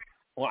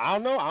 Well, I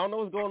don't know. I don't know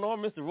what's going on.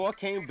 Mr. Raw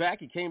came back.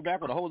 He came back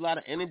with a whole lot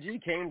of energy.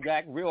 Came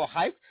back real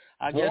hyped.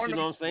 I guess, you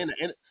know what I'm saying?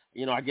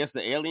 I guess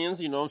the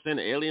aliens, you know what I'm saying?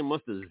 The alien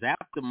must have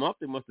zapped them up.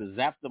 They must have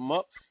zapped them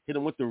up, hit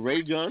them with the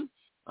ray gun.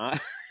 They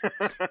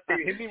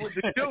hit me with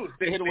the juice.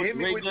 They hit him with the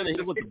ray gun. They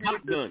hit him with the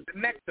pop gun. The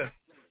nectar.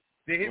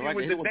 They hit me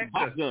with the nectar.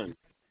 Pop gun.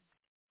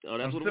 Oh,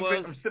 that's what it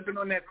was? I'm sipping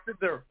on that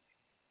scissor.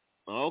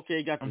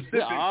 Okay, got the scissor.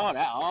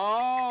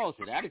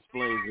 So that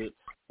explains it.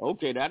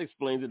 Okay, that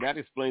explains it.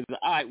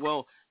 All right,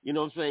 well, you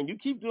know what I'm saying? You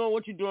keep doing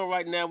what you're doing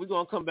right now. We're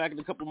going to come back in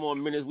a couple more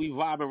minutes. We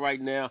vibing right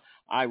now.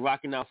 I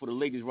rocking out for the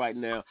ladies right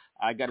now.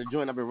 I got a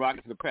joint I've been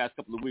rocking for the past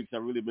couple of weeks.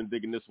 I've really been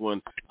digging this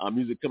one.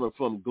 Music coming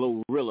from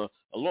Glorilla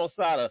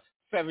alongside of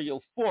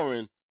Fabio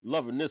Foreign.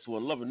 Loving this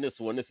one.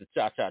 This is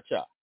Cha Cha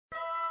Cha.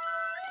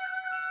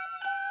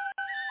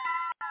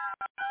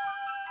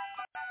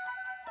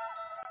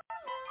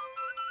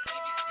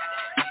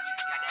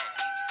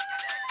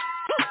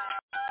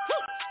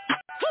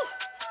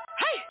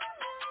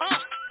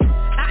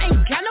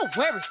 Got no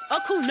worries, a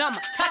cool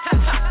number, ta.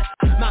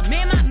 My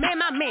man,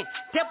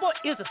 that boy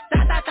is a ta.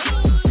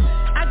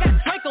 I got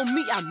Drake on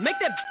me, I make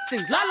that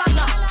sing la.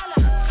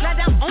 Slide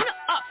down on the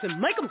ups and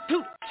make them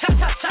do cha.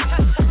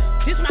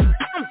 This my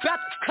I'm about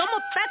to come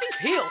up at these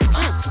hills.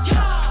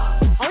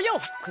 On your,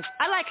 cause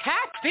I like how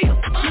I feel.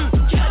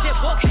 That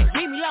boy can't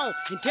leave me alone,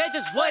 and that's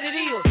just what it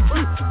is.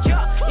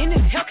 In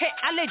this Hellcat,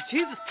 I let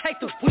Jesus take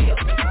the wheel.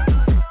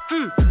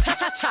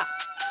 Ta.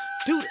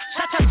 Do the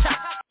cha.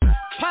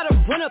 Try to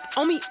run up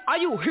on me, all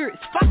you hear is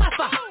fa.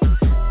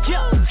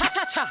 Yeah,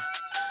 cha.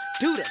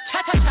 Do the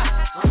cha.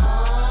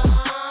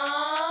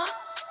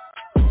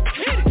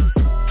 Hit it.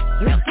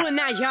 Left foot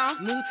now, y'all.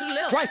 Move to the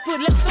left. Right foot,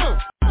 left thumb.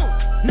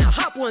 Now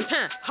hop one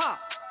time. Hop.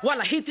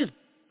 While I hit this.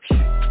 2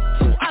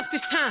 ops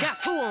this time. Got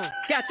 2 on.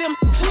 Got them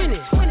 20.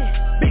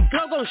 Big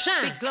glow gon'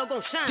 shine.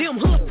 Them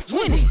hoods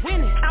winning.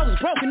 I was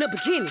broke in the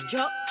beginning.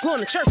 Going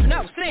to church when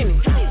I was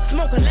sinning.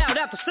 Smoking loud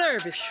after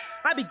service.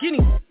 I be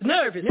getting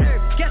nervous.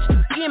 Got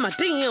you in my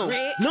DM.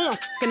 No, I'm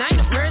f***ing, I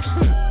ain't a person.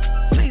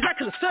 Please, I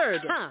could've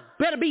served her.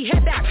 Better be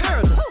head back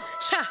curving.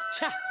 Cha.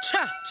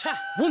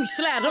 When we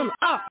slide on the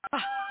up.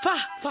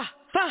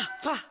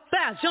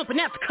 Fire jumping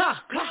out the car.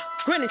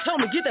 Granny told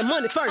me get that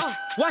money first.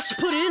 Watch you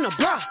put it in a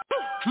bra.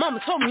 Mama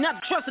told me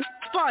not to trust him.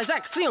 As far as I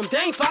can see him, they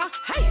ain't far.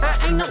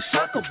 I ain't no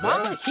sucker,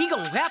 mama. He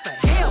gon' have a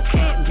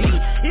Hellcat me.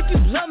 If you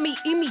love me,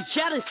 eat me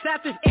out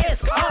inside this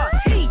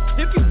SRT.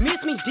 If you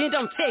miss me, then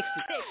don't text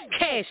it.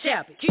 Cash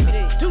out it. Keep it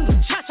in. Do the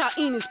cha-cha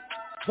in his.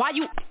 Why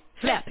you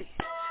flap it?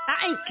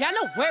 I ain't got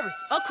no worries.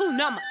 A cool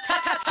number. Ta.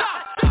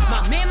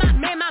 My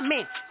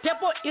man. That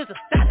boy is a ta.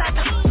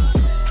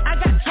 I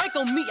got Drake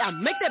on me. I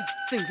make that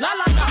sing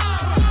la.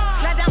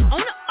 Slide down on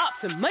the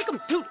ups and make them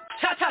do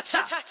cha.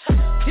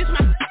 This my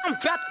I'm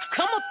about to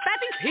come up at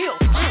these hills.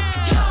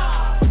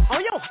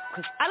 On your,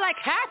 cause I like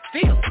how I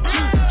feel.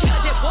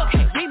 That boy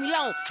can't leave me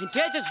alone, and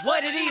that's just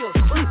what it is.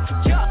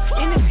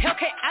 In this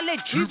Hellcat, I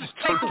let Jesus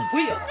take the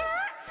wheel.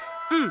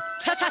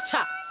 Cha.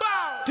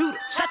 Do the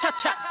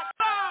cha.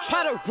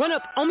 Try to run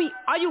up on me,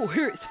 all you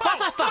hear is fa.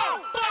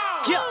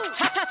 Yeah,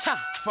 cha.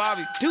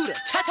 Fabi. Do the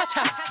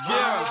cha.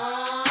 Yeah.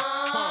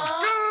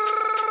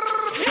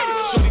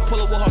 Shorty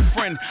pull up with her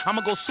friend.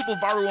 I'ma go super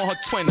viral on her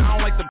twin. I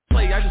don't like to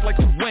play, I just like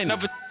to win.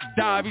 Never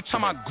die every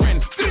time I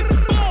grin.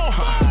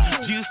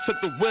 Jesus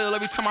took the wheel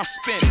every time I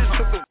spin.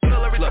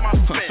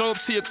 Show up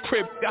to your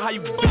crib, got how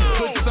you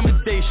good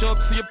summer day. Show up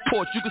to your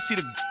porch, you can see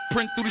the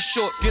print through the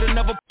shorts. Get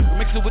another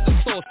mix it with the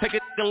sauce. Take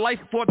it to life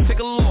before I take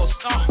a loss.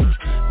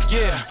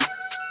 Yeah.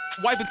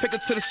 Wife and take her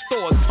to the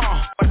stores.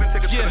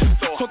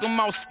 Talking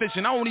about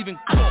stitching, I won't even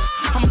cook.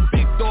 I'm a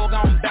big dog,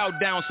 I don't bow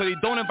down, so they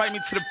don't invite me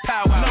to the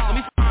powwow. Let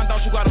me find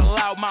out you got a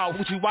loud mouth.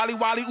 Uchi wally,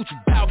 uchi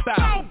bow.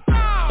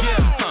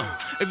 Yeah,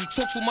 if you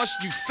talk too much,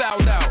 you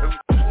fouled out.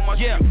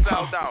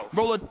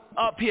 Roll it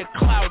up here,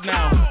 cloud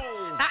now.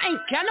 I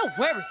ain't got no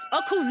worries, a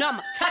cool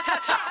number. Ta.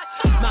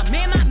 My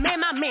man.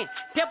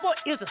 That boy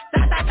is a ta.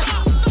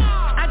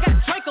 I got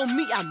Drake on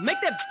me, I make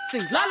that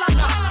sing la.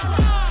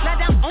 Slide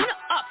down on the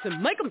ups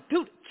and make them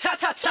do the cha.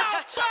 Cha.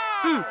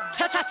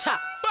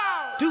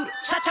 Do the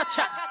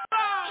cha.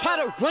 Try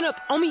to run up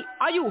on me,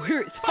 all you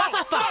hear is fa.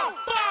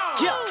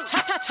 Yeah,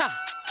 cha.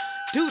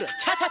 Do the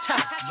cha.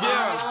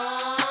 Yeah.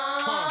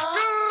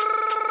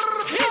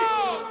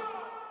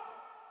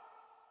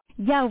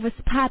 Yo, what's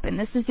poppin'?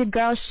 This is your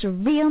girl,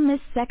 Surreal Miss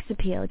Sex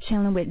Appeal,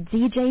 chilling with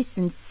DJ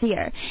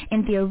Sincere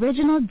in the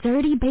original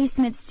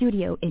Drtybsmnt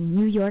studio in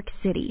New York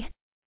City.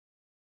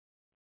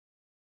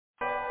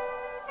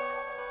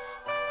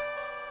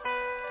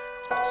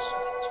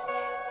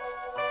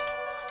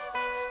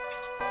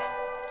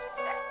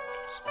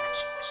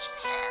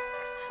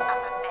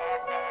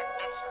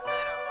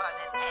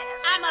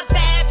 I'm a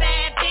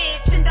bad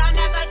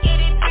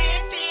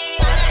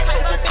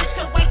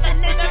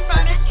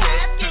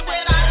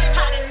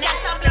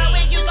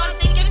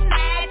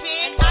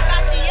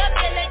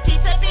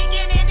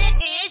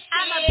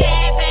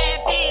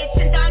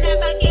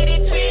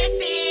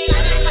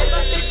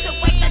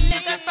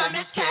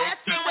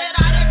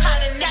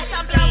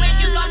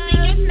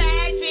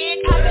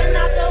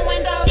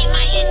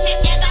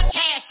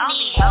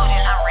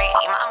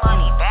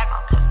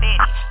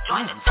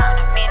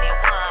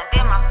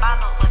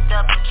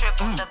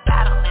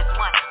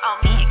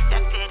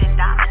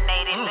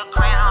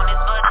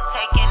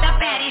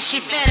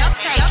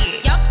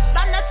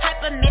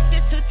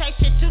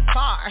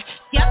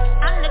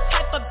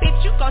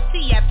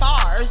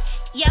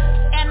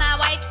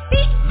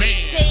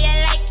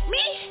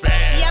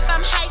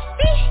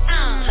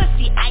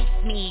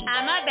me.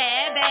 I'm a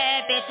bad,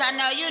 bad bitch, I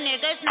know you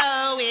niggas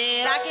know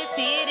it. I can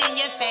see it in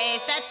your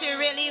face that you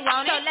really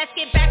want it. So let's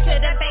get back to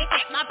the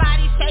basics. My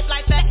body shaped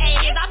like the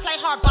 80s. I play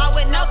hardball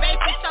with no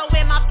basics, so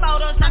in my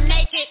photos I'm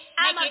naked.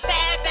 I'm a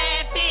bad,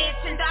 bad bitch,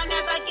 and I'll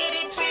never get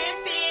it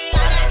twisted.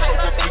 I'm that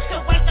type of bitch to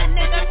wake a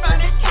nigga from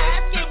his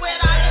casket with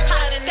all this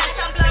hot and that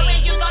I'm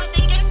blowing. You gon'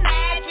 think it's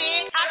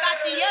magic. I got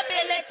the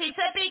ability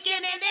to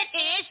begin and end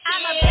shit.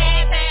 I'm a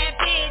bad, bad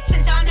bitch,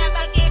 and don't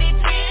ever get it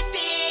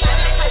twisted.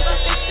 I'm that type of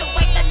bitch to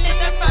wake a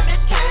nigga from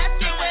his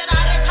casket with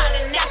all this hot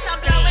and that I'm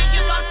blowing.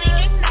 You gon' think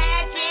it's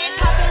magic.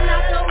 Popping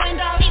out the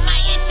window, see my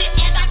shit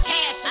and I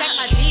can't. Check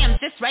my DMs,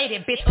 this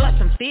rated, bitch, plus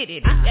I'm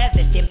fitted. It's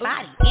evident,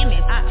 body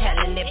image. I'm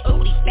telling it,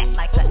 booty fat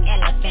like an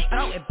elephant.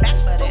 Throw it back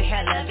for the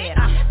hell of it.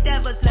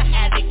 Devil's the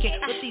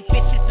advocate, with these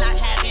bitches not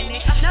having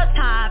it. No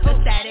time for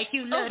static,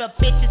 you little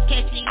bitches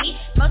can't see me.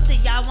 Most of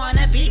y'all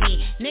wanna be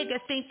me. Niggas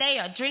think they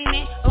are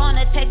dreaming,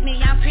 wanna take me,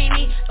 I'm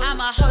creamy. I'm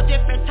a whole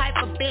different type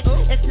of bitch,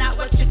 it's not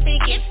what you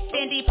thinking.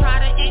 Fendi,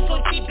 Prada, and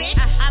Gucci, bitch.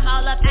 I'm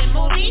all up in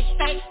movies.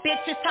 Fake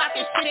bitches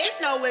talking shit,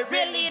 no it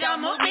really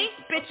don't move me.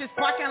 Bitches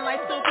walking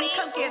like Soupy,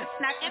 come get a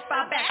snack and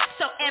fall back.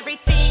 So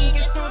everything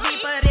is groovy,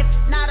 but if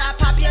not I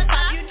pop your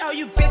top. You know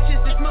you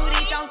bitches is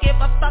moody, don't give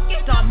a fuck,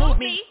 it don't move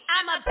me.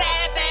 I'm a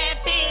bad, bad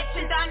bitch,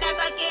 and don't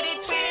ever get it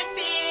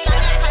twisted.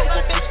 I'm that type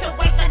of bitch to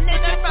wake a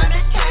nigga from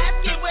his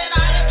casket with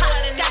all this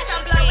hot and that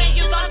I'm blowing.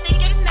 You gon' think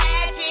it's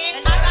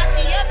magic. I got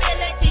the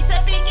ability to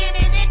begin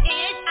and end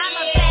shit. I'm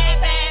a bad,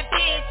 bad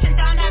bitch, and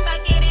don't ever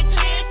get it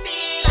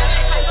twisted. I'm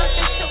that type of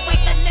bitch to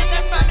wake a nigga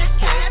from his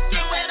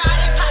casket with all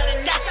this hot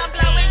and that I'm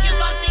blowing. You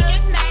gon' think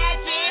it's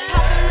magic.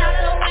 Popping out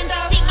the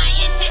window, see my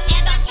shit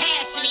and I'm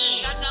casting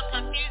it. Got no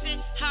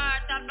confusion, hard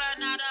thumper,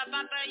 not a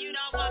bumper. You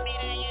don't want me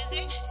to use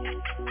it.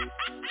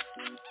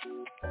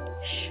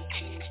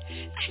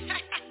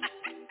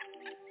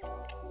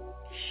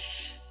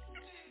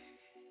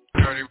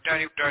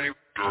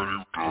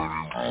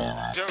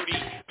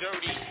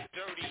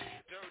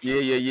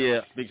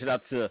 Yeah. Big shout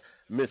out to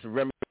Miss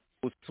Remy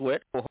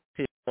Sweat. All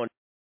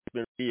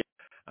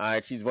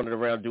right, she's running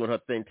around doing her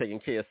thing, taking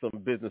care of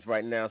some business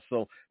right now.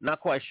 So not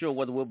quite sure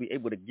whether we'll be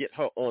able to get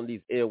her on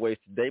these airways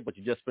today, but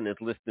you just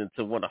finished listening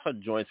to one of her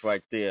joints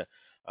right there.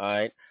 All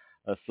right,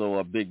 so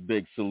a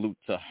big salute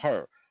to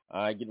her.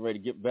 All right, getting ready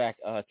to get back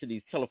to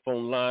these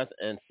telephone lines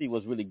and see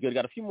what's really good.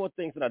 Got a few more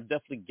things that I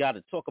definitely got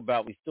to talk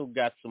about. We still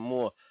got some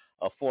more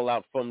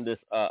fallout from this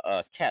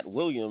Cat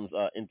Williams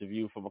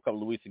interview from a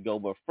couple of weeks ago.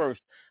 But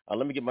first,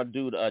 let me get my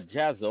dude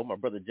Jazzo, my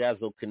brother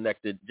Jazzo,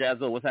 connected.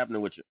 Jazzo, what's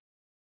happening with you?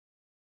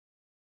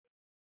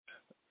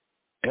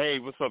 Hey,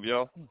 what's up,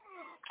 y'all?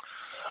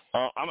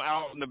 I'm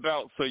out and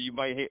about, so you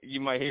might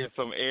hear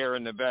some air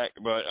in the back,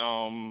 but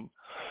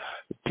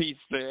peace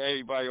to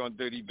everybody on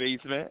Dirty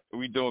Basement.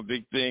 We doing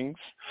big things.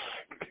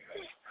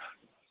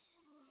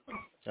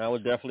 I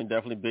would definitely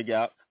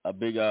a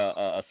big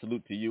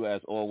salute to you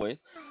as always.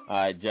 All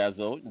right,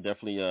 Jazzo,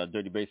 definitely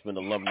Dirty Basement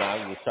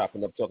alumni. We're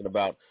chopping up, talking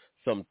about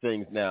some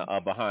things now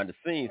behind the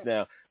scenes.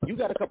 Now, you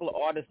got a couple of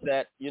artists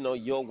that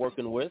you're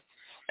working with.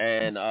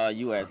 And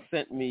you had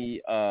sent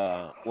me,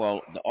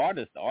 the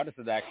artist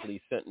had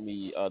actually sent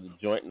me the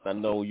joint, and I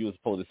know you were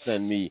supposed to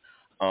send me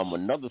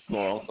another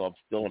song, so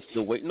I'm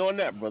still waiting on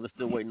that, brother.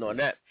 Still waiting on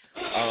that.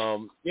 But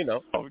you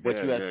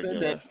had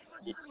said that,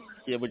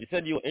 but you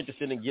said you were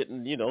interested in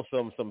getting,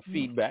 some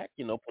feedback,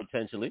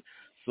 potentially.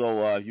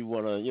 So if you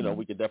wanna,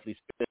 we could definitely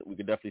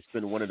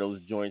spin one of those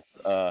joints,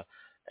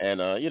 and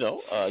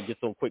get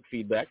some quick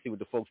feedback, see what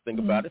the folks think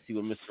about it, see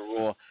what Mr.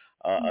 Raw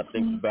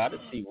thinks about it,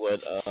 see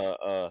what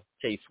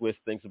K-Swiss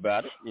thinks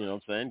about it, you know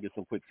what I'm saying? Get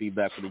some quick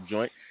feedback for the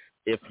joint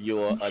if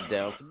you're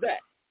down for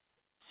that.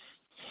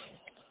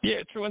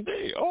 Yeah, true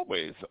indeed.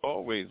 Always.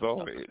 Well,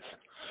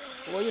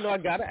 I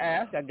gotta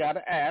ask,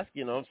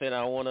 you know what I'm saying?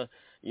 I wanna,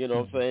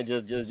 just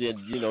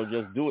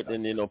do it,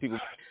 and people,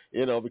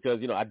 because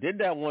I did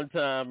that one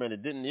time and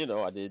it didn't,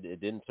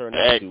 it didn't turn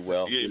out too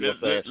well. Yeah,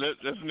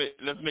 let's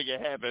make it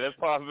happen. That's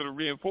positive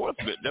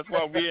reinforcement. That's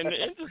why we're in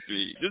the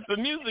industry. This is the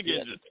music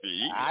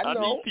industry. I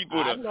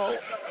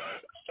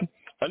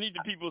need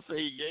the people to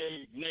say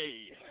yay,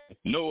 nay,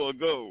 no or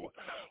go,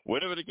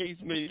 whatever the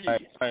case may be.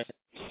 Right.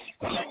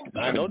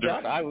 I know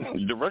that.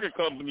 The record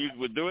companies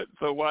would do it,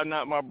 so why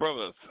not my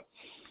brothers?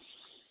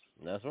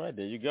 That's right.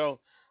 There you go.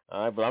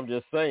 All right, but I'm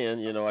just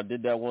saying, I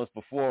did that once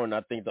before, and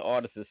I think the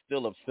artist is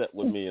still upset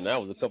with me, and that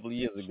was a couple of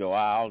years ago.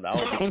 I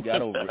don't think he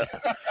got over it.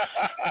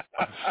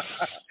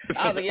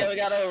 I don't think he ever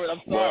got over it.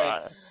 I'm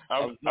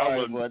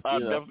sorry. Well, I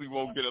definitely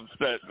won't get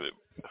upset.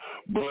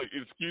 But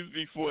excuse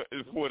me for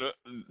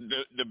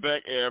the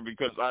back air,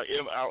 because I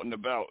am out and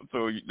about,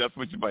 so that's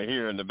what you might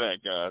hear in the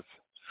back, guys.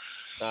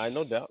 All right,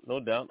 no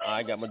doubt.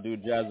 I got my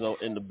dude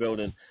Jazzo in the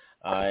building.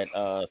 All right,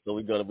 so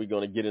we're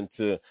gonna get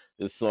into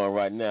this song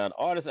right now. The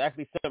artist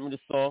actually sent me the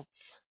song,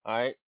 all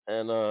right,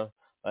 and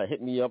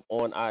hit me up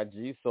on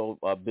IG. So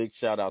a big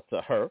shout out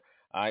to her.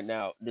 All right,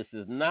 now this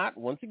is not,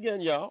 once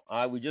again, y'all. All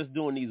right, we're just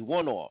doing these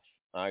one-offs.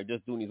 All right,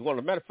 just doing these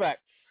one-offs. Matter of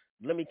fact,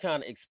 let me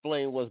kind of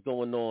explain what's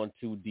going on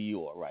to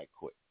Dior right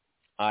quick.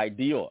 All right,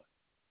 Dior.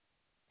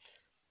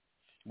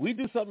 We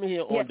do something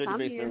here on Dirty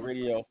Basement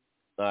Radio.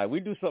 We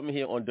do something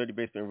here on Dirty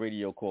Basement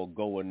Radio called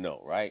Go or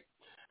No, right?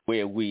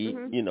 Where we,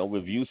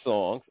 review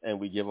songs and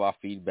we give our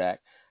feedback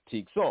to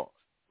each song,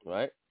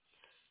 right?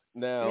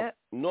 Now,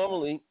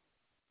 normally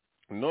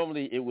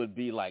it would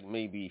be like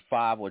maybe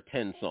 5 or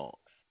 10 songs,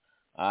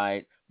 all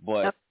right?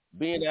 But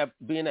being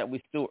that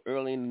we're still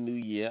early in the new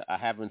year, I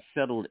haven't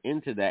settled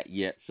into that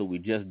yet, so we're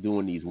just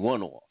doing these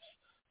one-offs,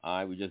 all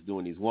right? We're just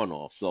doing these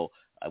one-offs. So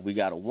we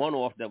got a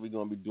one-off that we're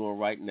going to be doing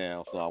right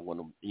now, so I want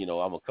to, I'm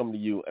going to come to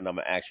you and I'm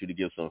going to ask you to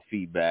give some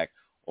feedback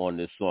on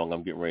this song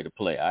I'm getting ready to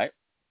play, all right?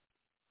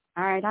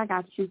 All right, I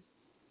got you.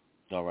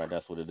 All right,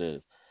 that's what it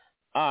is.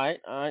 All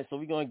right, so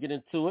we're going to get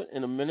into it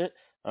in a minute.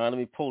 Let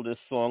me pull this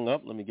song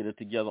up. Let me get it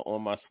together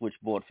on my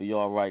switchboard for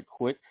y'all right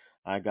quick.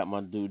 I got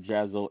my dude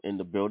Jazzo in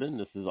the building.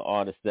 This is an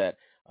artist that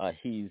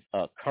he's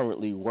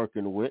currently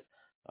working with.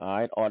 All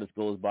right, artist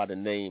goes by the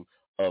name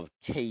of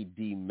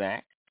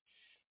Drtybsmnt.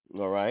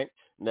 All right.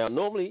 Now,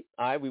 normally,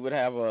 we would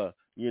have a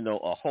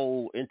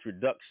whole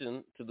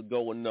introduction to the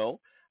Go and No.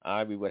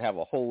 We would have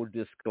a whole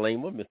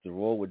disclaimer. Mr.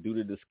 Raw would do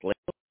the disclaimer,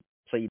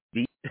 play the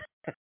beat.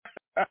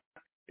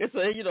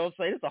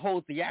 It's a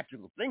whole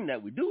theatrical thing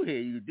that we do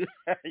here.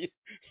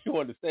 You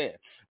understand?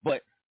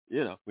 But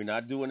we're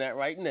not doing that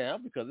right now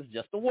because it's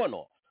just a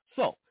one-off.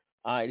 So, all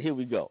right, here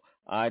we go.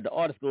 All right, the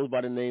artist goes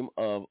by the name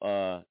of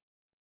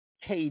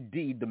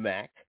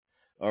Drtybsmnt.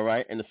 All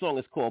right, and the song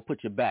is called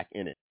 "Put Your Back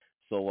in It."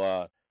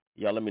 So,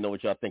 y'all let me know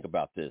what y'all think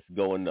about this.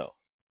 Go and No.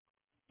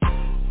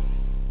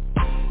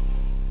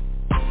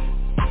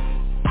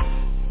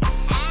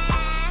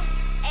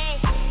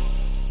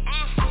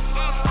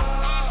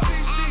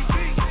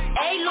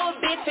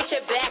 Put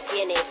your back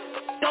in it.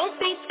 Don't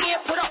be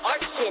scared, put an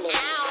arch in it.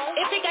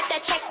 If you got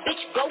that check,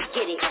 bitch, go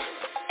get it.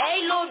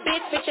 Hey, little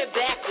bitch, put your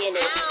back in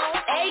it.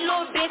 Hey,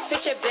 little bitch, put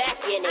your back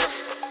in it.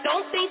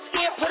 Don't be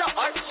scared, put an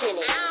arch in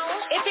it.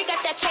 If you got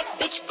that check,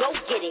 bitch, go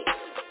get it.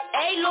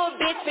 Hey, little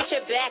bitch, put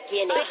your back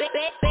in it.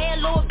 Bad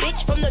little bitch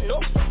from the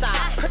north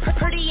side.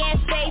 Pretty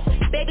ass face,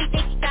 baby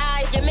thick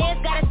thighs. Your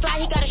man's got a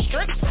slide, he got a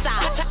strip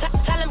side.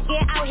 Tell him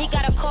get out, he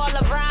got a call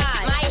a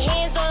ride. My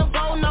hands on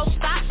go, no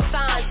stop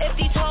signs. If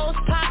these hoes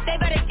pop, they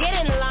better get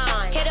in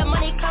line. Here the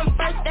money come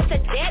first, that's a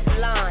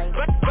deadline.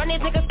 Run these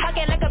niggas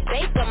pocket like a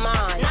bank of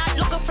mine. Not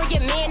looking for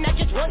your man, I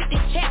just want this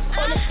check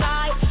on the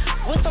side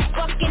with some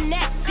fucking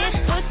neck. This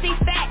pussy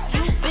fat,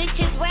 you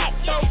bitches whack.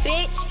 So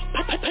bitch,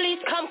 please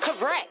come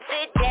correct.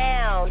 Sit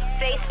down,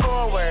 face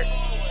forward.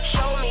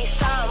 Show me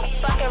some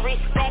fucking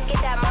respect.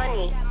 Get that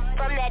money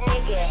from that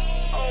nigga.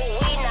 Oh,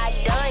 we not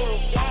done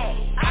yet.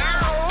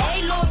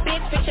 Hey, little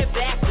bitch, put your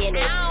back in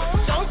it.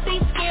 Don't be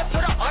scared,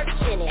 put an arch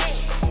in it.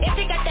 If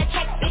you got that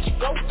check, bitch,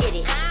 go get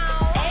it.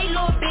 Hey,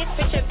 little bitch,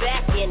 put your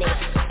back in it.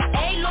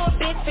 Hey, little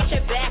bitch, put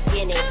your back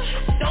in it.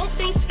 Don't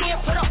be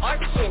scared, put an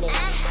arch in it.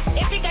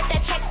 If you got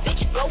that check,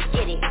 bitch, go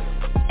get it.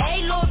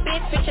 Hey, little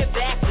bitch, put your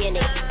back in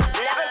it.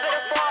 Never been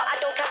a fall, I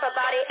don't cap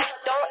about it.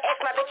 Don't ask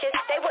my bitches,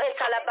 they wouldn't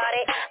tell about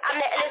it. I'm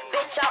the illest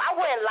bitch, y'all, I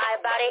wouldn't lie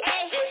about it.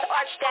 Just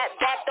arch that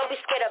back, don't be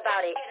scared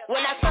about it.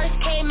 When I first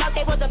came out,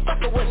 they wasn't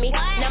fucking with me.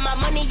 Now my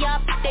money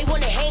up, they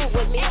wanna hang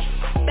with me.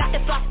 Back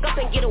to flock up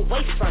and get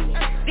away from me.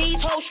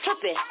 These hoes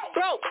tripping,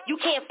 bro, you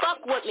can't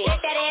fuck with me.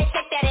 Shake that ass,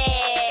 shake that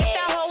ass. Shake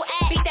that whole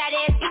ass, beat that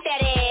ass, beat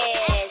that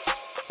ass.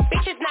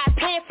 Bitches not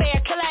playing fair,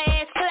 kill her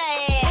ass, kill her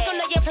ass. They gon'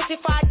 know your pussy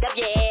for I dub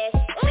your ass.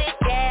 Sit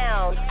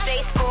down,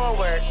 face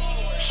forward.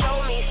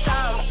 Show me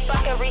some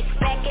fucking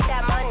respect, get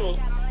that money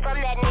from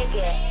that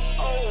nigga.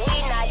 Oh, we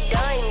not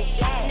done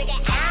yet. Nigga,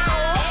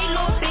 hey,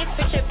 little bitch,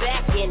 put your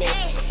back in it.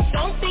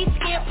 Don't be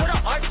scared, put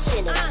an arch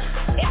in it.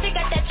 If you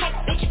got that check,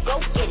 bitch,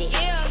 go get it.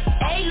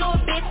 Hey,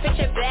 little bitch, put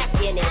your back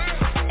in it.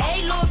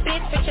 Hey, little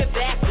bitch, put your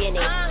back in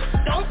it.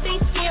 Don't be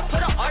scared,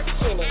 put an arch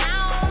in it.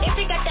 If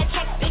you got that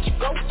check, bitch,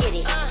 go get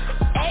it.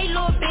 Hey,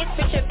 little bitch,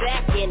 put your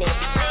back in it.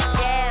 Sit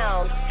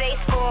down,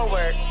 face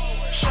forward.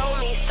 Show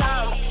me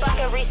some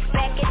fucking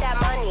respect, get that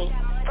money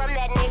from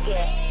that nigga.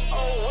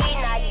 Oh, we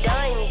not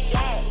done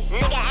yet.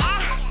 Nigga,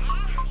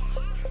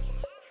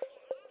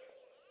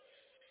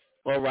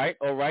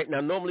 All right.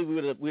 Now, normally we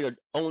would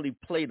only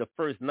play the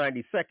first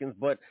 90 seconds,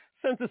 but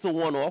since it's a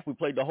one-off, we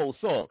played the whole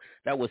song.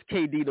 That was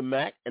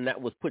Drtybsmnt, and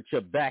that was Put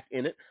Your Back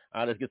in It.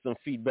 Let's get some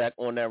feedback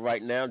on that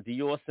right now.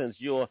 Dior, since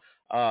you're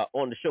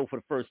on the show for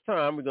the first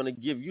time, we're going to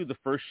give you the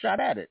first shot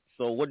at it.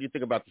 So what do you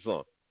think about the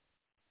song?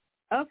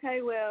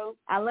 Okay, well,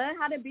 I love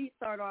how the beat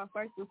started off,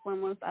 first and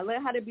foremost. I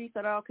love how the beat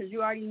started off because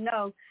you already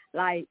know,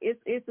 like,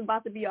 it's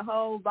about to be a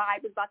whole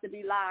vibe. It's about to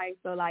be live.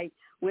 So, like,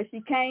 when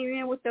she came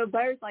in with the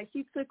verse, like,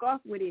 she took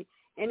off with it.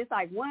 And it's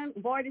like one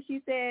bar that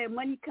she said,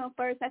 money come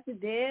first, that's a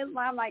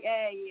deadline. I'm like,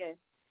 hey, yeah,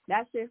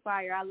 that shit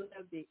fire. I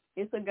loved it.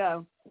 It's a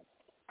go.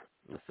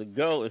 It's a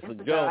go. It's a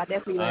go. I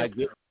definitely love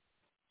it.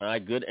 All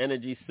right, good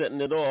energy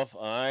setting it off.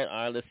 All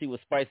right, let's see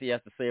what Spicy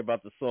has to say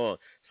about the song.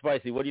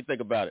 Spicy, what do you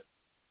think about it?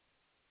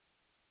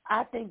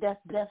 I think that's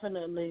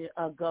definitely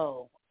a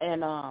go.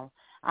 And I'm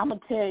going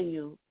to tell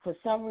you, for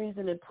some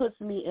reason, it puts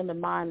me in the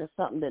mind of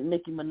something that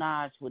Nicki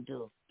Minaj would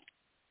do.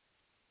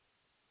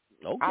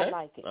 Okay. I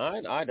like it. All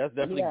right, that's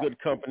definitely good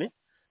company.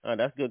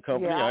 That's good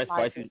company. Yeah, All right, I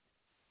like Spicy.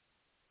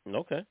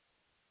 Okay.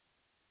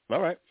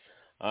 All right.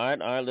 All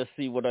right. Let's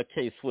see what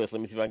K Swiss.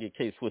 Let me see if I can get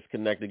K Swiss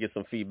connected, get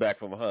some feedback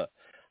from her.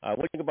 What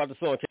do you think about the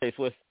song, K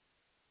Swiss?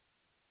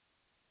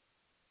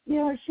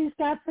 She's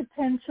got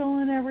potential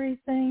and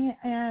everything,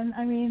 and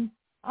I mean,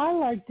 I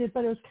liked it,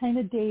 but it was kind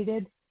of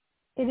dated.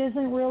 It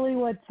isn't really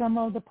what some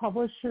of the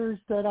publishers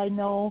that I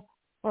know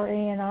or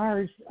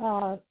A&Rs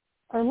are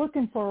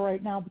looking for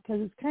right now,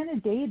 because it's kind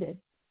of dated.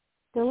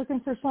 They're looking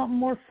for something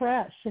more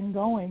fresh and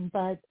going,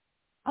 but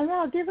I mean,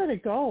 I'll give it a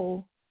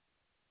go,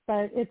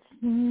 but it's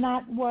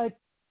not what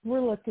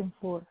we're looking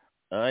for.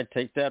 All right,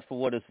 take that for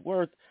what it's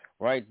worth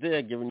right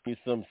there, giving you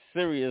some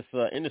serious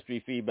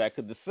industry feedback,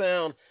 because the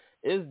sound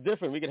is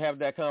different. We could have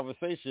that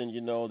conversation.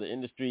 The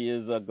industry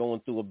is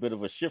going through a bit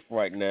of a shift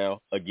right now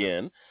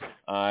again.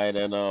 All right,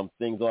 and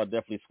things are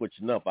definitely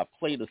switching up. I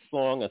played a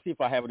song. I see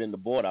if I have it in the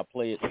board. I'll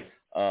play it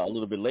a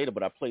little bit later,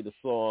 but I played the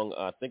song.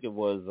 I think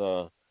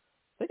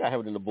I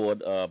have it in the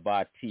board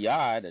by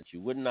T.I. that you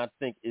would not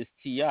think is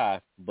T.I.,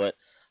 but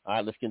all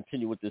right, let's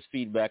continue with this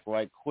feedback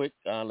right quick.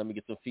 Let me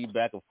get some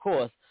feedback, of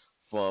course,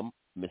 from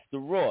Mr.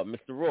 Raw.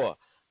 Mr. Raw,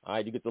 all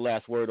right, you get the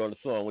last word on the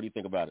song. What do you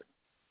think about it?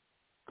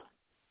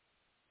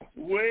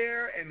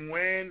 Where and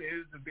when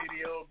is the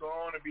video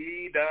going to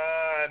be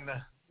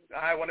done?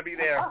 I want to be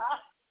there.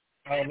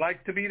 I would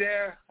like to be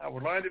there. I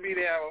would like to be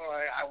there.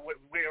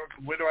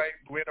 Where do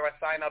I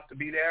sign up to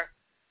be there?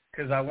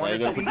 Because I want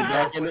to see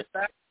back in it.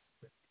 All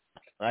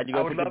right, you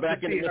gonna put your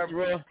back in it, Mr.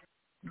 Raw?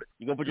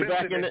 You gonna put your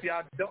back in it?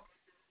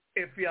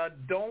 If y'all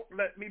don't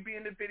let me be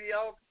in the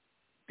video,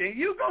 then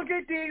you gonna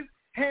get these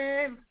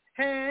hands,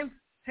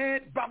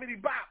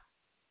 boppity bop.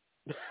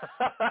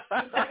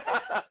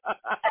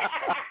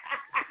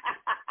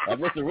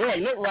 Mr. Raw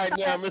lit right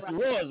now. Mr.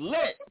 Raw is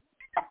lit.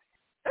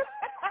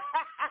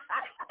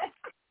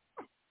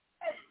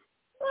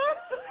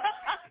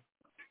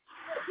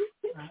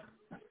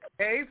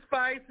 Hey,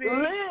 Spicy.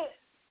 Lit.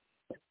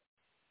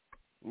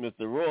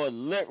 Mr. Raw is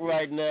lit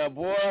right now,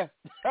 boy.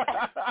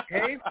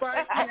 Hey,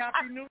 Spicy.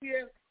 Happy New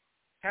Year.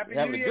 Happy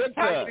New Year.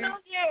 Happy New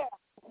Year.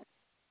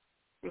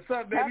 What's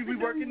up, baby? We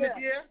working this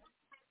year?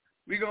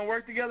 We gonna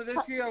work together this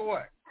year or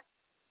what?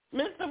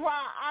 Mr. Ron,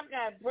 I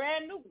got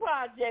brand new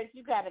projects.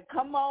 You got to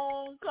come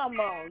on.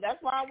 That's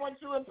why I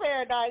want you in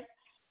paradise,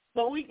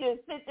 so we can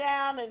sit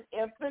down and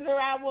figure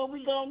out what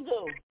we going to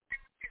do.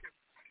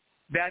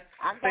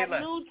 I got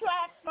new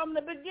tracks from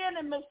the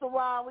beginning, Mr.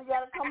 Ron. We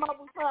got to come up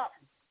with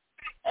something.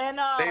 And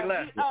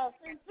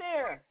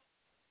Sincere.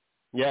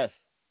 Yes.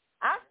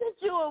 I sent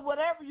you a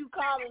whatever you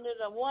calling it,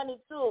 a 1 and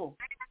 2.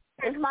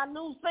 It's my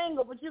new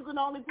single, but you can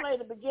only play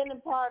the beginning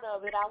part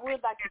of it. I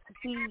would like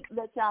to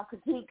let y'all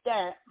critique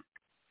that.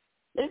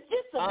 It's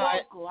just a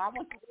vocal. I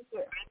want you to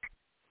hear.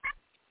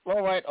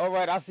 All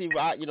right. I see.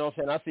 You know what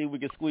I'm saying? I see if we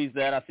can squeeze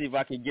that. I see if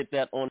I can get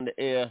that on the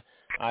air.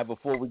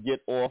 Before we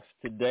get off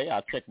today,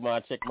 I'll check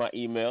my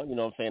email. You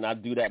know what I'm saying? I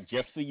do that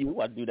just for you.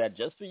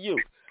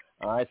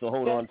 All right. So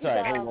hold on tight.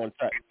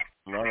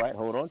 All right.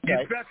 Hold on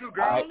tight. Special,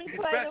 girl. Only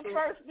play the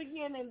first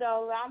beginning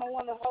though. I don't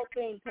want the whole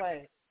thing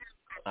played.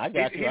 I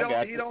got you.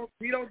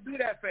 He don't do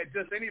that for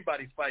just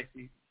anybody,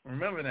 Spicy.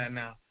 Remember that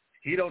now.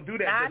 He don't do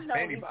that just for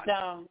anybody. I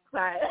know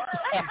he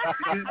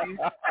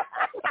don't.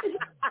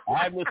 All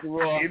right, Mr.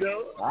 Raw.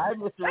 All right,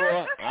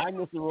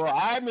 Mr. Raw.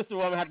 I'm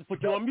going to have to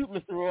put you on mute,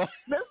 Mr. Raw.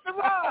 Mr.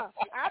 Raw,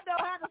 I know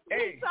how to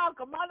sweet talk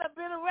him. I've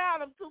been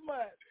around him too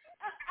much.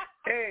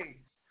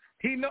 Hey,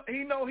 he know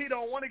he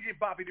don't want to get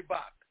boppity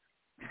bop.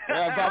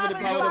 Yeah,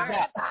 boppity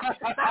bop.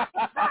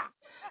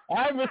 All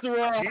right, Mr.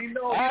 Raw.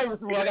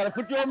 I got to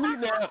put you on mute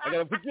now. I got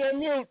to put you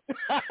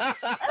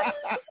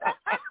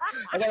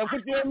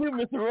on mute,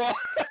 Mr. Raw.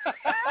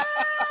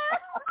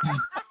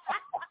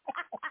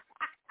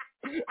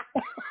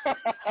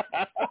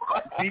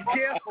 Be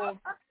careful.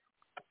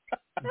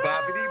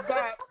 Boppity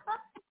bop.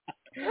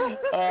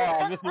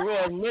 Mr.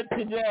 Raw is lit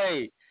today.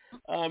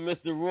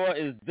 Mr. Raw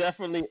is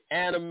definitely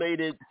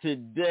animated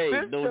today.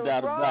 No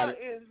doubt about it.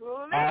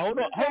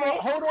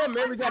 Hold on,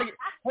 man.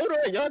 Hold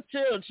on. Y'all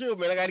chill,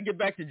 man. I got to get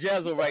back to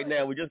Jazzo right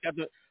now. We just got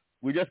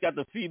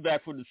the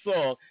feedback from the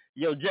song.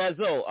 Yo,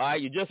 Jazzo, all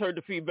right, you just heard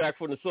the feedback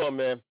from the song,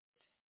 man.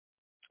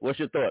 What's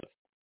your thoughts?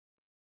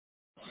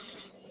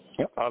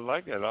 I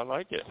like it. All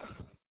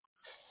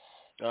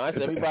right,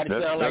 so everybody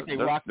sound like they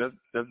rock. That's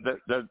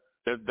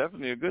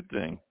definitely a good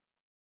thing.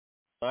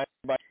 All right,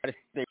 everybody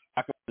they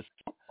rock the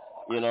song.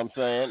 You know what I'm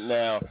saying?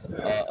 Now,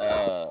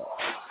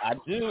 I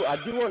do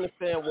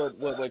understand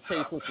what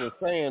K Swiss was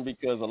saying,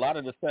 because a lot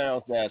of the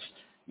sounds that's,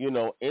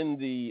 in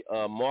the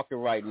market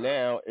right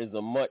now is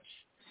a much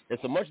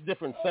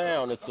different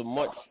sound. A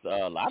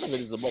lot of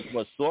it is a much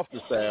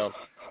softer sound.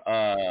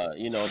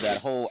 That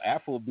whole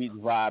Afrobeat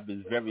vibe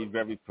is very,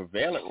 very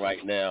prevalent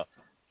right now.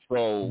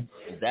 So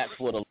that's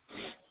what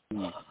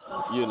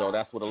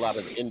that's what a lot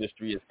of the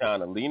industry is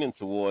kind of leaning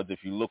towards.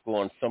 If you look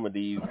on some of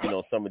these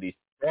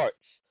charts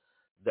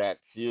that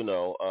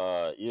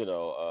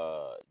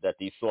that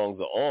these songs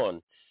are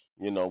on,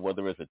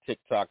 whether it's a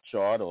TikTok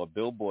chart or a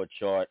Billboard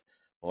chart,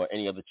 or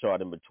any other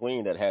chart in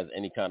between that has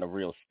any kind of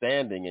real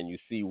standing, and you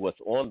see what's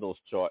on those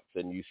charts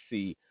and you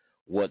see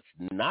what's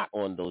not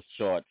on those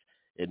charts,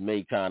 it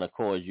may kind of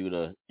cause you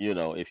to,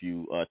 if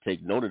you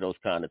take note of those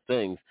kind of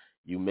things,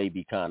 you may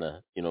be kind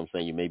of, you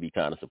may be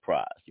kind of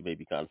surprised.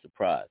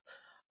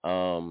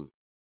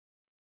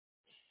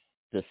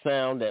 The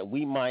sound that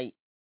we might,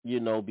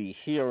 be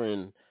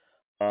hearing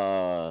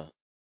to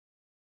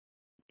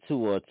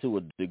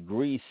a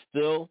degree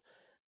still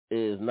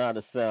is not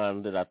a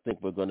sound that I think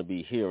we're going to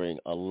be hearing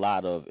a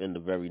lot of in the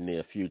very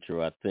near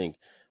future. I think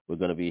we're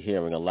going to be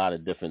hearing a lot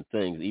of different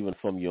things, even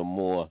from your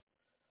more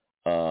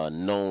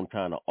known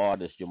kind of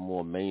artists, your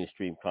more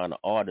mainstream kind of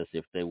artists,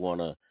 if they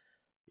want to,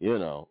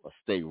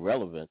 stay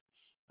relevant.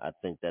 I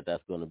think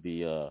that's going to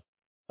be a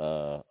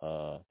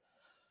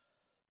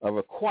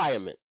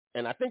requirement.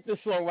 And I think this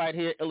song right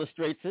here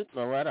illustrates it.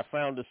 All right, I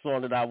found this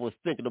song that I was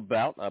thinking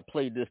about. I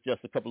played this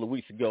just a couple of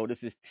weeks ago. This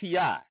is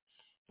T.I.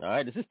 All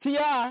right, this is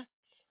T.I.,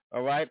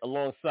 all right,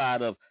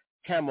 alongside of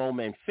Camo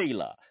and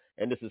Fela.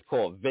 And this is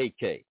called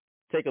Vacay.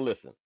 Take a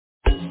listen.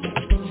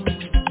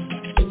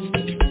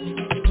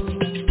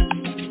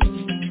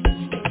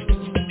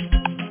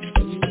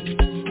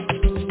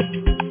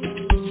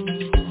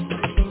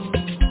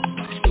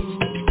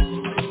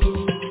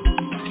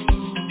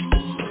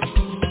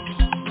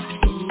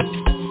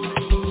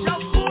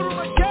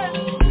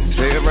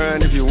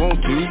 If you want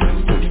to,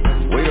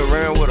 wait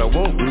around what I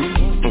won't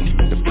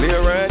do. Play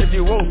around if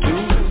you want to,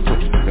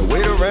 and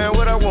wait around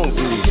what I won't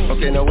do.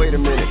 Okay, now wait a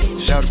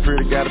minute. Shout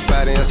pretty, got a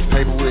body and some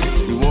paper with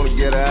it. You wanna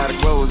get her out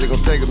of clothes, it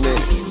gon' take a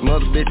minute.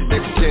 Mother bitches,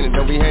 they pretending,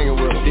 don't be hanging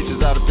with them.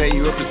 Bitches ought to pay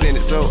you a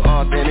percentage, so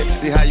authentic.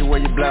 See how you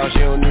wear your blouse,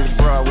 you don't need a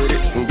bra with it.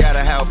 And got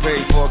a house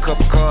paid for a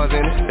couple cars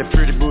in it. That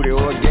pretty booty,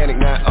 organic,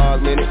 not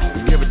augmented.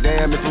 Give a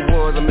damn if it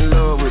was, I'm in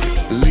love with it.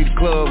 Lead the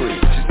club with it.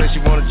 She said she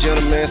want a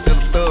gentleman, still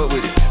a thug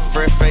with it.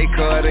 Fresh fake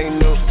card,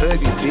 ain't no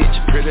ugly bitch.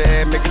 Pretty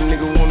ass make a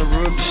nigga wanna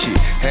rub the shit.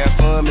 Have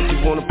fun, make you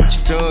wanna put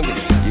your tongue in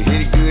it. You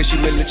hit it good, she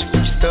may let you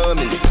put your thumb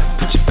in it.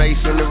 Put your face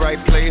in the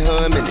right place,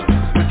 hum in it.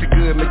 Pussy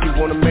good, make you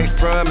wanna make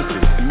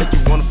promises. And make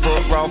you wanna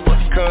fuck raw, fuck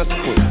the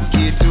consequence.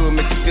 Get to it,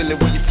 make you feel it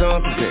where your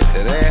tongue present.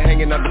 That ass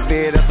hanging out the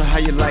bed, that's how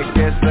you like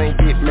that. Same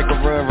get, make her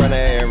run her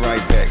ass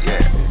right back,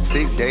 yeah.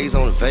 6 days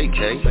on a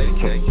vacay.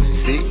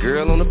 Sick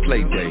girl on a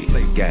play day.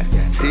 Got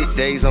 6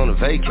 days on a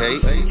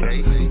vacay.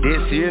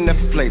 This year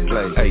never play.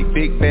 Hey,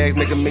 big bags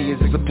make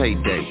millions, it's a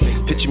payday.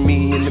 Picture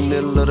me in the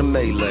middle of the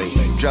melee.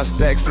 Drop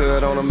stacks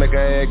hood on her, make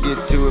her ass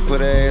get to it.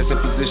 Put her ass in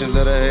position,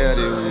 let her have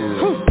it.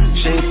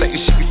 She ain't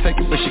thinking she can take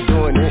it, but she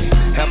doing it.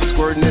 Have her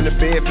squirting in the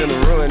bed,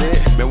 finna ruin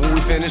it. Man, when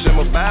we finish,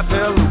 I'ma buy a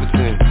pair of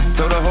Louboutin.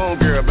 Told her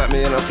homegirl about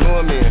me and I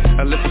flew him in.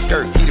 I lift her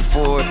skirt, heat it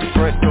for her at the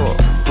front door.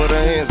 Put her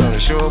hands on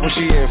it, show her what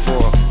she in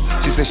for.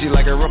 She said she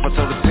like it rough, I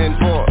told her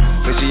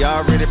 10-4. But she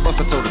already bust,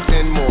 I told her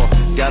 10 more.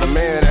 Got a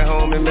man at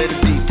home and made a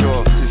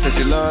detour. She said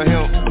she love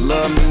him, but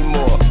love me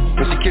more.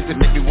 When she kiss it,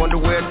 make you wonder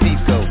where her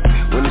teeth go.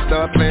 When they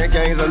start playing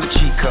games on the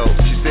cheat code.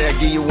 She said I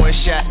give you one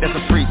shot, that's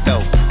a free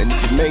throw. And if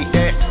you make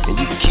that, and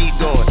you can keep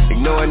going.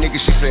 Ignore a nigga,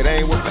 she said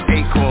I ain't worth an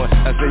acorn.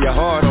 I say you're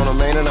hard on him,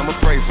 man, and I'ma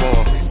pray for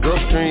him.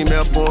 Gulfstream,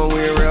 Airborne,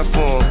 we in rare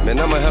form. Man,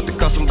 I'ma have to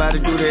call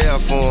somebody to do the air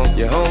for him.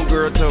 Your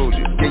homegirl told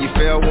you, yeah, you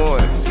fair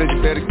warning. Said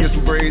you better get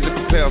some braids and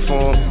prepare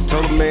for him.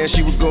 Told her man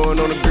she was going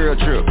on a girl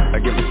trip.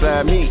 I get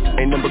beside me,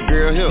 ain't number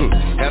girl here.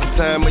 Have the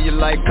time of your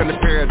life, come to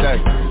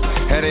paradise.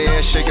 Had her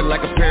ass shaking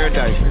like a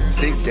paradise.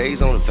 6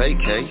 days on a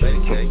vacay.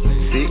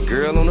 Sick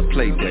girl on a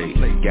play day.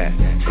 Got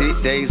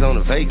 6 days on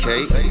a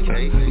vacay.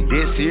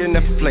 This here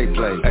never play.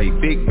 Hey,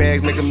 big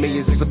bags make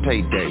millions, it's a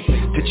payday.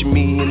 Picture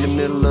me in the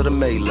middle of the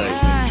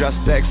melee. Drop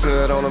stacks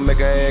hood on her, make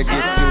her ass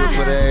get to it.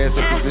 Put her ass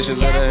in position,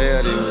 let her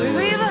have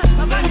it.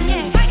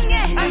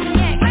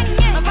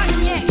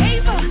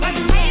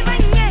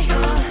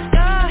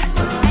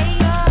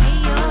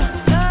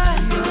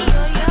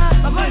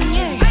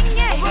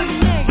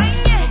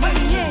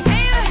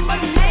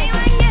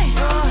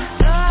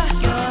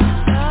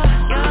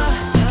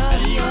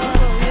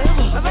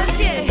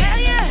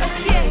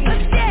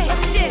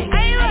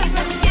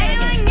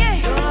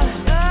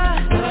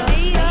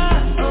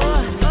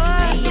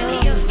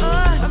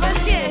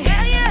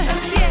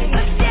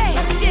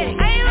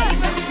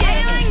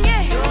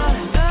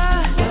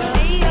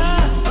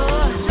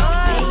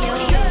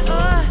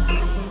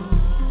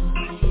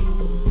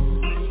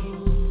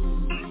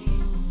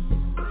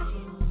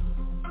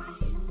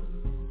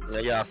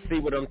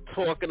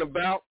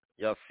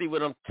 Y'all see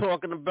what I'm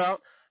talking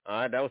about?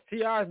 All right, that was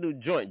T.I.'s new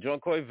joint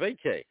called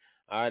Vacay.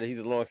 All right, he's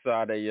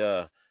alongside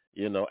a,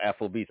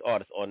 Afrobeats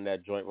artist on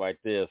that joint right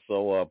there.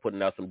 So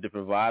putting out some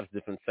different vibes,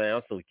 different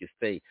sounds so we can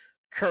stay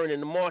current in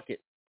the market.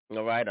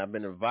 All right, I've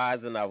been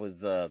advising. I was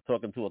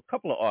talking to a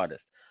couple of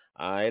artists.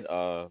 All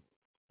right,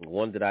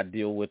 one that I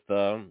deal with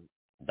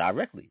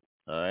directly.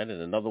 All right,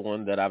 and another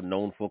one that I've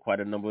known for quite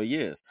a number of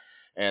years.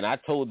 And I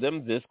told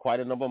them this quite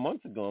a number of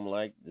months ago. I'm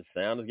like, the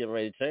sound is getting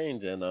ready to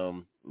change, and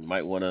you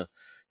might want to,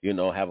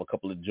 have a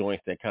couple of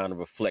joints that kind of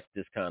reflect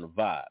this kind of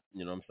vibe.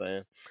 You know what I'm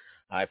saying?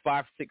 All right,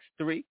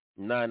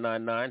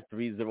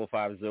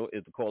 999-3050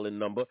 is the call-in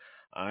number.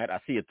 All right, I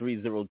see a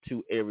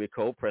 302 area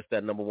code. Press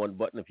that number 1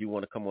 button if you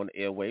want to come on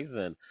the airwaves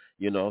and,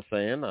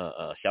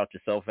 shout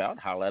yourself out,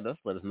 holler at us,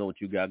 let us know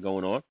what you got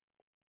going on.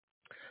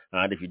 All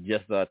right, if you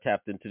just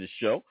tapped into the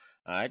show,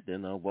 all right,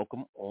 then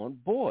welcome on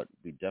board.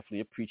 We definitely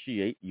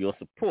appreciate your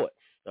support.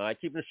 All right,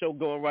 keeping the show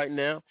going right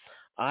now.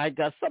 I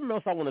got something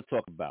else I want to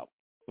talk about.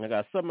 All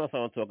right,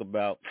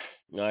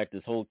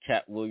 this whole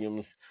Cat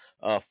Williams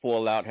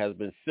fallout has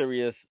been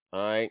serious. All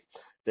right,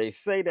 they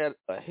say that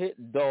a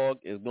hit dog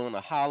is going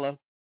to holler.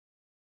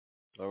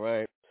 All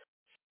right,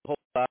 a whole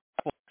lot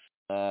of folks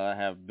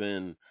have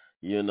been,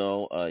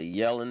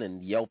 yelling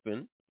and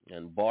yelping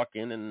and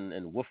barking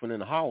and woofing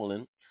and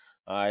howling.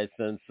 All right,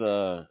 since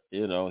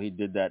he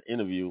did that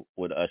interview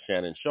with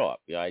Shannon Sharp.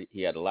 Yeah,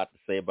 he had a lot to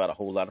say about a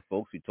whole lot of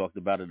folks. We talked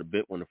about it a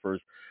bit when it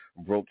first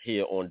broke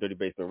here on Dirty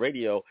Basement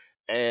Radio,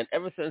 and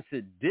ever since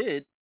it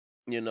did,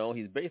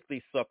 he's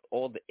basically sucked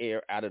all the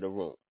air out of the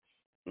room.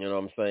 You know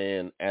what I'm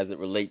saying? As it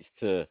relates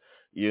to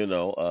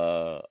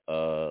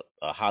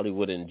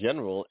Hollywood in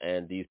general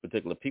and these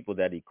particular people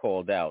that he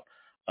called out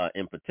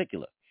in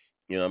particular.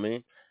 You know what I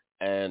mean?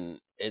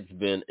 And it's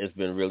been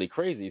really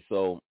crazy.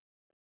 So.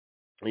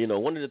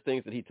 One of the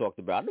things that he talked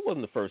about, and it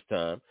wasn't the first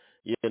time,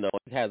 he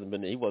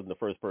wasn't the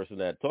first person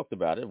that talked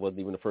about it. It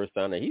wasn't even the first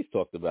time that he's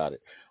talked about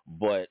it.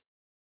 But,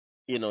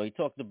 he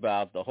talked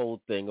about the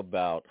whole thing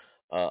about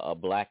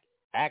black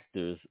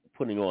actors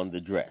putting on the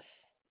dress.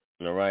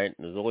 All right?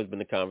 There's always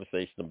been a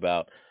conversation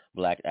about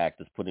black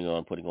actors putting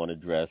on a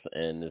dress,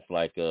 and it's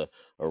like a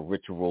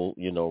ritual,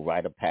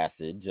 rite of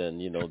passage,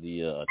 and,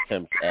 the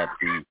attempts at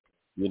the,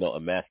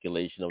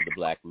 emasculation of the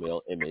black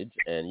male image,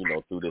 and,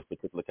 through this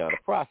particular kind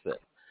of process.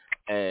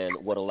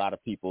 And what a lot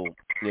of people,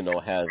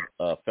 have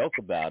felt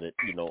about it,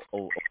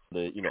 over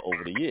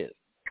the years.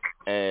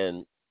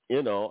 And,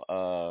 people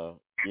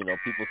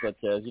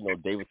such as,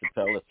 David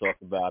Chappelle has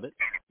talked about it,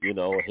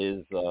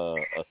 his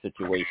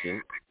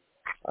situation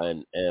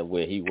and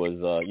where he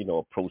was,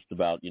 approached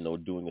about,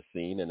 doing a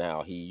scene and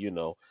how he,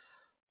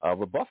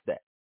 rebuffed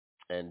that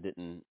and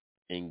didn't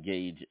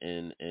engage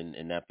in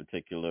that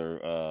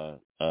particular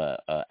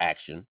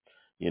action,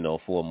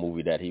 for a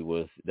movie that he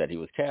was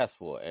cast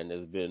for. And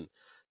there's been,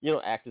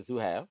 actors who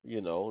have,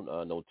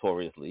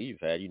 notoriously,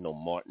 you've had,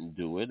 Martin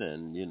do it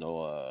and,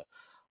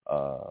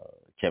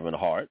 Kevin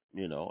Hart,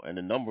 and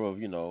a number of,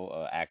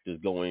 actors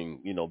going,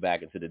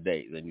 back into the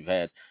days. And you've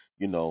had,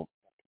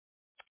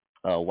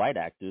 white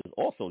actors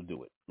also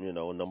do it,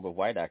 a number of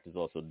white actors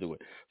also do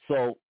it.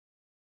 So,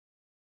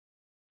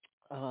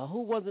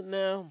 who was it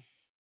now?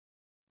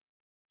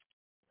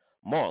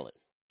 Marlon.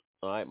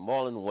 All right,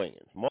 Marlon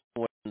Wayans.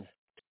 Marlon Wayans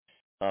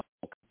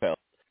compelled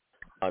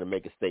to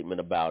make a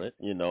statement about it,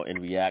 in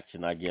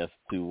reaction, I guess,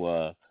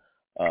 to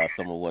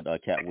some of what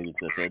Cat Williams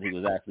said. He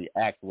was actually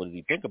asked, what does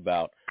he think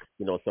about,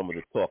 some of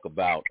the talk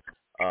about,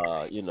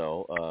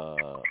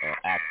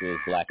 actors,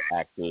 black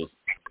actors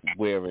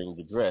wearing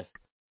the dress.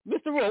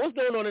 Mr. Rowe, what's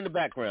going on in the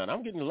background?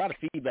 I'm getting a lot of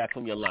feedback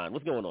from your line.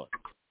 What's going on?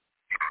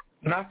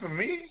 Not from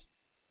me.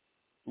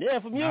 Yeah,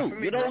 from you.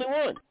 You're the only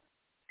one.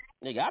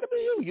 It got to be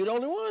you. You're the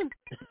only one.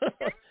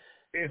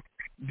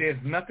 There's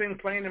nothing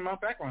playing in my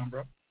background,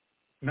 bro.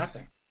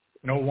 Nothing.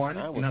 No one.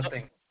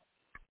 Nothing.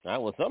 All right,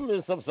 well, something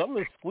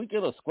is squeaking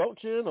or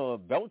squelching or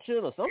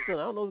belching or something.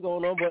 I don't know what's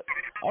going on, but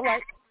all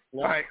right.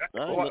 All right.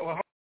 Well,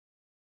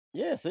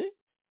 yeah, see?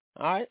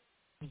 All right.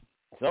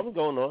 Something's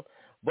going on.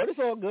 But it's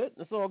all good.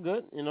 It's all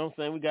good. You know what I'm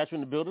saying? We got you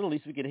in the building. At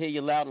least we can hear you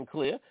loud and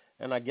clear.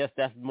 And I guess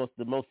that's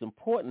the most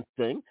important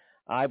thing.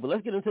 All right, but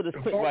let's get into this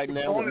clip right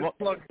now. The phone is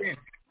plugged in.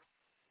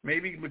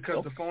 Maybe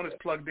because the phone is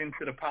plugged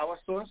into the power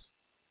source.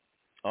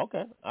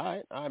 Okay.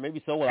 All right.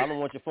 Maybe so. Well, I don't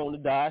want your phone to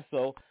die,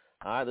 so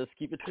all right, let's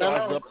keep it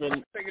charged up.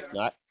 And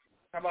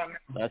how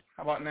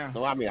about now?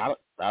 No, I mean, I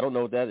don't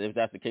know if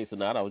that's the case or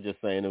not. I was just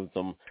saying there was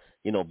some,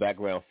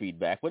 background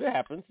feedback, but it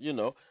happens.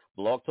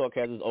 Blog Talk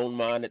has its own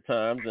mind at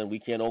times, and we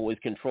can't always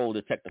control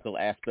the technical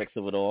aspects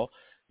of it all.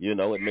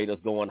 It made us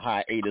go on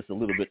hiatus a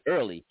little bit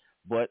early.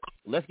 But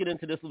let's get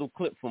into this little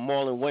clip from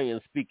Marlon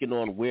Wayans speaking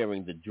on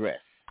wearing the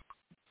dress.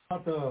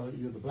 About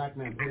the black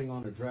man putting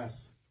on a dress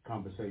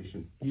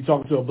conversation. You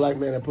talking to a black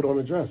man that put on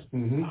a dress?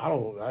 Mm-hmm.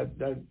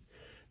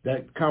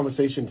 That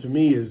conversation to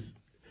me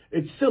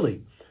it's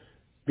silly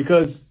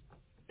because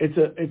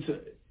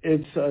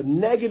it's a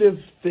negative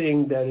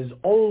thing that is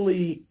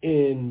only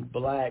in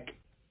black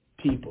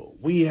people.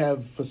 We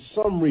have, for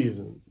some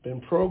reason,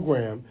 been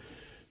programmed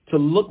to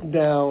look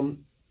down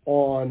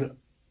on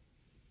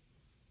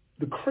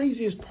the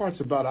craziest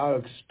parts about our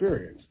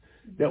experience,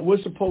 that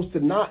we're supposed to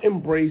not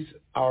embrace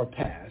our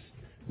past,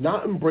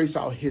 not embrace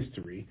our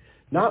history,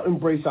 not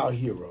embrace our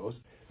heroes,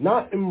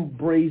 not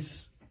embrace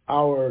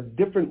our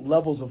different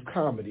levels of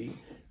comedy,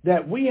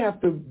 that we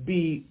have to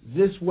be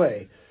this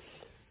way.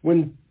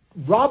 When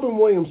Robin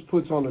Williams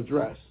puts on a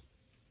dress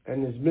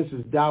and is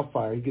Mrs.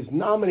 Doubtfire, he gets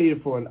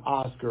nominated for an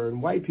Oscar,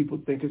 and white people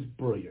think it's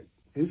brilliant.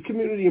 His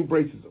community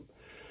embraces him.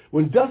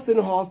 When Dustin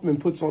Hoffman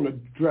puts on a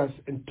dress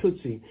in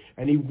Tootsie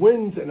and he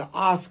wins an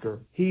Oscar,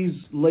 he's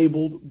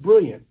labeled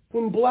brilliant.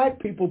 When black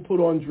people put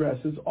on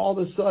dresses, all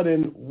of a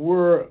sudden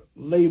we're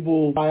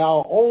labeled by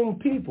our own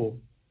people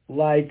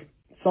like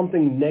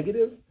something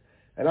negative.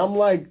 And I'm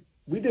like,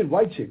 we did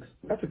White Chicks.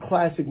 That's a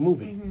classic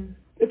movie. Mm-hmm.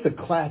 It's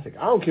a classic.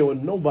 I don't care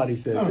what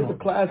nobody says. It's a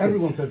classic.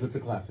 Everyone says it's a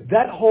classic.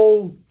 That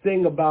whole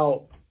thing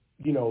about,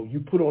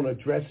 you put on a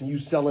dress and you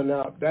selling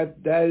out, that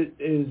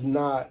is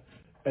not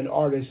an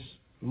artist's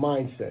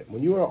mindset.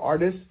 When you're an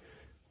artist,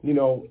 you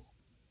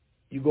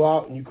go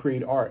out and you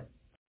create art.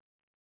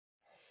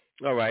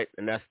 All right,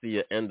 and that's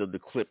the end of the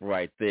clip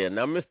right there.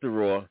 Now, Mr.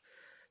 Raw,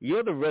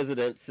 you're the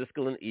resident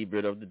Siskel and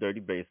Ebert of the Dirty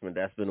Basement.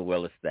 That's been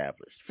well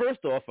established.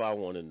 First off, I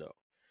want to know,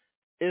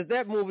 is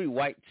that movie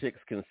White Chicks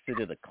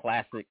considered a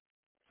classic?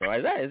 Or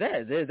is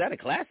that a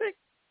classic?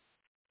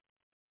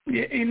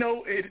 Yeah,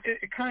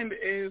 it kind of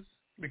is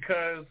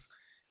because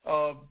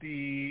of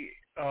the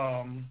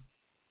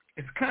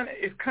it's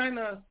kind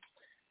of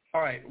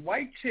all right.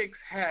 White Chicks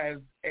has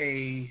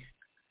a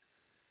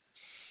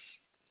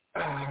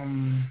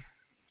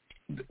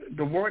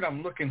the word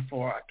I'm looking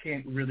for, I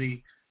can't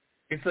really.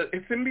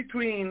 It's in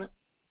between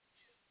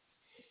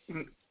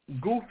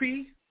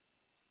goofy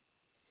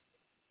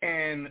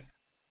and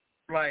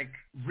like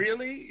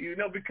really,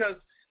 because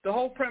the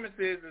whole premise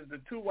is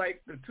the two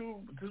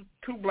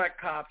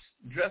black cops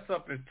dress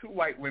up as two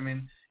white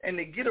women and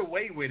they get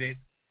away with it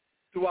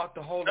throughout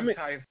the whole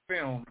entire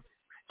film.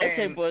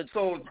 Okay, and but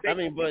so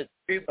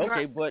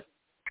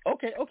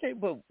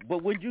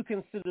but would you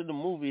consider the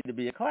movie to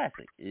be a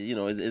classic? Is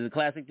it a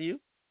classic to you?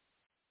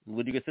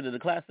 Would you consider it a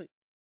classic?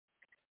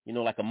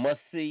 Like a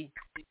must-see?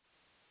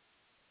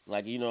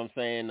 Like, you know what I'm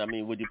saying? I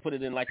mean, would you put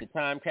it in like a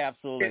time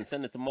capsule and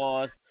send it to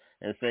Mars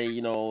and say,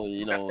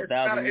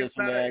 1,000 years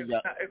from now?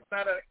 It's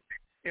not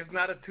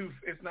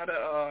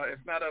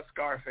a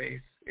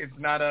Scarface. It's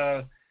not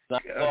a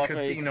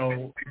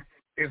casino.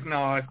 It's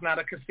not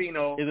a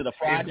casino. Is it a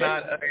Friday?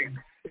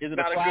 Is it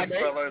a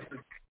Friday?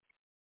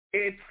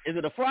 Is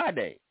it a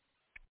Friday?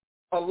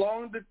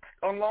 Along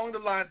the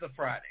lines of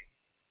Friday.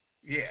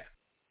 Yeah.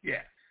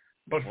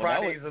 But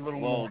Friday is a little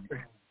more.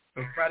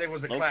 But Friday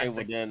was a classic.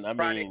 Well then,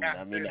 Friday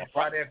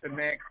after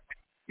next.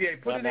 Yeah,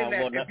 put it in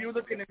that. If you're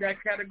looking at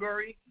that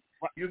category,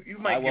 you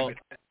might give it.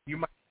 You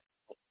might.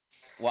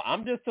 Well,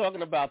 I'm just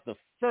talking about the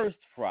first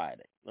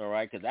Friday, all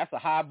right? Because that's a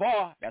high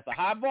bar. That's a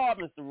high bar,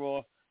 Mr.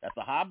 Raw. That's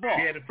a high bar.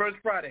 Yeah, the first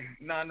Friday.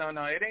 No.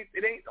 It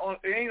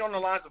ain't on the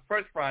lines of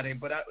first Friday,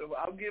 but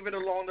I'll give it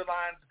along the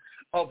lines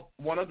of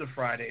one of the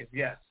Fridays.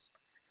 Yes,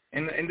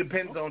 and it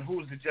depends on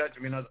who's the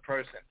judgment of the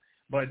person.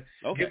 But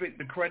give it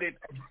the credit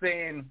of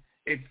saying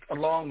it's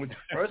along with the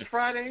first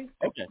Friday.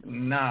 Okay.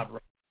 Nah, bro.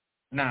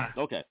 Nah.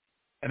 Okay.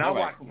 And I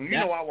watch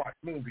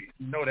movies.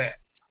 You know that.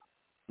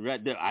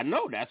 Right there. I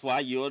know. That's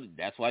why you're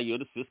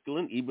the Siskel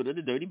and Ebert of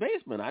the Dirty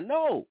Basement. I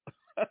know.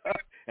 I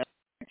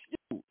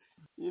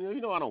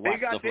don't watch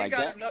stuff like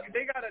that.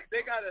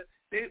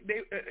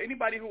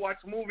 Anybody who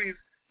watches movies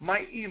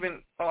might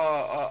even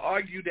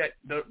argue that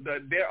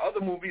their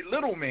other movie,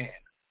 Little Man,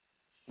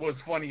 was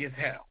funny as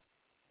hell.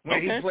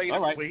 When he played.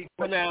 All right. Wait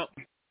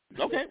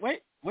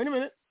a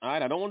minute. All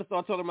right, I don't want to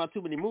start talking about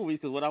too many movies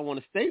because what I want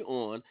to stay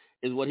on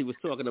is what he was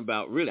talking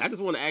about. Really, I just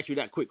want to ask you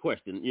that quick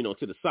question.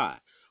 To the side.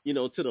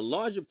 To the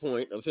larger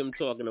point of him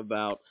talking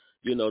about,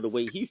 the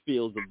way he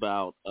feels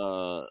about,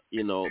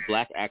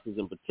 black actors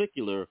in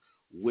particular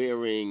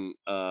wearing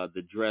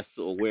the dress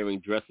or wearing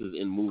dresses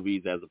in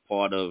movies as a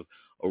part of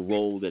a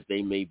role that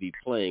they may be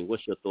playing.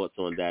 What's your thoughts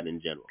on that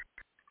in general?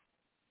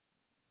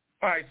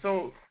 All right,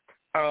 so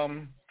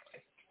on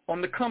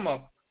the come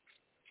up,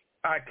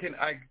 I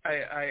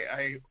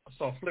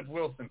saw Flip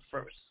Wilson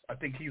first. I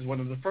think he's one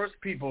of the first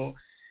people,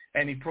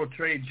 and he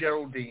portrayed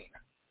Geraldine,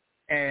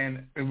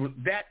 and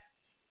that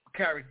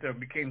character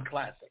became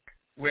classic,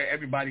 where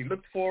everybody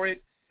looked for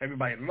it,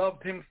 everybody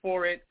loved him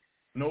for it,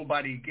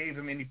 nobody gave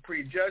him any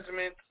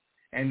prejudgment,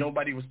 and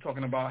nobody was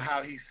talking about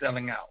how he's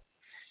selling out.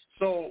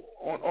 So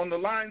on the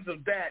lines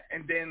of that,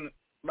 and then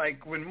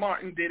like when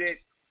Martin did it,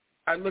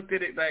 I looked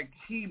at it like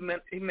he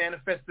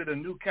manifested a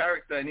new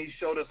character, and he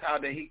showed us how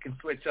that he can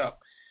switch up.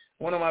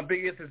 One of my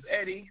biggest is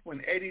Eddie.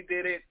 When Eddie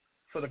did it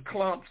for the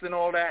clumps and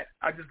all that,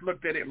 I just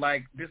looked at it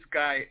like this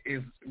guy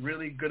is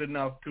really good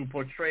enough to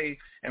portray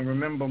and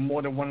remember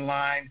more than one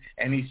line,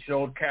 and he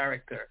showed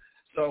character.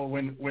 So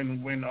when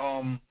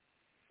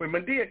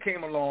Medea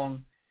came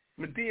along,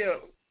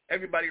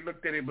 everybody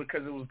looked at it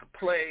because it was the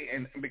play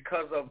and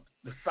because of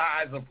the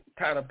size of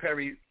Tyler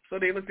Perry. So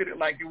they looked at it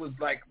like it was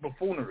like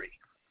buffoonery,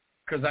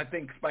 because I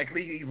think Spike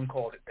Lee even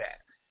called it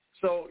that.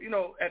 So,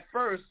 at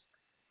first,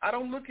 I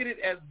don't look at it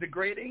as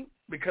degrading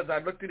because I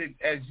looked at it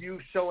as you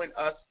showing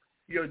us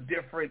your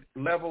different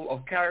level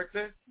of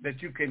character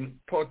that you can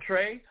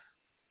portray.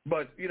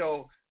 But,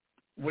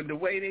 when the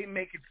way they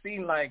make it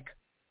seem like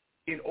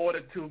in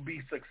order to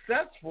be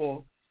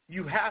successful,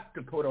 you have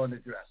to put on the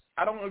dress.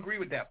 I don't agree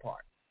with that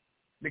part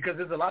because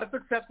there's a lot of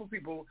successful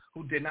people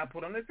who did not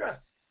put on the dress.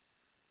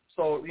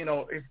 So,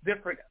 it's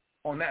different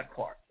on that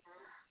part.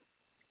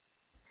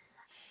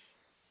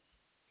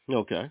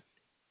 Okay.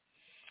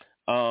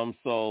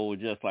 So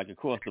just like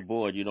across the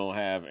board, you don't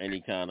have any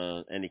kind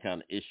of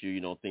issue. You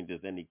don't think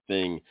there's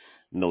anything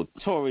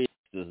notorious.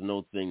 There's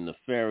nothing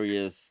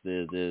nefarious.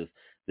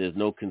 There's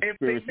no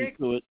conspiracy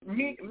to it.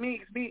 Me.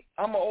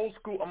 I'm an old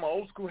school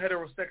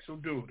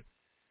heterosexual dude.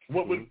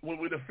 What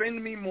would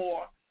offend me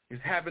more is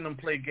having them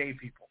play gay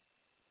people.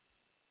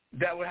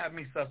 That would have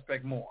me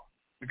suspect more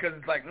because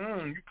it's like,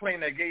 you're playing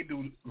that gay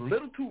dude a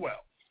little too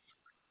well.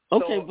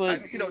 Okay, so,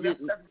 but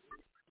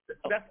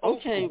that's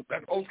old school.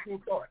 That's old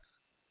school thoughts.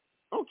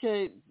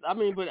 Okay,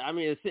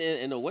 it's,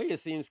 in a way,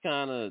 it seems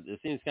kind of.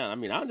 I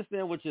mean, I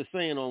understand what you're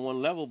saying on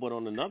one level, but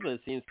on another,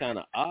 it seems kind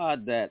of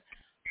odd that,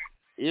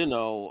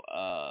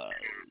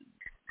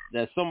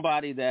 that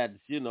somebody that's,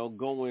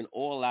 going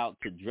all out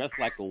to dress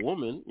like a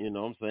woman, what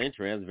I'm saying,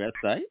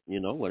 transvestite,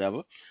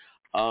 whatever,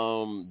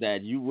 that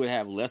you would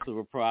have less of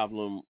a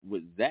problem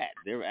with that.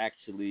 They're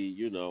actually,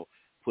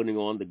 putting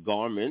on the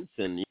garments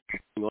and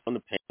putting on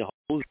the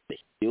pantyhose, the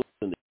heels,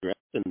 and the dress,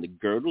 and the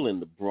girdle,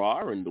 and the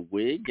bra, and the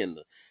wig, and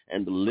the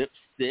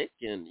lipstick,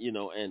 and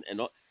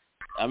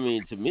I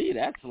mean, to me,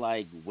 that's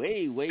like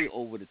way, way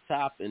over the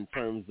top in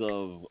terms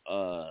of,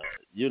 what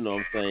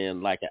I'm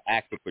saying, like an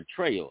act of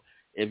portrayal.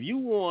 If you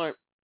want,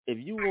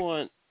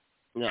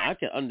 I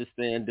can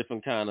understand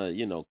different kind of,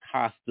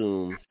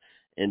 costumes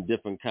and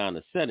different kind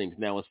of settings.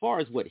 Now, as far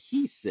as what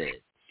he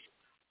said,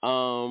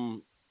 I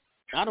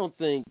don't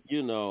think,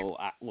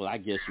 I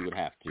guess you would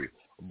have to,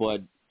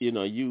 but,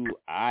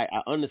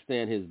 I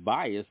understand his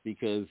bias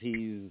because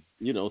he's,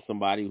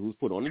 somebody who's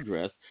put on a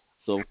dress.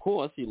 So, of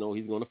course, he's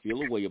going to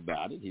feel a way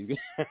about it. He's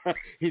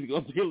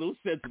going to be a little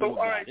sensitive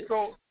about it.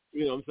 So,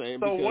 you know what I'm saying?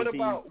 So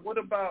because what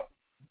about,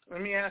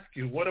 let me ask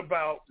you, what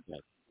about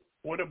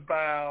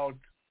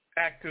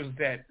actors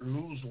that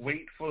lose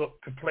weight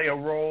to play a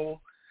role,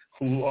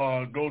 who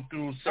go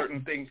through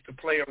certain things to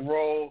play a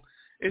role?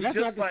 It's that's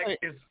just like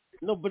it's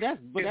no, but that's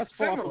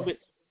far from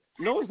it.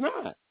 No, it's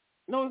not.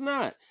 No, it's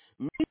not.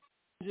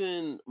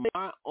 Managing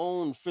my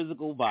own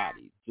physical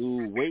body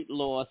through weight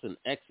loss and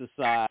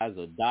exercise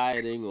or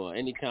dieting or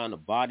any kind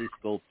of body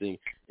sculpting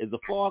is a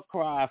far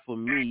cry for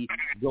me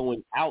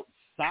going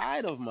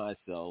outside of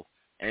myself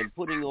and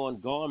putting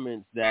on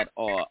garments that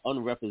are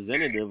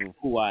unrepresentative of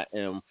who I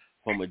am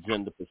from a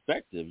gender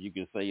perspective. You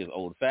can say it's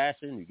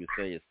old-fashioned. You can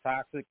say it's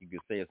toxic. You can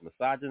say it's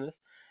misogynist.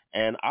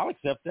 And I'll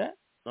accept that.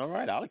 All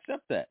right, I'll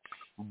accept that.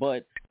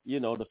 But,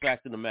 the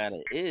fact of the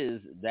matter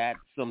is that's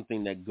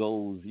something that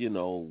goes,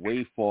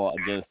 way far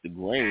against the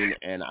grain.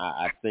 And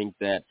I think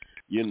that,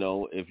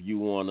 if you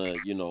want to,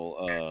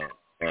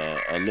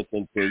 look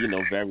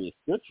into, various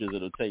scriptures,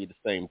 it'll tell you the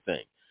same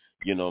thing.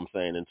 You know what I'm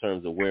saying, in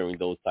terms of wearing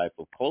those type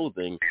of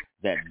clothing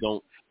that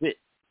don't fit,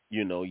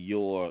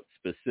 your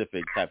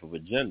specific type of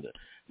agenda.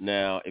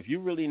 Now, if you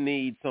really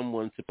need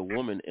someone to put a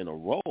woman in a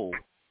role,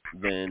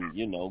 then,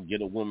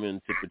 get a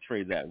woman to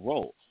portray that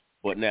role.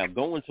 But now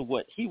going to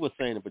what he was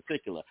saying in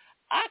particular,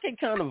 I can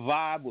kind of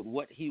vibe with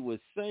what he was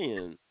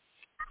saying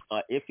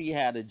if he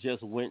had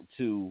just went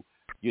to,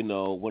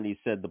 when he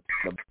said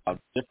about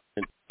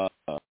different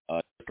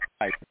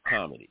types of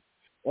comedy.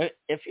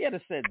 If he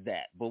had said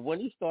that, but when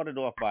he started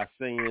off by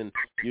saying,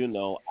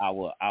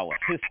 our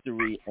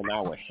history and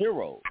our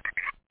heroes,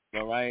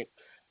 all right,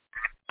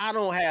 I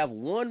don't have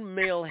one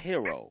male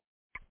hero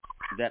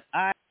that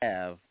I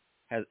have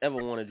has ever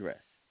worn a dress.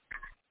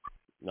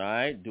 All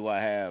right, do I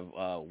have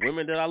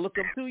women that I look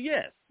up to?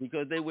 Yes,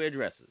 because they wear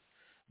dresses.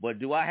 But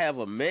do I have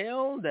a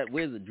male that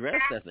wears a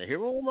dress that's a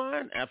hero of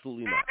mine?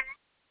 Absolutely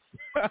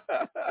not.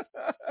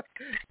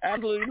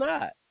 Absolutely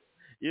not.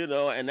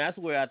 And that's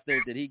where I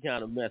think that he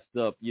kind of messed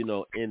up,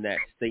 in that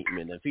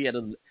statement. If he had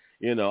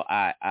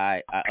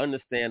I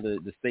understand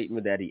the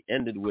statement that he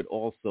ended with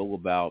also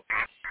about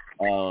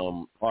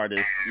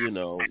artists,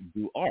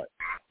 do art.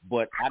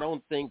 But I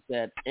don't think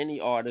that any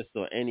artist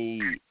or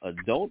any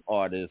adult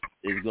artist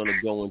is going to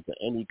go into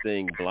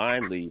anything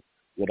blindly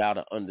without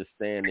an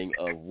understanding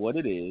of what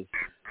it is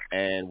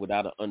and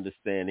without an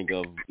understanding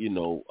of,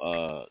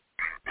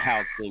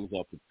 how things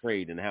are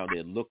portrayed and how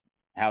they're looked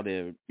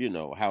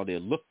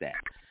at.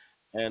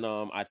 And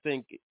I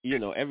think,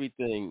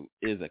 everything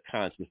is a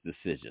conscious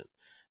decision.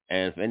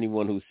 And if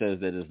anyone who says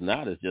that it's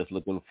not is just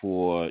looking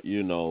for,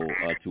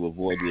 to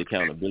avoid the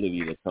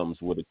accountability that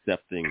comes with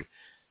accepting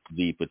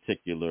the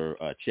particular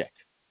check.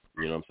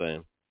 You know what I'm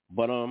saying?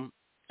 But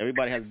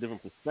everybody has a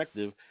different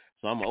perspective,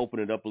 so I'm going to open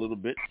it up a little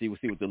bit, see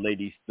what the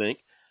ladies think.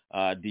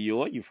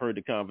 Dior, you've heard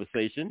the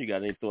conversation. You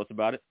got any thoughts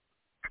about it?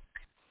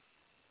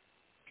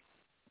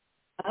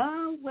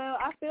 Well,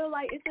 I feel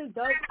like it's a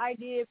dope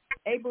idea,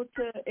 able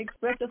to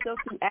express yourself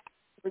through act,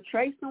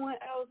 portray someone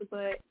else,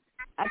 but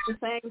at the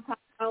same time,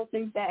 I don't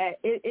think that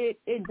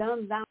it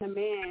dumbs down a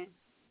man,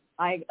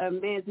 like a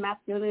man's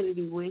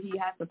masculinity when he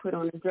has to put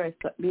on a dress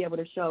to be able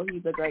to show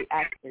he's a great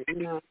actor.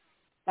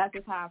 That's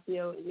just how I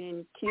feel. And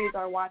then kids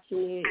are watching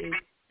it, and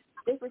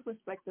different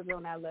perspectives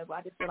on that level.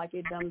 I just feel like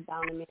it dumbs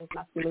down a man's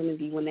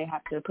masculinity when they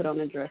have to put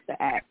on a dress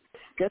to act,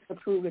 just to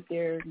prove that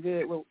they're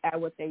good at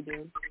what they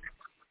do.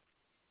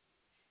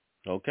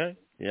 Okay.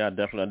 Yeah, I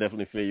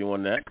definitely feel you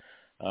on that.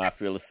 I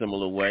feel a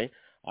similar way.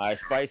 All right,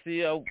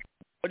 Spicy, what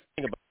do you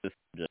think about this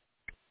subject?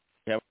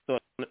 You have a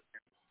thought on it?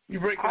 You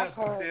break up,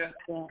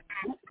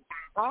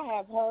 I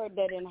have heard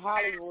that in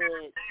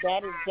Hollywood,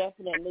 that is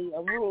definitely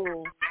a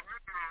rule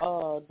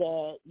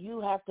that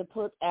you have to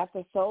put,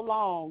 after so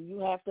long, you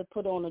have to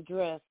put on a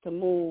dress to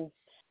move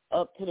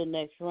up to the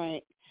next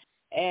rank.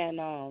 And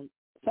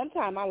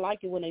sometimes I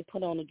like it when they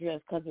put on a dress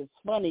because it's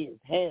funny as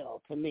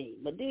hell to me.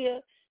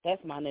 Medea,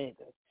 that's my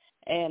nigga.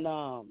 And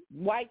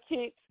white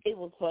chicks, it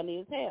was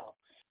funny as hell.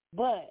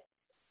 But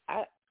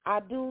I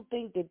do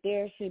think that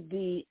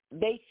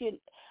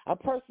a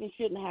person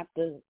shouldn't have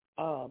to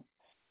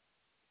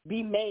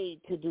be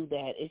made to do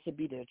that. It should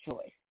be their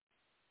choice.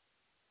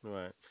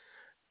 Right.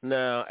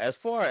 Now, as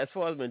far as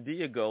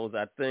Medea goes,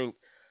 I think,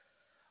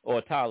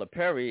 or Tyler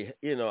Perry,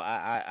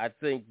 I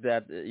think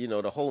that,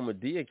 the whole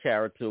Medea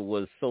character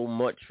was so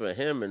much for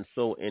him and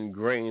so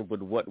ingrained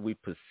with what we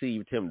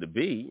perceived him to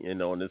be,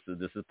 and this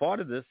is part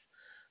of this,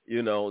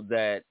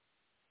 that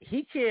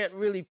he can't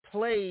really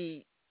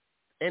play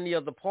any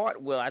other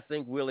part well. I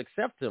think we'll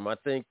accept him. I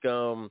think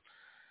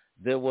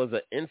there was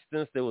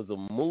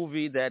a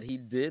movie that he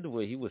did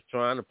where he was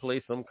trying to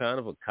play some kind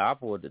of a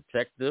cop or a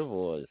detective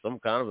or some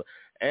kind of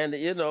and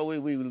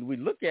we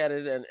look at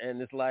it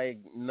and it's like,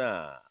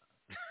 nah.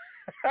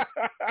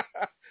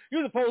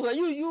 You're supposed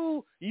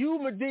to you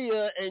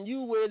Medea, and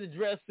you wear the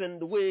dress and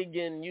the wig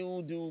and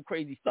you do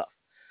crazy stuff.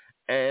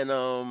 And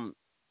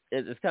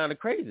it's kind of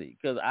crazy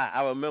because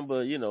I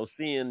remember,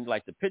 seeing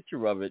like the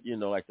picture of it,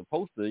 like the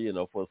poster,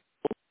 for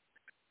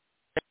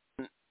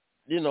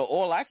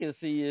all I can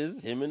see is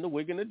him in the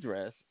wig and the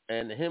dress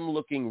and him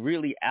looking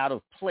really out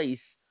of place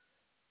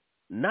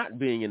not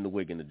being in the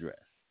wig and the dress,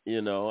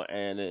 and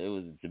it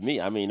was, to me,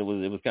 I mean, it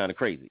was kind of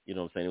crazy. You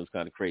know what I'm saying? It was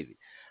kind of crazy.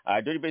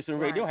 Dirty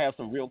Basement Radio have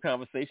some real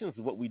conversations. This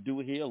is what we do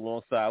here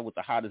alongside with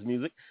the hottest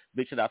music.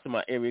 Big shout out to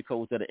my area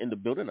codes that are in the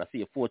building. I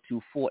see a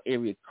 424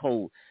 area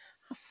code.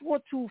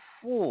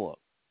 424.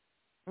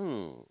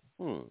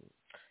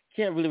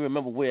 Can't really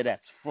remember where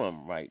that's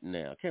from right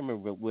now. Can't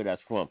remember where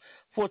that's from.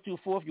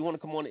 424, if you want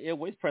to come on the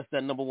airways, press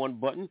that number 1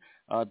 button.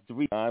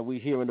 We're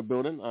here in the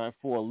building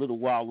for a little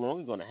while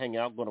longer. We're going to hang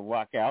out, going to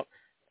rock out,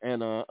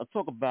 and I'll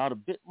talk about a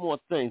bit more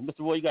things.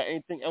 Mr. Roy, you got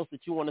anything else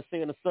that you want to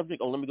say on the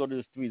subject? Oh, let me go to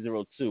this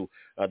 302.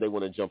 They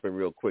want to jump in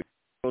real quick.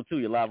 302,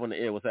 you're live on the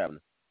air. What's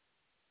happening?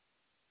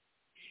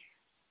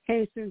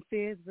 Hey,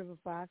 Sincere, it's River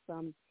Fox.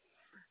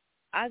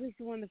 I just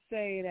want to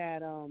say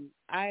that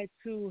I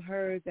too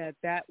heard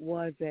that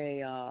was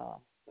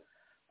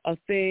a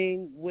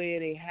thing where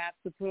they have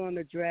to put on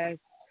a dress,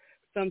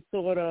 some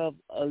sort of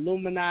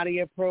Illuminati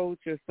approach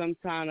or some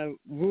kind of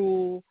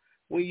rule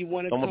where you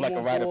want to almost come like on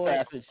a rite board.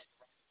 of passage.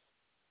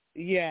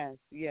 Yes,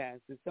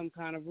 it's some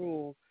kind of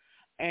rule.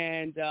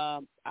 And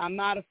I'm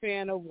not a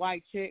fan of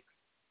white chicks,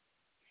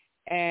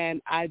 and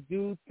I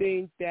do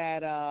think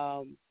that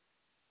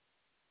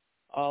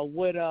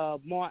what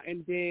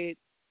Martin did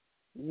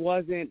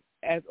wasn't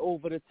as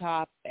over the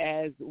top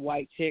as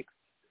white chicks.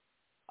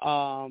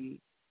 To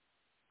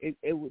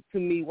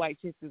me, white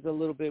chicks is a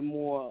little bit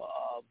more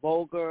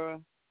vulgar,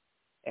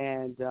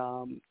 and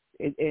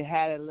it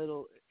had a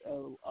little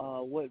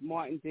what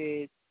Martin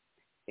did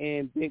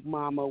and Big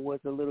Mama was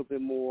a little bit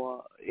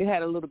more. It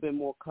had a little bit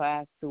more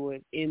class to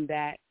it in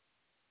that,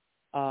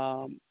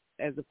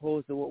 as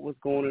opposed to what was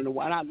going on in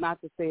the.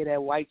 Not to say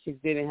that white chicks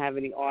didn't have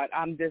any art.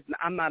 I'm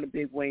not a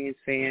big Wayans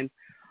fan,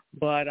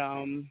 but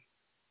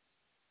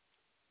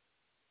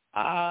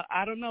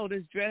I don't know,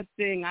 this dress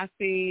thing. I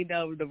seen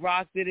the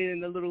Rock did it in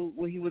the little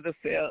when he was a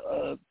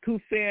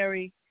Tooth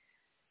Fairy.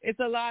 It's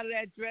a lot of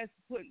that dress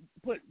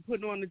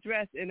putting on the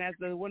dress, and as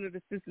one of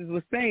the sisters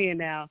was saying,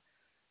 now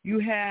you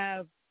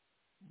have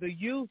the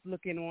youth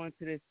looking on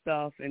to this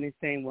stuff and they're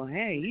saying, well,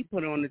 hey, he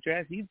put on the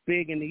dress. He's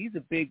big and he's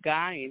a big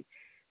guy,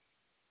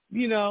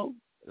 and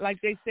like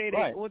they say,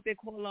 right. What they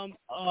call them,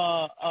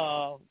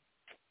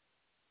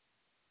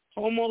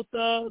 homo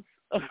thugs,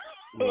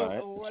 right.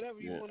 or whatever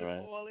you want to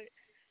right. call it.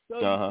 So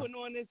you're putting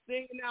on this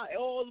thing now,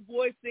 all the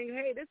boys think,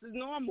 hey, this is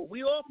normal.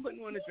 We all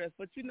putting on a dress.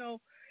 But,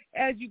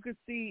 as you can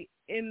see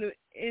in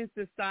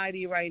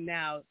society right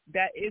now,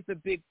 that is a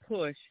big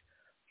push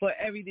for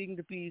everything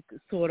to be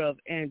sort of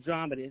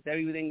androgynous.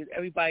 Everybody's,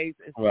 right.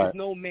 There's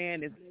no man,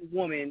 there's no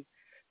woman.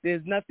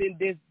 There's nothing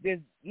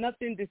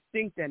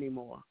distinct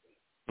anymore.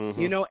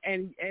 Mm-hmm.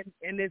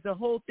 And there's a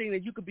whole thing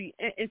that you could be,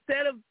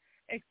 instead of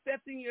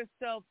accepting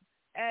yourself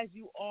as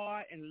you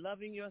are and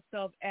loving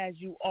yourself as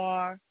you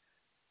are,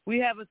 we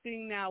have a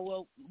thing now,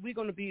 well, we're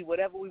going to be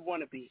whatever we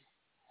want to be.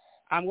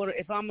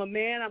 If I'm a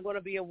man, I'm going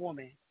to be a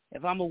woman.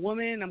 If I'm a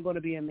woman, I'm going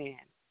to be a man.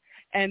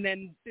 And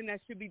then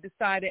that should be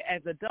decided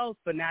as adults,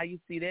 but now you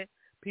see that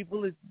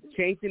people is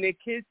changing their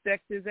kids'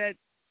 sexes at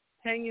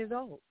 10 years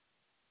old.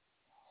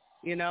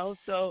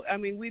 So, I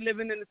mean, we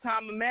living in a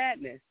time of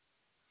madness.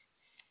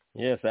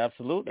 Yes,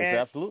 absolutely. It's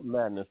absolute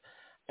madness.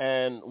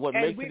 And what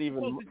makes it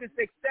even... And we're supposed to just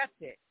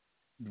accept it.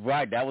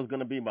 Right, that was going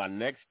to be my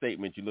next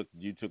statement.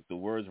 You took the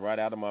words right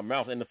out of my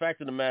mouth. And the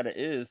fact of the matter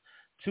is,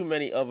 too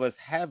many of us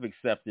have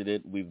accepted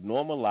it. We've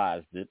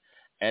normalized it,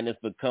 and it's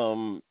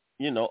become,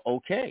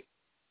 okay.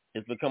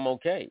 It's become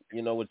okay,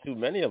 with too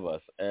many of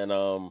us. And,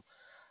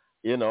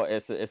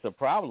 it's a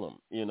problem,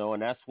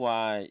 and that's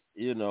why,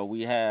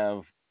 we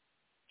have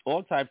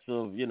all types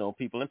of,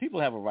 people, and people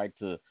have a right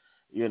to,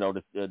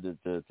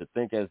 to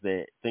think as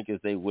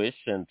they wish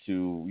and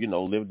to,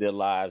 live their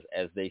lives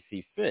as they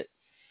see fit.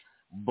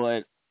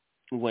 But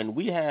when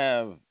we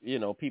have,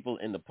 people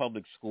in the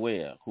public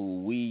square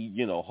who we,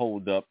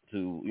 hold up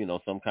to,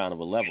 some kind of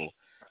a level,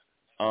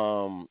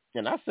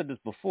 and I've said this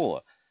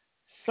before,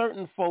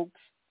 certain folks,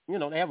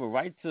 they have a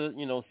right to,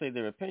 say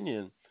their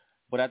opinion,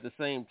 but at the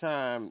same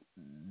time,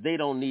 they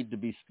don't need to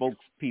be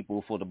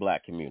spokespeople for the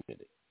black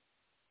community.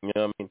 You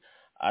know what I mean?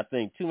 I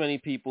think too many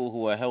people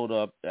who are held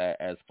up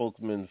as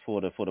spokesmen for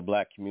the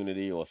black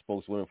community or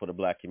spokeswomen for the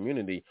black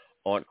community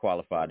aren't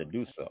qualified to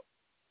do so.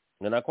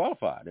 They're not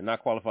qualified. They're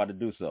not qualified to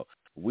do so.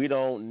 We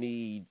don't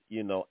need,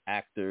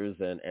 actors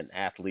and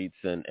athletes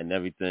and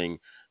everything,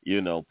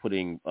 being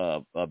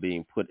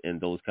put in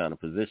those kind of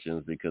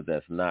positions, because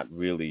that's not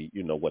really,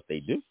 what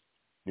they do.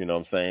 You know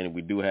what I'm saying?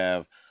 We do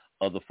have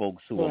other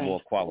folks who are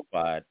more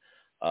qualified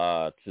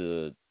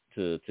to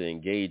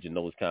engage in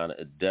those kind of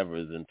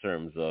endeavors in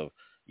terms of,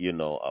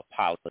 a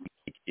politics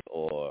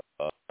or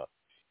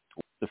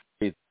the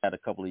phrase had a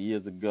couple of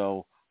years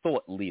ago,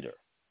 thought leader.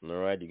 All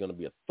right, you're going to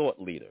be a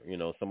thought leader,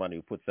 somebody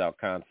who puts out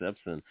concepts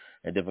and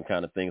different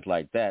kind of things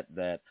like that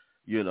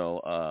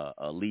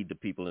lead the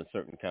people in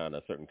certain kind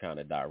of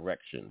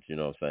directions. You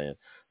know what I'm saying?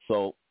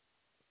 So,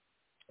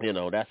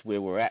 that's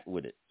where we're at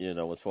with it,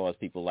 as far as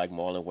people like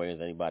Marlon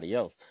Wayans, anybody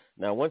else.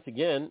 Now, once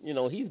again,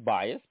 he's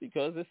biased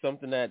because it's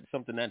something that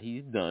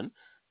he's done,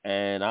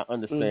 and I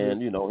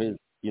understand,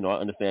 I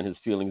understand his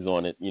feelings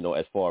on it,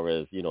 as far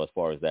as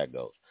that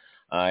goes.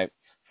 All right.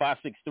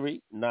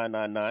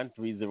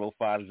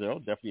 563-999-3050.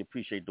 Definitely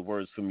appreciate the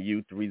words from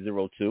you,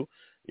 302.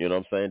 You know what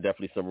I'm saying?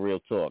 Definitely some real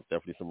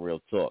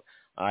talk.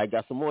 I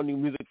got some more new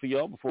music for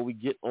y'all before we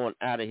get on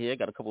out of here.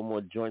 Got a couple more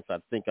joints I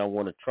think I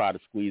want to try to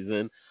squeeze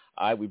in.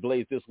 All right, we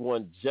blazed this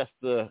one just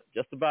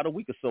about a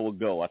week or so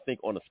ago, I think,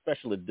 on a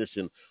special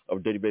edition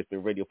of Dirty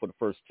Basement Radio for the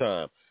first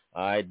time.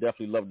 I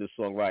definitely love this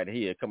song right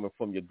here, coming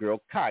from your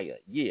girl Kaya.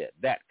 Yeah,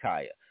 that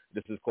Kaya.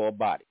 This is called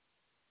Body.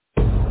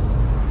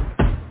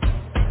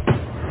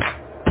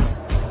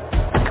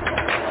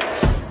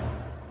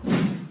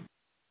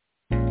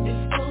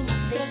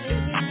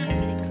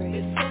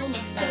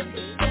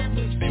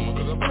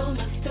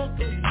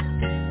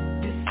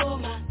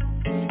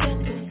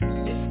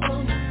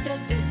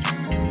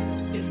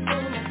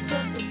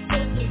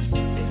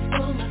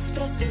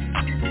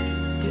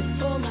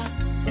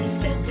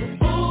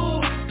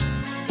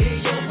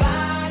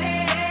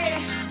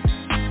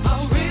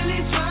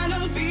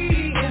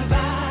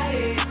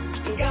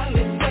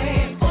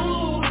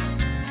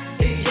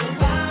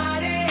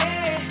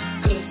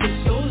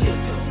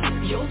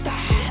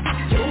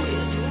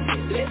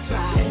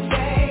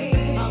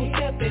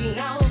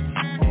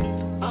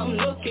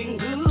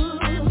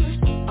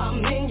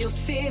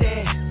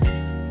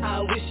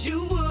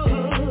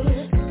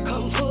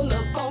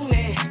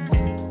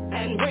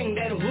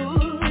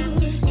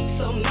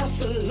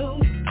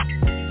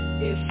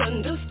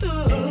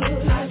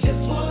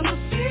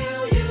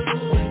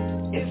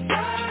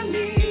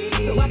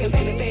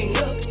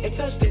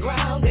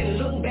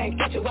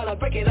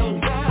 Break it on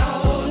down.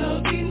 I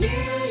wanna be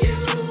near you.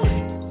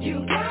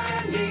 You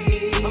got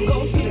me. I'm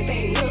gonna see the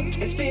thing up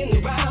and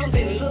spin around,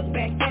 then look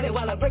back at it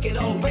while I break it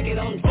on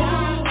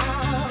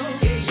down.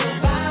 It's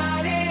your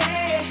body.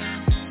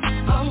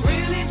 I'm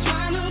really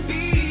trying to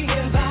be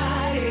your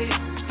body.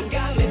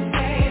 Got me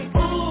saying,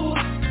 ooh,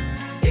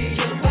 it's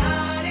your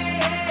body.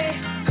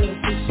 'Cause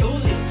it's your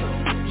lips,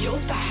 your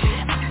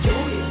thighs,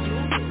 your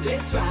hips.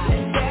 Let's ride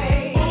and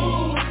say,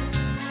 ooh,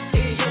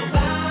 it's your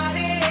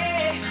body.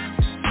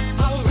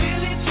 I'm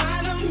really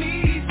trying to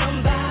meet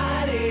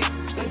somebody.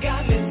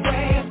 Got me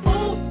saying,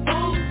 ooh,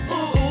 ooh,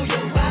 ooh,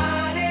 your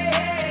body.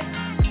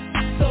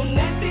 So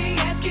nasty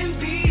as can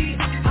be.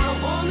 I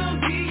wanna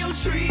be your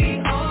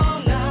tree all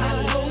night.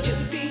 I know you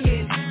see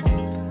it.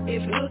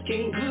 It's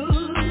looking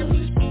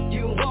good.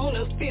 You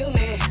wanna feel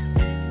me.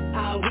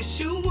 I wish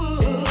you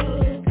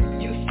would.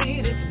 You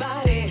see this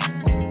body.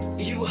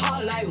 You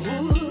hard like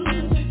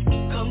wood.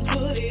 Come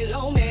put it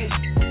on me.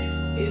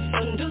 It's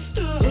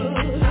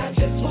understood. I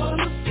just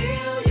wanna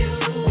feel you.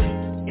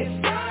 It's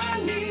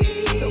got me.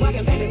 So I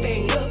can back the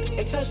thing up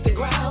and touch the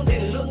ground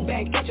and look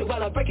back at you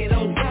while I break it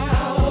on down.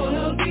 I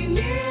wanna be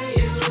near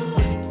you.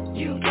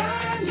 You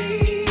got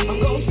me. I'm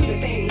gonna see the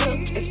thing up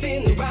and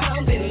spin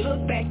around and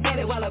look back at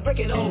it while I break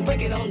it on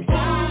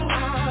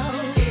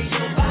down. It's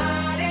your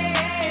body.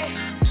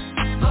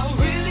 I'm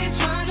really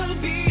trying to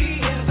be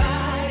your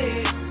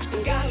body.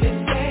 Got me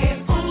saying,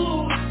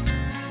 ooh,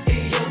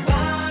 it's your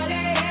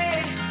body.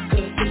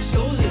 'Cause it's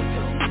your lips,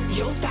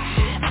 your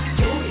thighs,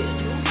 your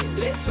hips.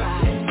 Let's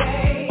ride and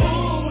say,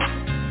 ooh,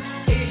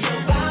 it's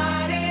your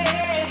body.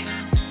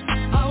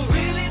 I'm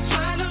really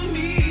trying to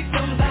meet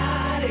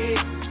somebody.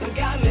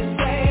 Got me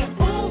saying,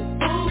 ooh,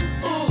 ooh,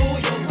 ooh,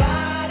 your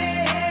body.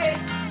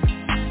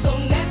 So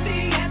nasty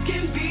as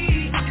can be.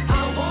 I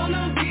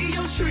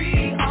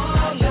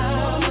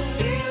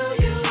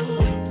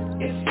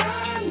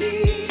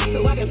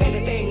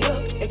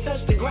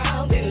touch the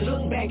ground, then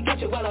look back at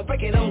you while I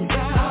break it on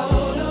down. I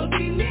wanna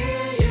be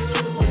near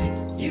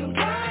you, you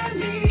got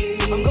me.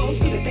 I'm gonna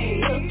see the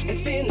thing look and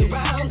spin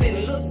around,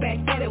 then look back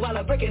at it while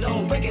I break it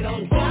on down.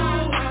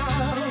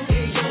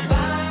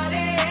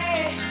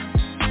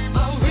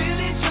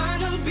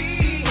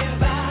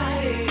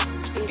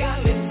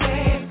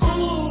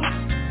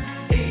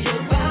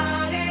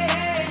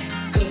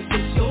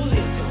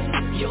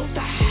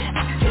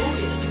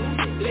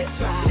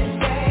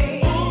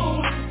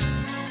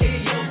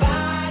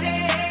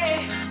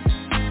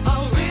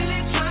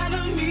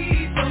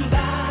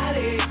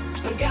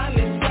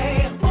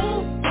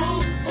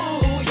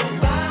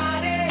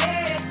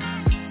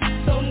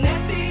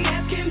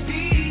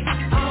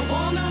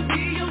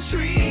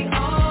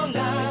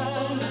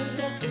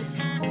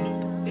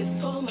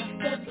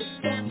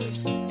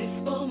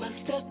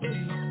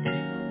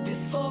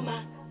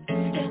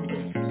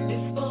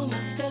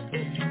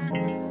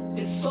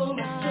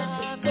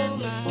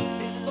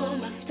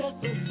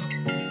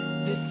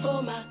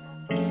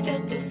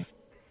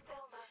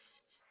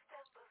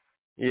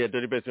 Yeah,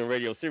 Dirty Basement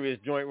Radio, serious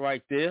joint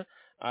right there.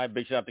 All right,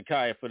 big shout out to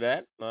Kaya for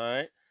that. All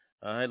right,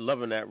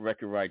 loving that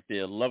record right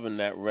there. Loving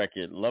that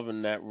record. Big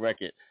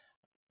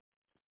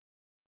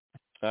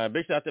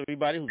shout out to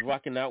everybody who's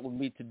rocking out with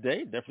me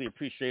today. Definitely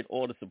appreciate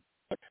all the support.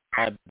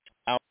 I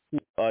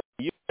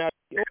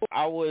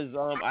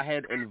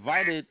had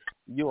invited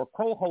your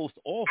co-host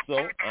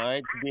also, all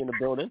right, to be in the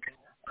building.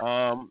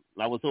 I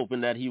was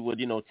hoping that he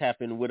would,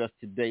 tap in with us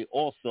today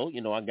also.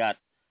 I got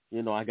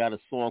a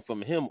song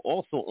from him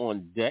also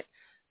on deck.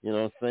 You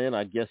know what I'm saying?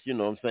 I guess,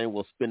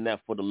 we'll spin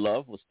that for the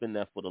love.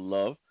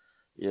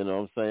 You know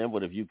what I'm saying?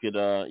 But if you could,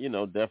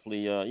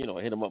 definitely,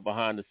 hit him up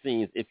behind the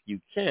scenes if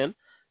you can,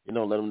 let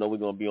him know we're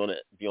going to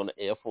be on the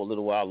air for a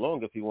little while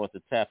longer if he wants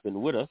to tap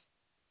in with us.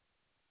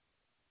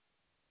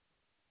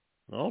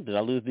 Oh, did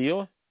I lose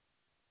Dior?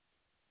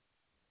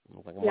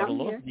 Looks like I might have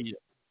lost Dior.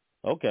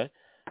 Okay.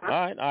 All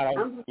right. I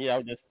was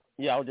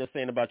just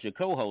saying about your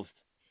co-host,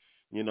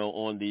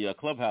 on the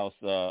Clubhouse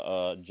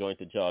joint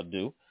that y'all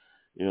do.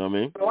 You know what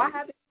I mean? Well,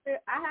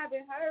 I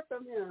haven't heard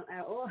from him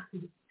at all.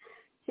 He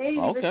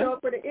didn't even show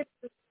up for the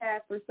interview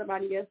cast for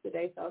somebody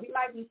yesterday, so he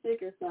might be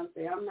sick or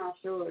something. I'm not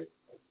sure.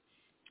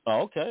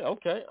 Oh, okay.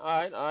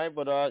 All right.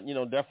 But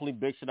definitely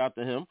big shout out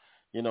to him.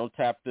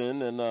 Tapped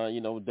in and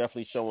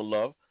definitely showing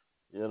love.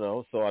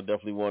 So I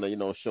definitely want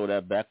to show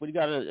that back. But he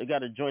got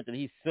a joint that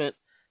he sent,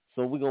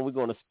 so we're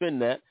gonna spin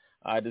that.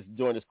 This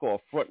joint is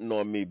called Frontin'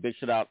 on Me. Big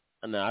shout out.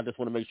 And I just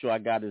want to make sure I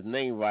got his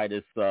name right.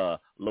 It's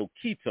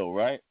Loquito,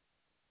 right?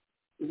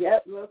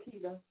 Yep,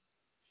 Loquito.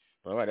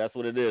 All right, that's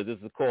what it is. This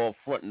is called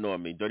Frontin'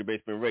 on Me. Dirty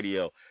Basement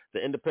Radio,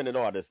 the independent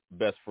artist,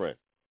 best friend.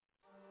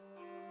 You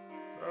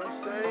know what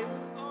I'm saying?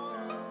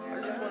 I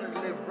just want to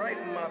live right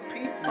with my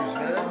people,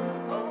 man.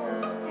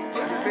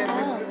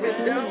 You've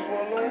been down for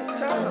a long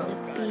time.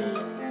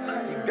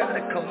 You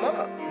gotta come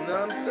up, you know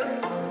what I'm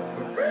saying?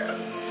 For real.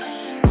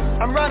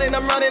 I'm riding,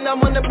 I'm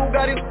on the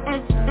Bugatti.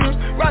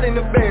 Riding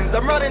the Benz.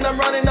 I'm riding, I'm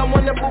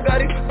on the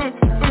Bugatti.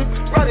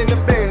 Riding the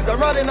Benz. I'm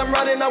riding,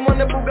 I'm on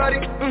the Bugatti.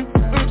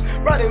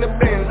 Riding the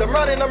Benz. I'm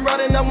riding, I'm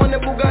on the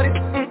Bugatti.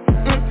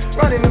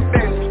 Riding the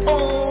Benz.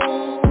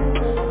 Oh,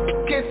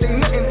 can't say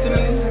nothing to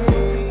me.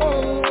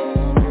 Oh,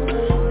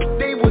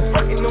 they was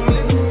fucking on me.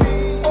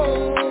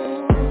 Oh,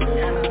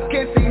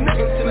 can't say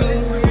nothing to me.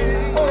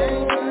 Oh,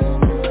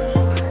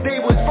 they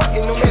was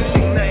fucking on me. Can't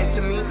say nothing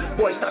to me.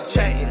 Boy, stop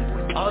chatting.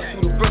 All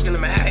through the Brooklyn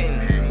and Manhattan.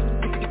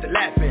 You can get the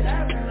laughing.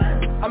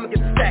 I'ma get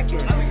the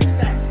stacking.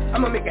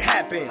 I'ma make it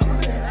happen.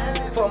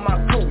 For my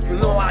crew, you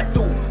know I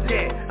do.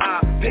 Yeah,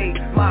 I pay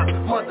my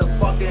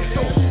motherfucking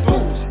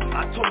dues. I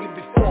told you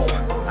before,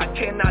 I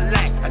cannot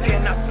lack, I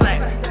cannot slack.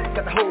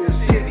 Got the whole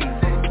city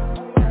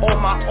on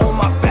my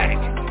back.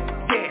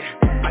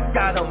 Yeah, I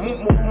gotta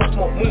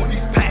move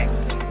these packs.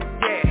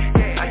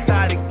 Yeah, I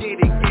gotta get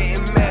it.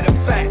 Matter of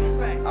fact, I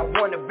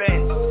want a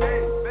Benz,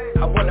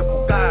 I want a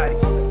Bugatti,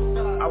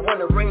 I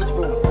want a Range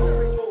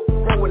Rover,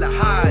 roll with a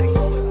hottie.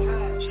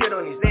 Shit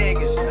on these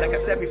niggas, like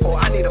I said before,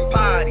 I need a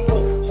party.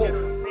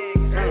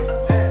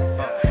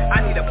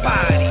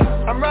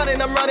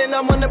 I'm riding,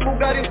 I'm on the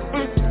Bugatti.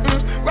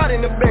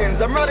 Riding the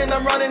Benz. I'm riding,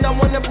 I'm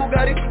on the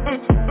Bugatti.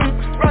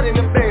 Riding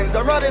the Benz.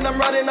 I'm riding, I'm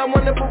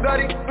on the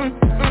Bugatti.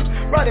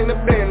 Riding the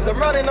Benz.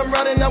 I'm riding, I'm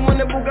on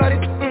the Bugatti.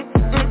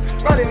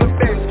 Riding the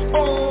Benz.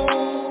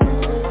 Oh,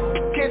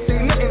 can't say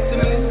nothing to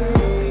me.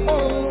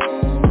 Oh,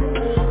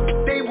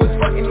 they was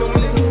fucking on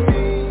me.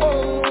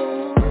 Oh,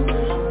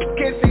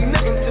 can't say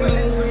nothing to me.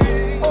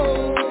 Oh,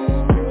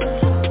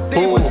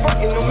 they was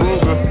fucking on me.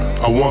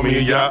 I want me a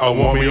yacht, I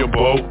want me a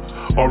boat.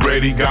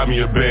 Already got me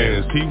a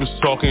Benz. He was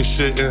talking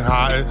shit and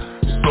hiding,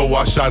 so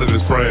I shot at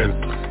his friends.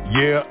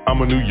 Yeah,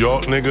 I'm a New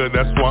York nigga,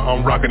 that's why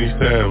I'm rocking these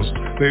Timbs.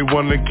 They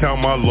wanna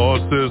count my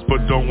losses,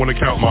 but don't wanna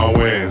count my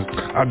wins.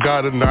 I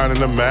got a 9 in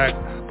the Mac,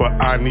 but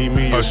I need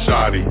me a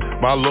shotty.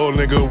 My little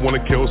nigga wanna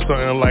kill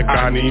something like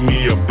I need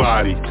me a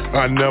body.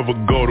 I never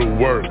go to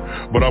work,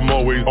 but I'm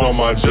always on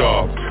my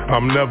job.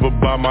 I'm never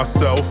by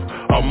myself,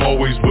 I'm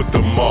always with the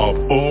mob.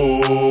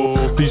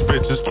 Oh, these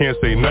bitches can't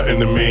say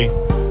nothing to me.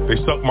 They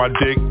suck my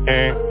dick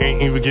and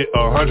ain't even get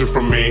 100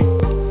 from me.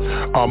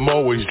 I'm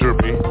always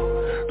drippy,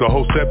 the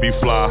whole set be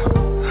fly.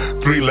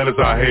 3 letters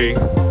I hate,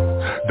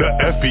 the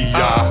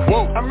FBI.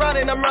 Whoa. I'm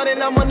riding, I'm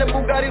on the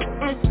Bugatti.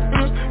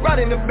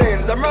 Riding the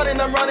Benz. I'm riding,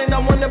 I'm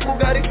on the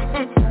Bugatti.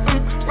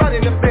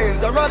 Riding the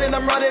Benz. I'm riding,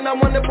 I'm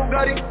on the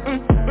Bugatti.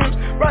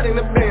 Riding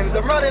the Benz.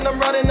 I'm riding,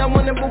 I'm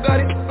on the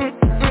Bugatti.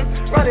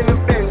 Riding the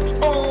Benz.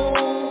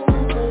 Oh,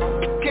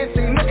 can't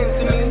say nothing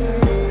to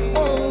me.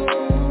 Oh,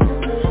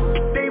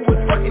 they was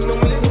fucking on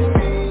me.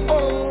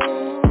 Oh,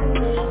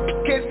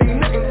 can't say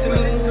nothing to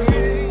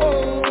me.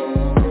 Oh,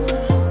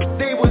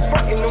 they was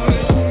fucking on me.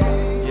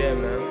 Yeah,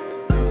 man.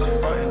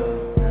 Fucking on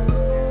me.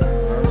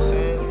 I'm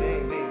saying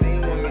they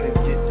want me to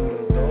get through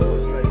the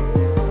doors. Like,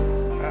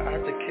 I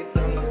have to kick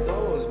down the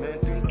doors, man.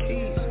 Through the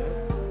keys, man.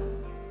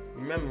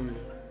 Remember me.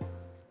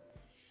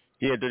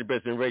 Yeah,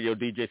 Drtybsmnt Radio,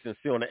 DJ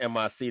Sincere on the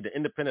MIC, the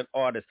independent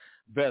artist,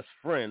 best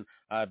friend.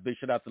 Big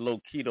shout out to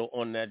Lil Keto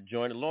on that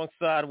joint,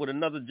 alongside with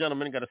another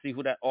gentleman. Got to see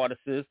who that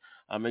artist is.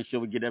 I'll make sure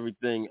we get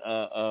everything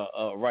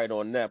right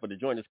on that. But the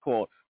joint is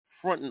called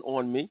Frontin'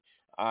 on Me.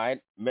 I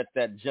met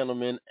that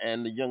gentleman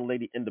and the young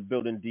lady in the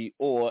building,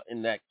 Dior,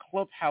 in that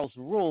clubhouse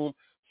room.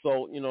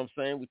 So, you know what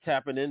I'm saying, we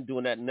tapping in,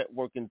 doing that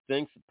networking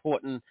thing,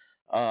 supporting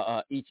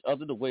each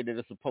other the way that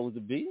it's supposed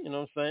to be. You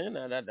know what I'm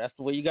saying? That's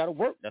the way you got to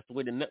work. That's the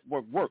way the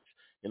network works.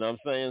 You know what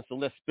I'm saying? So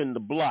let's spin the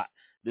block.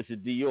 This is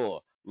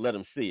Dior. Let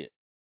them see it.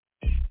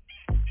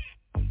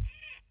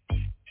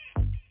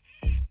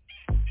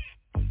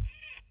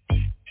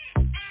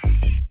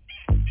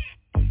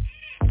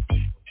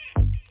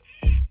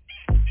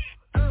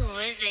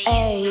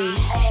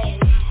 Hey,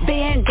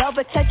 bend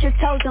over, touch your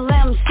toes and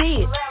let them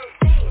see it.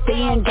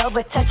 Bend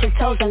over, touch your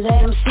toes and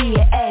let them see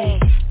it. Ay,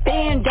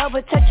 bend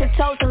over, touch your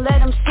toes and let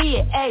them see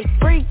it. Ay,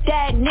 freak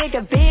that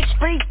nigga, bitch,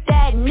 freak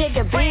that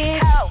nigga,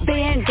 bitch.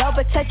 Bend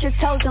over, touch your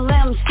toes and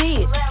let them see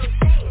it.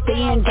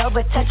 Bend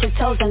over, touch your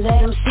toes and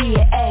let them see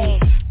it. Ay,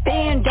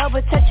 bend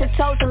over, touch your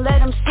toes and let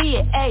them see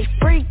it. Ay,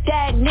 freak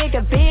that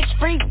nigga, bitch,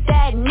 freak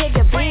that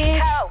nigga,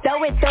 bitch.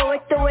 Throw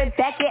it,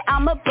 back it,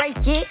 I'ma break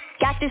it.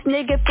 Got this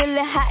nigga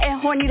feeling hot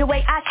and horny the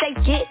way I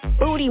shake it.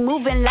 Booty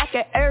moving like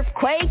an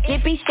earthquake,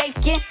 it be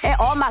shaking. And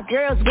all my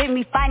girls with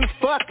me fine as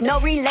fuck, no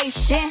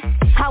relation.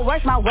 I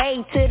work my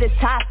way to the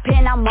top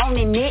and I'm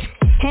owning it.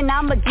 And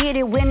I'ma get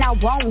it when I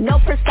want, no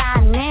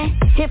presigning.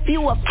 If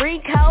you a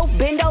freak hoe,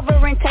 bend over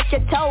and touch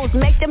your toes.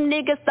 Make them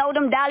niggas throw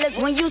them dollars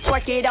when you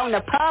twerk it on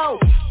the pole.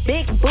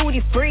 Big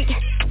booty freak,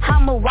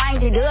 I'ma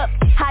wind it up.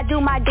 I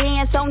do my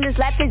dance on this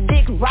lap, his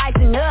dick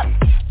rising up.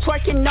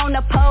 Twerking on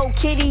the pole,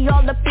 kitty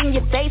all up in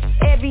your face.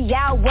 Every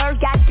hour,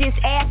 got this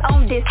ass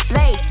on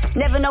display.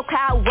 Never know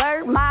how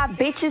word, my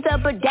bitches a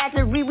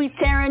bedazzlery. We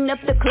tearing up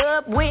the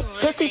club with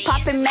pussy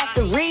popping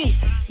mastery.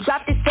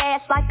 Drop this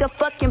ass like a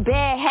fucking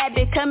bad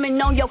habit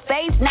coming on your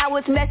face. Now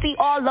it's messy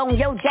all on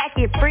your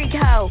jacket, freak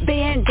hoe.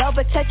 Bend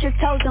over, touch your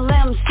toes and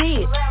let them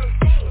see it.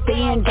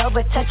 Bend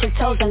over, touch your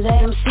toes and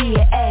let them see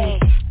it, ayy.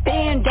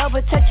 Bend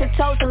over, touch your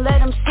toes and let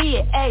them see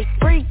it, ayy.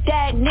 Freak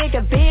that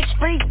nigga, bitch,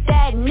 freak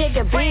that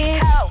nigga,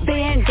 bitch.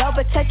 Bend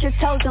over, touch your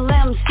toes and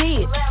let them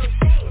see it.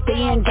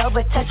 Bend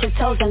over, touch your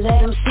toes and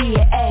let them see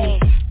it, ayy.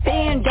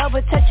 Bend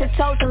over, touch your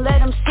toes and let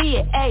them see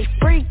it, ayy.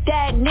 Freak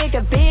that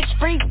nigga, bitch,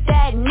 freak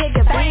that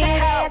nigga,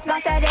 bitch.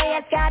 Bounce that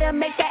ass, gotta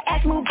make that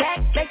ass move back.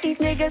 Make these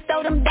niggas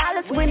throw them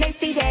dollars when they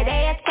see that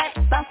ass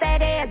clap. Bounce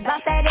that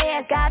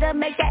ass, gotta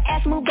make that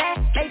ass move back.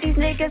 Make these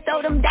niggas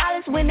throw them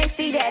dollars when they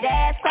see that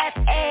ass clap,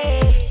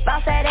 ayy.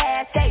 Bounce that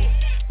ass, ayy.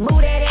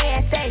 Move that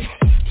ass, ayy.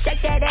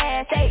 Shake that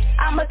ass, ayy.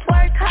 I'ma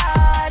twerk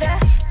harder.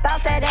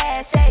 Bounce that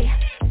ass, ayy.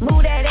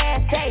 Move that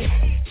ass, ayy.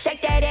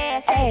 Shake that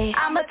ass, ayy.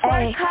 I'ma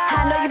twerk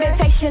harder. I know you been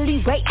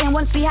patiently waiting.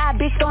 Wanna see how a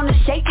bitch gonna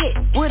shake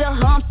it. With a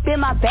hump in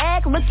my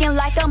bag, looking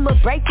like I'ma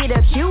break it.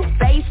 A cute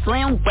face,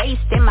 slim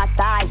waist, and my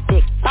thighs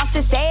thick. Bounce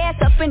this ass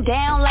up and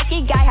down like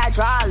it got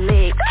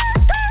hydraulics.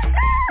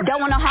 Don't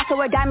want no house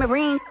or a diamond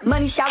ring.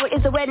 Money shower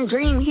is a wedding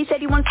dream. He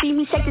said he wanna see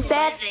me shake this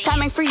ass.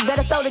 Time ain't free,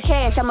 better throw the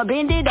cash. I'ma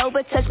bend it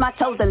over, touch my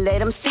toes and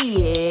let him see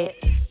it.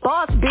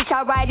 Boss bitch,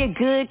 I ride it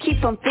good, keep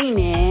him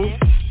fiending.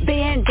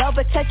 Bend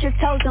over, touch your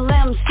toes and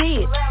let him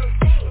see it.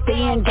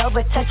 Bend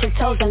over, touch your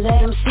toes and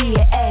let him see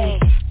it, ayy.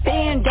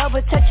 Bend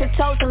over, touch your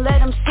toes and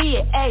let him see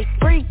it, ayy.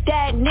 Freak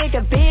that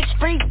nigga, bitch,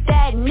 freak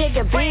that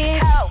nigga,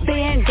 bitch.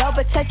 Bend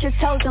over, touch your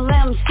toes and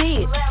let him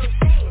see it.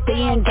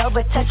 Bend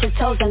over, touch your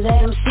toes and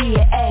let him see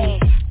it, ayy.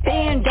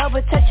 Bend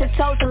over, touch your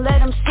toes and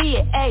let him see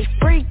it, ayy.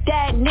 Freak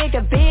that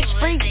nigga, bitch,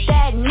 freak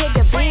that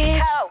nigga,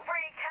 bitch.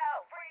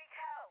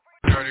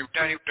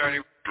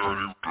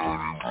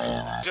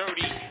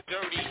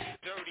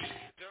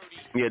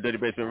 Yeah,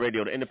 Drtybsmnt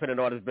Radio, the independent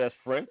artist best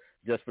friend.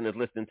 Just finished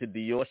listening to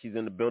Dior. She's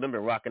in the building,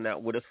 been rocking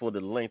out with us for the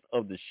length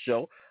of the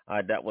show.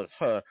 That was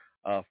her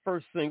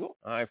first single.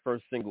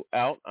 First single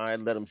out.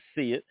 Let them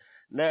see it.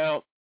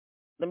 Now,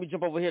 let me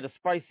jump over here to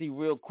Spicy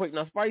real quick.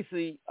 Now,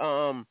 Spicy,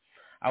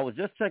 I was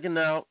just checking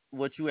out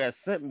what you had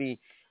sent me,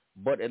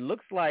 but it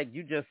looks like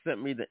you just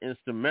sent me the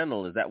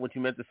instrumental. Is that what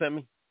you meant to send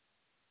me?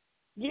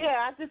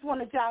 Yeah, I just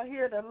wanted y'all to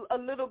hear a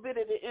little bit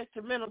of the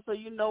instrumental so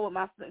you know what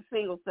my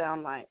single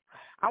sound like.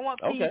 I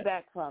want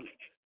feedback from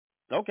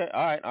it. Okay,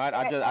 all right.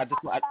 I'm gonna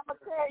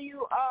tell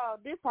you,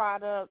 this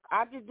product.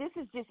 This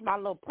is just my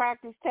little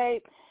practice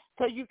tape,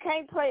 so you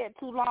can't play it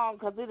too long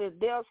because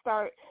they'll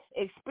start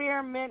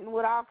experimenting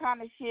with all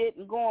kind of shit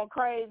and going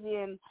crazy.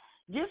 And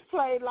just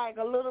play like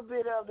a little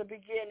bit of the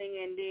beginning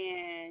and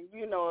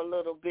then a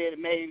little bit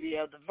maybe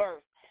of the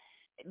verse.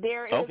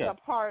 There is a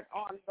part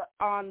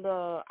on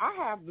the. I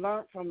have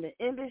learned from the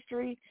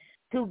industry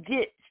to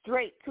get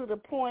straight to the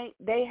point.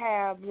 They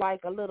have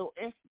like a little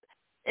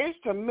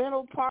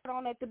instrumental part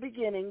on at the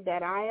beginning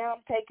that I am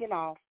taking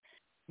off,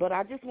 but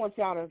I just want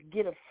y'all to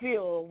get a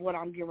feel of what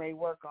I'm getting ready to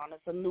work on.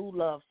 It's a new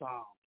love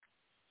song.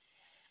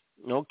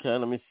 Okay,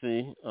 let me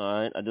see.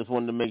 All right, I just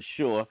wanted to make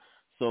sure.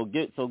 So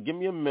give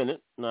me a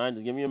minute. All right,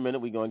 just give me a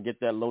minute. We're gonna get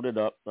that loaded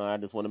up. All right, I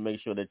just want to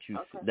make sure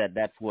that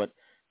that's what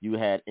you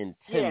had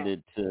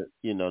intended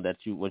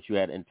to, what you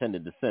had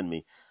intended to send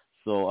me.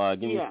 So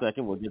give me a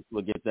second.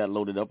 We'll get that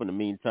loaded up. In the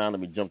meantime,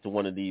 let me jump to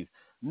one of these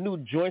new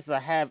joints I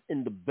have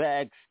in the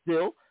bag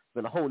still.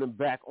 Been holding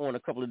back on a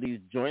couple of these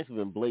joints. We've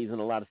been blazing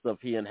a lot of stuff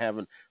here and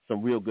having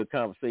some real good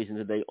conversation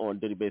today on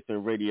Dirty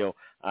Basement Radio.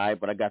 All right,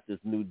 but I got this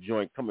new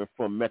joint coming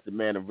from Method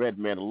Man and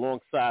Redman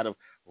alongside of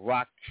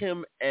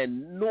Rakim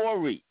and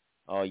Nori.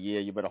 Oh, yeah,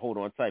 you better hold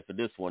on tight for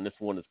this one. This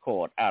one is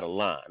called Out of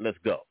Line. Let's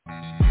go.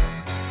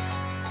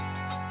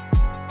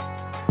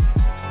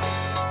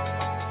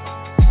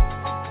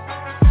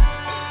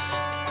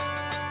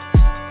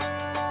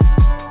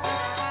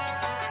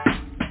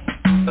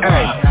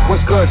 Hey,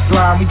 what's good,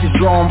 slime? We just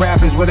drawing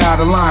rappers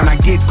without a line.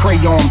 I get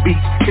crayon beats,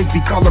 kids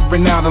be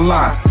coloring out a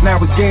line. Now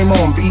it's game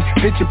on, beat.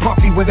 Picture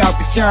puffy without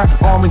the shine.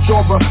 Orange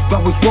over,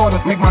 blood with water,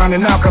 make mine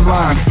an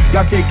alkaline.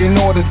 Y'all taking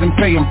orders and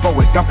paying for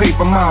it. Y'all pay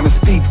for mine, it's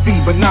steep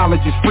fee, but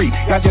knowledge is free.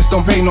 Y'all just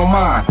don't pay no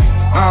mind.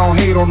 I don't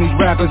hate on these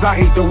rappers, I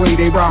hate the way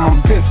they rhyme.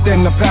 I'm pissed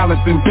in the palace,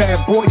 been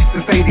bad boys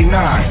since 89.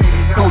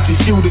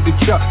 Coaches shooter to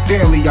Chuck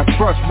Daly, I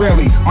trust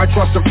really. Might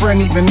trust a friend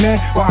even then,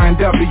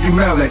 YNW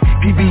Melly.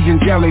 PB and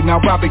Jelly,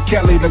 now Robert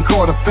Kelly done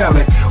caught a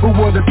felon. Who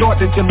would've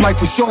thought that your life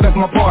was short as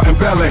my part in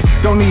belly?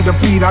 Don't need a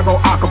beat, I go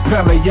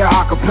acapella, yeah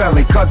acapella.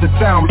 Cause it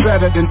sounds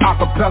better than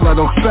acapella,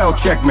 don't spell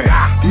check me.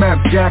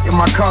 Map Jack and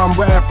my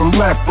comrade from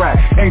left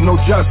rack. Ain't no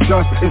just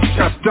us, it's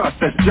just us,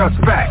 that's just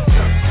fact.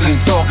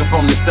 Ain't talking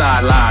from the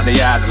sideline, they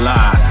out of line.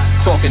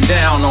 Talking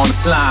down on the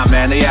slime,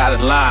 man, they out of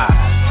line.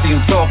 See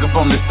them talking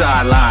from the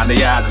sideline,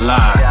 they out of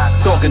line.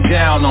 Talking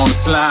down on the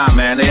slime,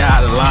 man, they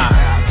out of line.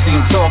 See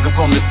them talking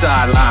from the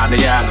sideline,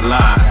 they out of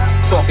line.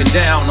 Talking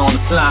down on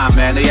the slime,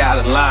 man, they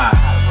out of line.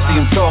 See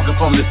them talking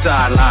from the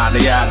sideline,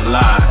 they out of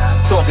line.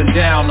 Talking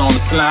down on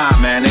the slime,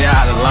 man, they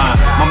out of line.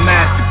 My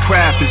master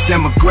craft is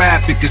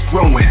demographic, is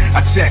growing. I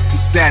check the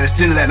status,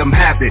 then let them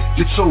have it.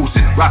 You're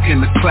chosen,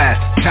 rocking the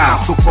class.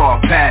 Time so far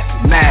past,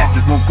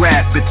 masses won't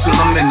grab it till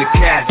I'm in the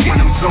casket,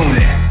 I'm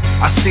zoning.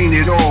 I seen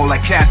it all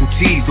like Captain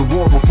T's, the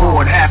war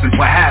before it happened.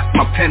 Perhaps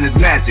my pen is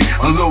magic,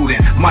 unloading,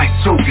 mic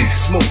choking,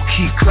 smoke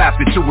keep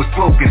clapping to a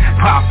slogan.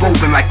 Pop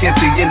open like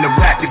empty in the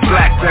racket,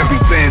 Blackberry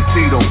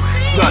Bandito,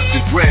 slush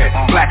is red,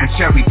 black and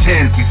cherry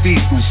 10s, we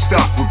feed through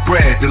stuffed with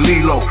bread. The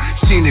Lilo,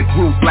 seen it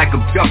group like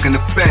I'm ducking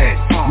the Fed.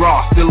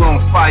 Raw still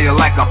on fire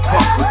like I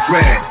puff with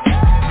dread.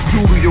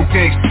 Studio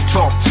gangsters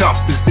talk tough,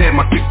 is there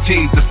my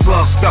 15's the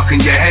slug stuck in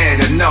your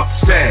head, enough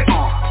said.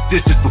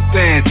 This is for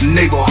fans and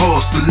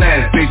neighborhoods to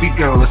last. Baby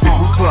girl, let's hit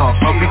the club,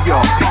 hurry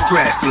up, it's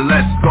trash, so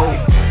let's go.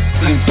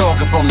 Ain't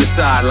talking from the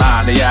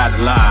sideline, they out of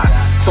line.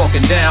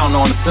 Talking down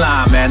on the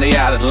slime, man, they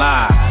out of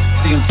line.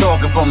 See them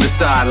talking from the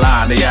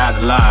sideline, they out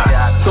of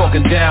line.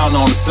 Talking down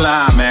on the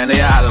slime, man, they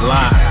out of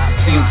line.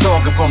 See them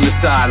talking from the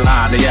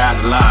sideline, they out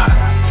of line.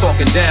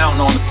 Talking down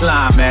on the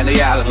slime, man,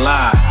 they out of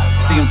line.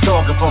 See them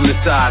talking from the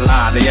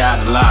sideline, they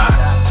out of line.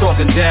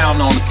 Talking down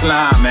on the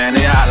slime, man,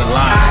 they out of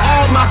line.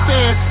 All my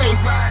fans say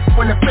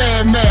when the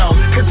fan mail,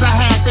 cause I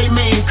had they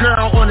main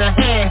girl on a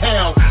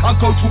handheld. I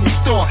go to the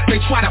store,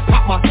 they try to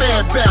pop my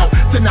fan bell.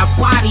 Then I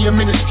body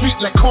him in the street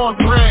like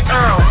cornbread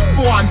Earl.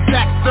 Before I'm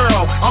Zach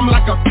Thurl, I'm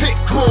like a pit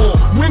bull.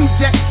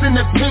 Windex in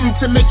the pin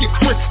to make it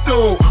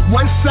crystal.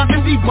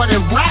 170, but in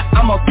rap,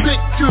 I'm a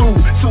big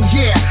dude. So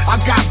yeah, I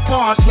got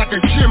bars like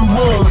a gym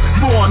room.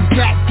 Boy, I'm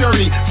that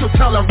dirty, so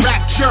tell a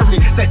rap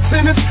jury that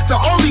tennis, the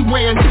only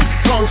way in this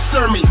gon'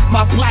 serve me.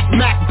 My black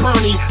Mac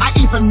Bernie, I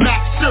even Mac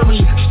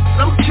Siri.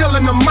 I'm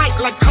killing the mic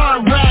like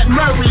Conrad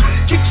Murray.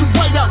 Get your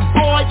weight up,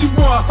 boy, you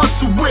wanna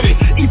hustle with it.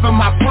 Even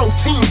my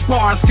protein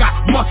bars got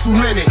muscle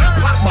in it.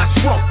 Pop my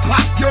throat,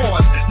 pop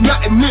yours,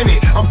 nothing in it.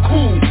 I'm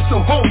cool,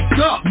 so hold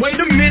up, wait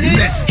a minute,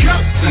 let's go.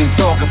 Ain't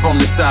talking from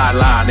the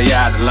sideline, they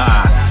out of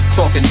line.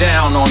 Talking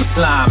down on the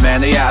slime,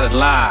 man, they out of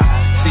line.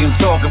 See them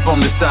talking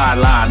from the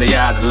sideline, they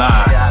out of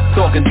line.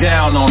 Talking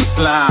down on the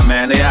slime,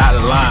 man, they out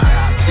of line.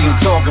 See them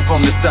talking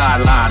from the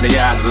sideline, they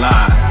out of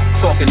line.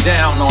 Talking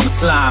down on the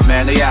slime,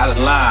 man, they out of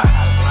line.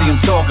 See them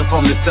talking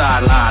from the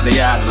sideline,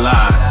 they out of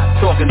line.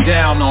 Talking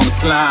down on the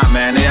slime,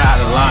 man, they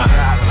out of line.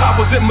 I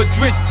was in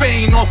Madrid,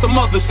 Spain on some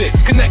other shit.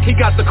 Connect, he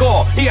got the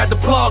call, he had the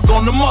plug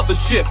on the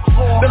mothership.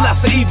 The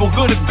lesser evil,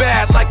 good and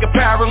bad like a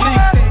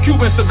paralegal.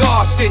 Cuban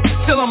cigar shit,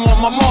 still I'm on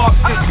my mark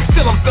shit.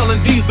 Still I'm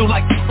selling diesel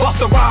like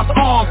Busta Rhymes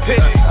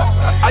armpit.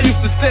 I used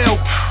to sell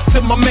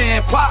to my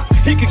man Pop,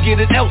 he could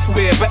get it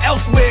elsewhere, but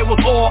elsewhere was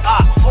all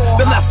ops.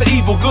 The lesser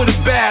evil, good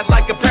and bad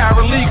like a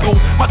paralegal.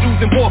 My dudes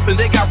in Boston,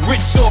 they got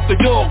rich off the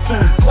dog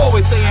food.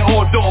 Always saying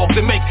all dogs,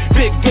 they make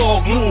big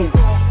dog move.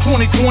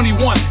 2021,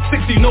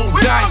 60 no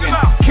diamond.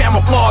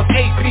 Camouflage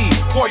AP,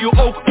 Royal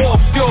Oak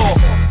offshore.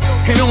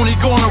 And only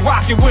gonna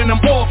rock it when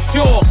I'm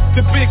offshore.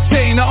 The big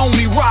chain I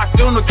only rock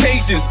on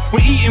occasions.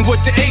 When eating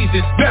with the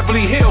Asians,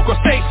 Beverly Hill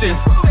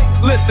crustaceans.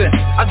 Listen,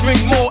 I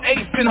drink more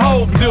Ace than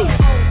Hope do.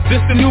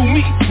 This the new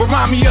me,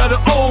 remind me of the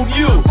old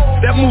you.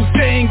 That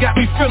Mustang got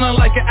me feeling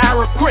like an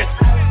Arab prince.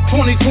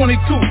 2022,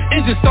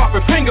 engine start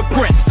with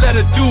fingerprints. Let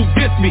a dude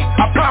diss me,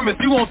 I promise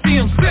you won't see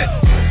him sit.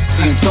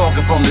 See him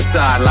talking from the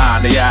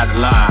sideline, they out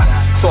of line.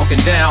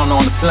 Talking down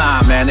on the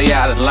slime, man, they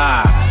out of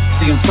line.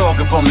 See him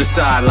talking from the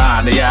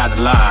sideline, they out of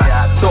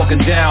line. Talking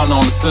down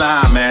on the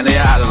slime, man,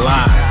 they out of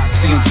line.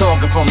 See him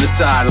talking from the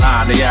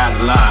sideline, they out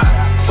of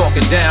line.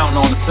 Talking down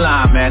on the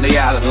slime, man, they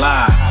out of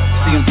line.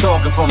 See him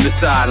talking from the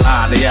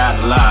sideline, they out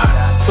of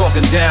line.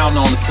 Talking down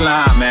on the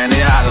slime, man,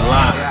 they out of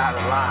line.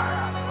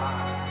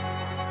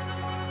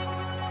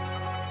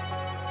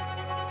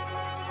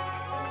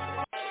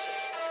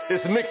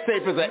 This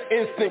mixtape is an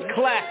instant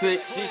classic.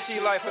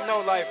 DC life or no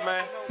life,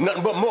 man.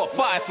 Nothing but more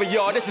fire for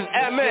y'all. This is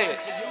MX.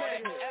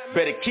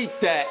 Better keep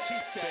that.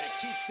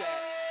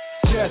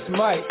 Just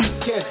might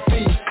catch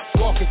beef,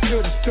 walking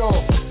to the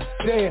store.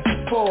 There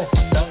for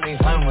don't leave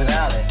home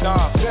without it.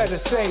 Nah, better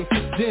safe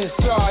than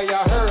sorry.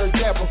 I heard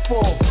that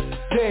before.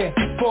 There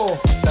for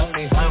don't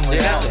leave home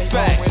without it.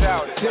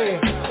 There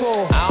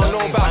for I don't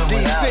know about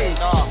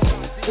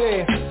DC.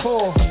 There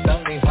for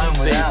don't leave home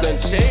without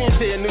it. Things done changed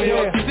here in New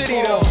York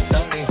City though.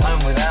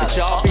 But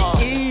y'all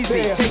be easy,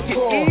 take it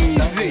easy.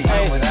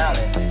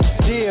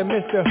 Yeah,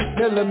 Mr.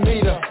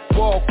 Millimeter,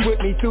 walk with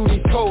me through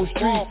these cold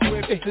streets.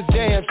 It's a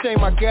damn shame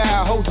my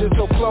guy holds it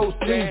so close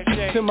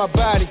to my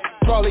body.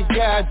 Probably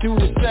gotta do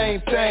the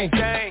same thing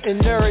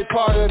in every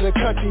part of the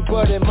country,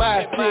 but in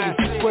my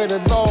city, where the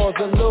laws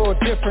are a little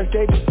different,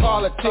 they be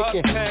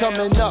politicking,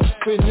 coming up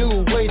with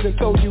new ways to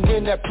throw you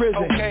in that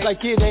prison,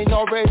 like it ain't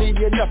already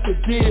enough to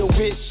deal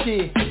with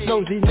shit.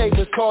 Nosy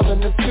neighbors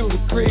calling them to the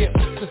crib,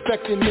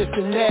 suspecting this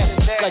and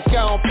that, like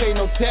I don't pay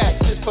no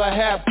taxes for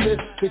half this,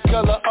 the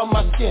color of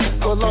my skin.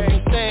 Well,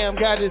 Uncle Sam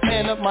got his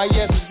hand up my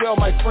ass as well,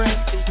 my friend.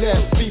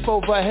 Let's beef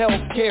over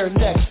healthcare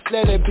next,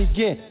 let it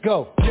begin,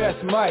 go.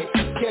 Just might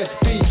catch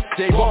beef.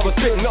 J Bomber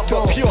sitting up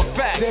for pure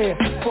fact.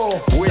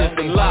 Where's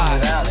the lie?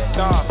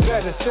 Nah,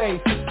 better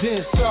safe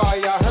than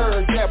sorry. I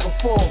heard that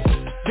before.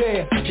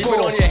 Keep it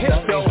on your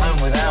hips though.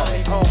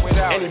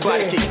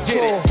 Anybody can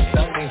get it.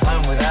 Don't leave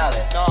home without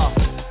it. Don't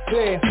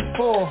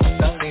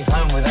leave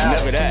home without it.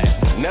 Never that.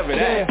 Never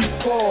that.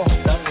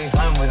 Don't leave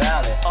home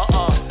without it.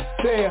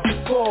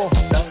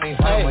 Don't leave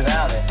home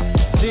without it.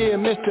 Dear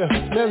Mr.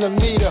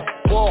 Millimeter,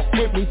 walk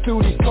with me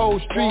through these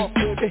cold streets.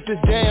 It's a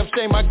damn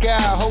shame my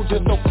guy holds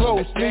it so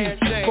closely.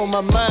 For my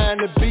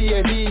mind to be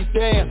at ease,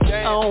 damn.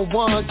 I don't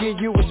wanna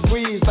give you a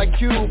squeeze like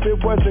Cube,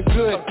 it was a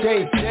good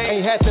day.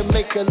 Ain't had to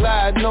make a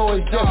lot of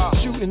noise,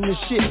 just shooting the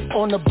shit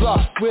on the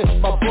block with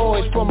my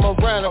boys from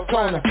around the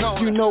corner.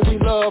 You know we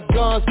love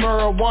guns,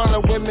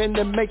 marijuana, women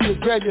that make you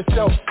grab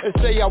yourself and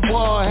say I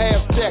wanna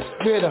have sex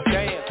with her.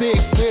 Big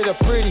with a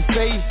pretty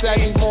face, I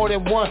need more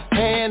than one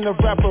hand to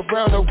wrap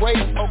around her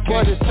waist.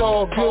 But it's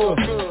all good,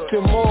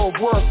 the more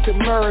work the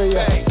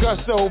merrier.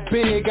 Gun so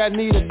big I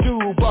need a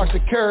toolbox to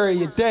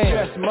carry it.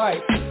 Damn, just might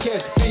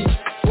catch beef,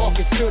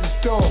 walking to the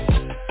store.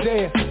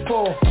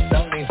 Therefore,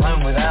 don't leave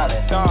home without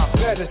it. Nah,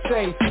 better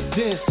safe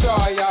than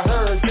sorry. I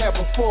heard that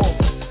before.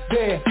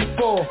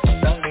 Therefore,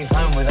 don't leave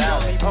home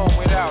without it.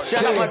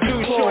 Shout out my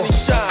dude Shorty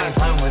Shine.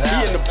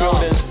 He in the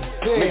building.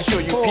 Make sure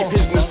you peep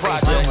his new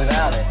project.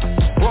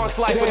 Bronx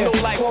Life with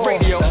No Life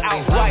Radio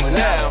out right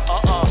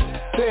now.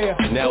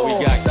 Now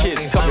we got kids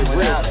coming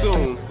real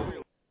soon.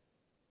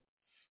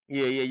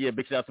 Yeah.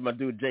 Big shout out to my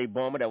dude J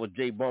Bomber. That was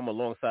J Bomber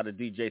alongside of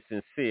DJ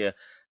Sincere.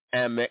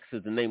 Amex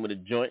is the name of the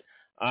joint.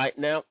 All right,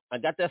 now I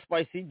got that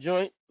spicy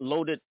joint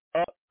loaded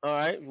up. All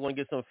right, we want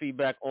to get some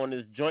feedback on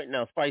this joint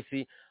now.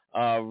 Spicy,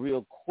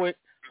 real quick.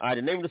 All right,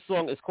 the name of the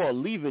song is called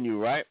 "Leaving You,"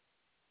 right?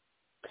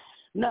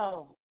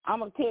 No, I'm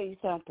gonna tell you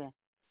something.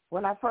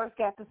 When I first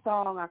got the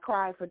song, I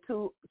cried for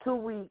two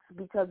weeks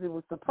because it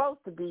was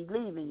supposed to be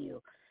 "Leaving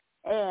You."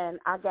 And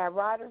I got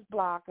writer's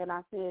block, and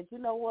I said, you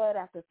know what,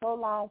 after so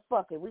long,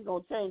 fuck it, we're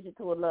going to change it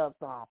to a love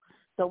song.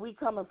 So we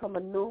coming from a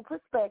new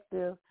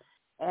perspective,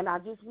 and I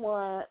just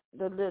want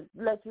to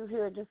let you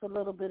hear just a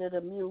little bit of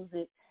the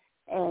music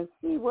and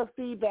see what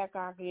feedback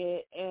I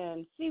get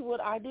and see what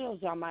ideas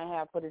y'all might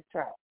have for this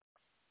track.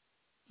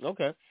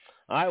 Okay.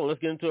 All right, well,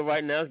 let's get into it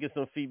right now. Let's get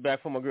some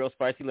feedback from my girl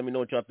Spicy. Let me know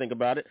what y'all think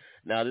about it.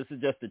 Now, this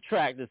is just the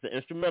track. This is the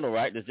instrumental,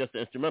 right? This is just the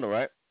instrumental,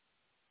 right?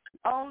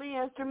 only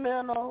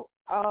instrumental.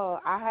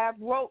 I have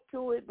wrote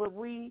to it, but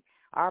we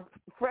are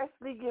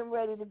freshly getting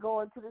ready to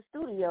go into the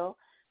studio.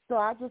 So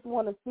I just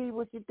want to see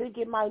what you think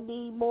it might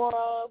need more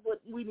of, what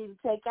we need to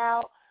take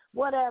out,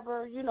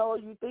 whatever, you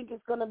think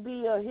it's going to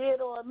be a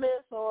hit or a miss,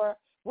 or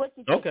what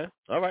you think. Okay.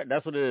 All right.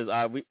 That's what it is.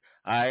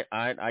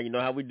 You know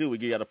how we do. We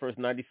give you the first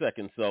 90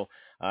 seconds. So,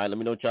 let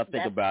me know what y'all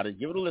think about it.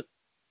 Give it a listen.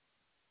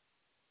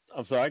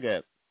 I'm sorry, go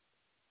ahead.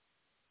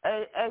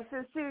 Hey,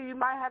 Sincere, you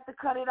might have to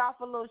cut it off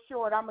a little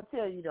short. I'm going to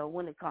tell you, though,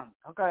 when it comes,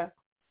 okay?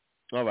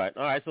 All right.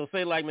 So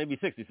say like maybe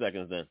 60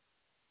 seconds then.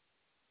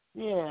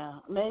 Yeah,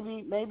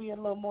 maybe a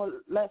little more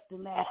less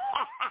than that.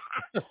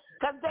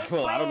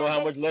 Well, I don't know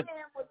how much less.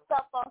 With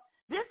stuff on.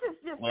 This is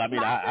just. Well, if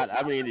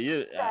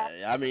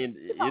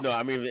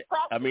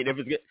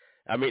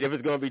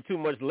it's going to be too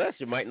much less,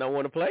 you might not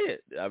want to play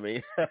it. I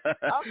mean,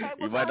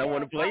 you might not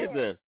want to play it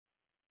then.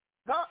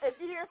 Go if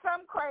you hear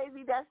something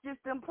crazy, that's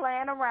just them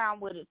playing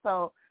around with it.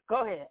 So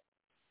go ahead.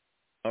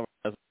 All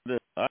right,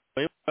 all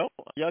right, well,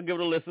 y'all give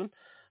it a listen.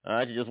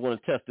 I just want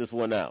to test this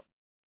one out.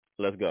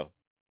 Let's go.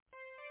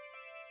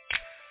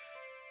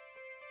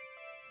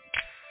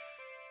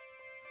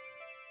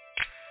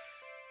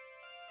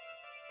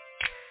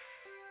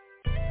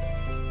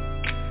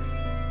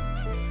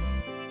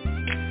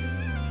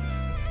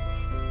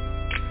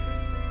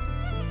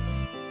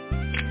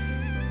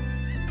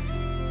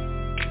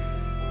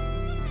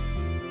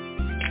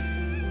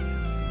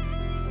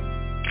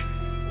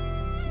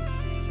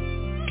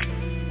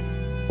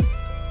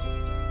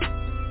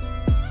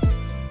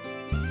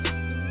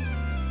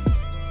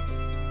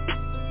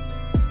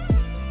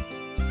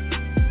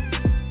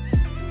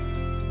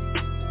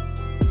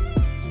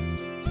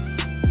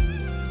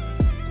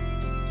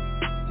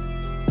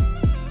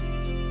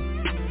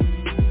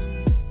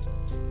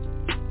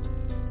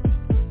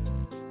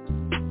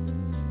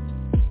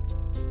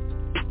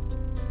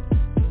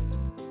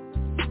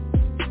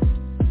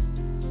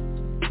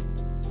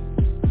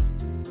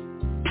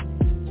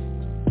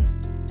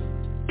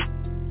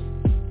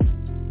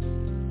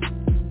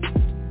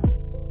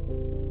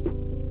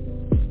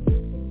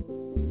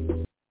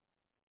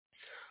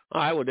 All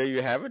right, well, there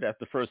you have it. That's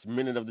the first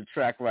minute of the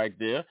track right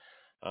there.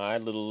 All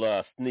right,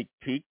 little sneak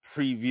peek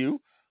preview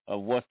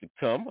of what's to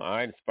come. All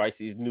right,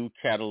 Spicy's new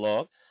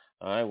catalog.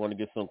 All right, I want to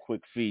get some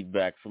quick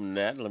feedback from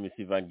that. Let me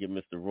see if I can get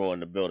Mr. Raw in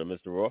the building.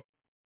 Mr. Raw?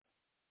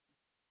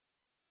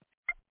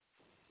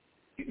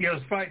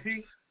 Yo,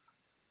 Spicy?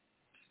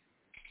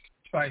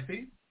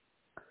 Spicy?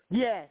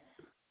 Yes.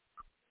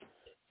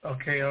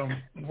 Okay,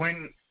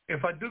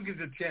 if I do get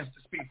the chance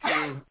to speak to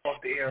you off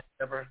the air or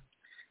whatever,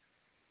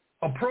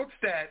 approach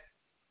that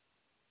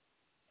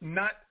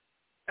not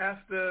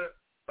after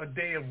a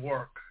day of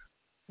work.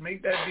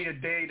 Make that be a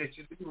day that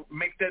you didn't.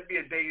 Make that be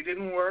a day you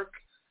didn't work,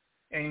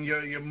 and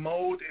your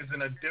mode is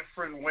in a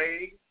different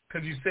way.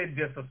 Because you said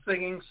just a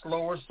singing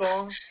slower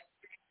song,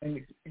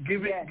 and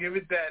give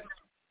it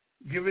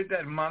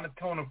that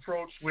monotone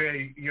approach where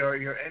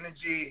your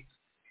energy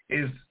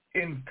is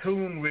in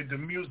tune with the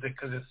music,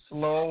 because it's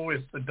slow,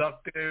 it's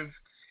seductive,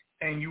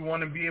 and you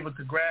want to be able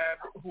to grab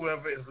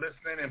whoever is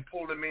listening and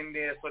pull them in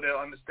there so they'll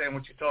understand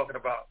what you're talking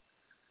about.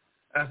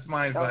 That's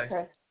my advice.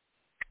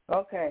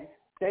 Okay.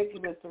 Thank you,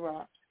 Mr.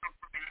 Rock.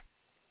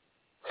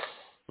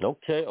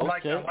 Okay. I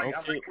like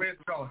where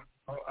it's going.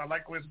 I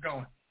like where it's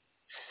going.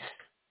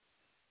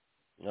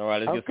 All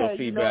right, let's get some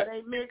feedback. It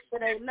ain't mixed,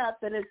 it ain't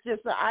nothing. It's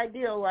just an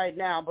ideal right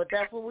now, but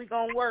that's what we're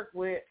going to work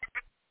with.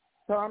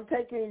 So I'm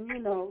taking,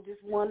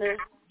 just want to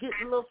get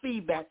a little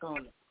feedback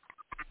on it.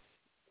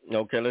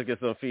 Okay, let's get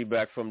some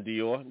feedback from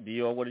Dior.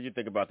 Dior, what did you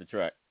think about the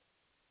track?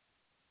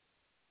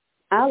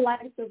 I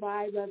like the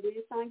vibe of it.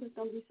 It sounds like it's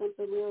going to be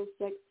something real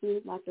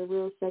sexy, like a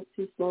real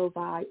sexy, slow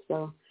vibe.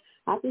 So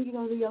I think you're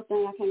going to do your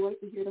thing. I can't wait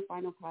to hear the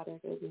final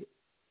product of it.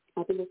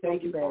 I think it's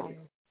going to be fire.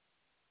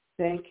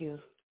 Thank you.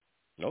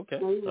 Okay.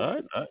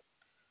 All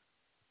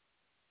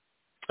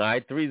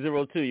right,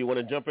 302. You want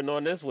to jump in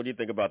on this? What do you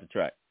think about the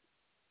track?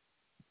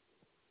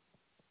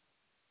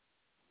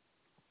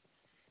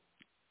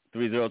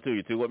 302,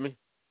 you two with me?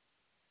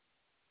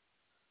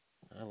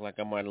 Like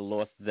I might have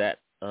lost that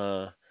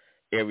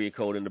area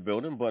code in the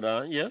building, but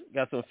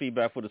got some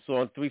feedback for the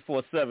song.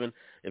 347,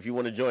 if you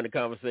want to join the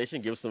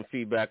conversation, give some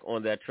feedback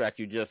on that track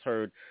you just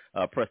heard,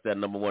 press that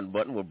number 1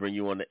 button. We'll bring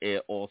you on the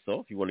air also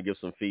if you want to give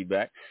some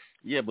feedback.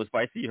 Yeah, but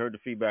Spicy, you heard the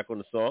feedback on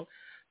the song,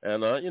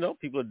 and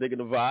people are digging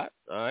the vibe.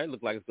 All right,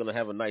 look like it's going to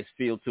have a nice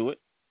feel to it.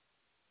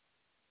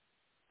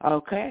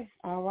 Okay,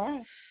 all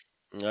right.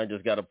 I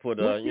just got to put,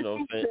 well, you know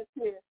what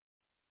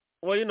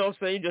I'm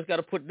saying, you just got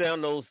to put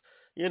down those,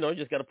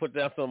 just got to put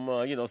down some,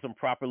 some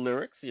proper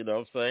lyrics, you know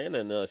what I'm saying,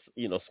 and,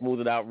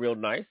 smooth it out real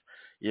nice,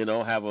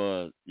 have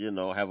a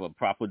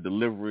proper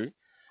delivery.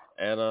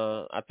 And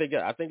I think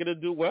it'll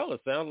do well.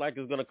 It sounds like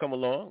it's going to come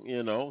along,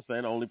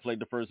 saying I only played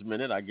the first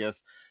minute. I guess,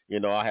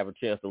 I'll have a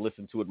chance to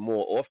listen to it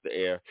more off the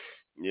air,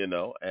 and,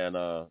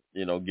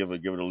 give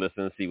it a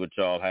listen and see what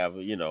y'all have,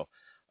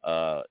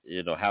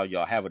 how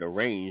y'all have it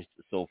arranged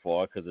so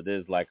far, because it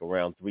is like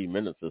around 3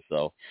 minutes or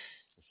so.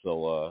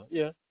 So,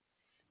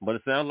 But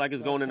it sounds like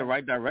it's going in the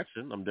right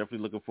direction. I'm definitely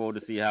looking forward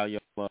to see how you.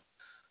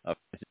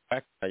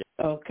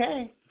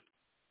 Okay.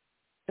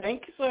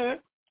 Thank you, sir.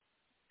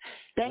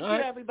 Thank you,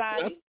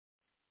 everybody.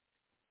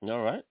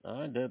 All right.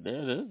 There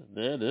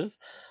it is.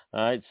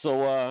 All right.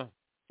 So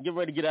get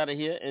ready to get out of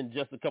here in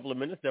just a couple of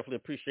minutes. Definitely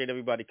appreciate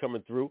everybody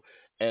coming through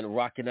and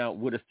rocking out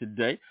with us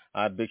today.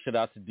 Big shout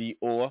out to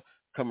Dior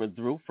coming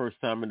through,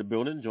 first time in the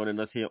building, joining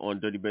us here on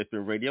Dirty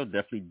Basement Radio.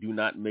 Definitely do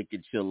not make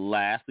it your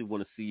last. We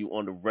want to see you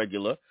on the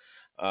regular.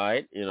 All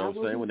right, you know what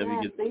I'm saying? Whenever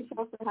you get. Thanks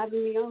y'all for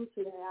having me on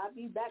today. I'll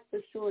be back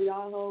for sure.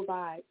 Y'all hold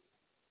by.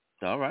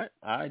 All right,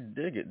 I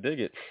dig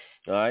it.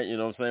 All right, you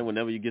know what I'm saying?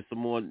 Whenever you get some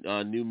more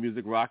new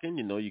music rocking,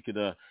 you know, you could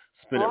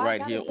spin it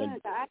right here.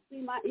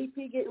 Actually, my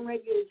EP getting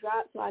ready to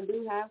drop, so I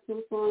do have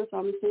some songs, so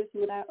I'm going to send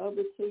some of that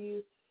over to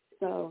you.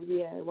 So,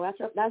 yeah,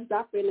 that's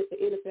dropping at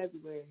the end of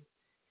February.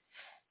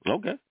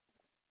 Okay.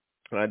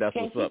 All right, that's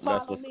what's up. Can you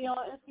follow me on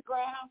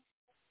Instagram?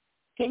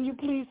 Can you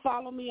please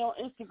follow me on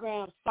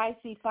Instagram,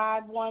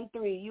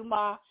 Spicy513? You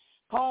my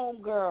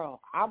home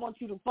girl. I want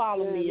you to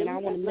follow me, and I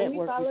want to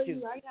network with you. Let me follow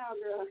you right now,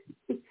 girl.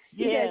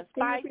 Yeah,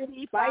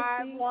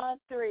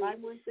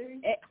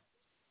 Spicy513.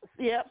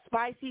 Yep,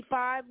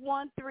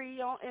 Spicy513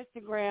 on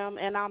Instagram,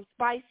 and I'm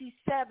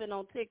Spicy7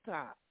 on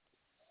TikTok.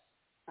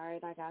 All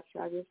right, I got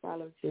you. I just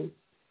followed you.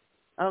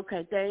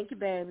 Okay, thank you,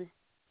 baby.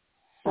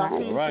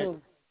 All right.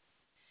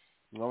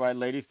 All right,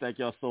 ladies, thank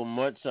y'all so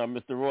much.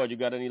 Mr. Roy, you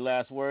got any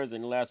last words?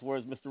 Any last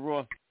words, Mr.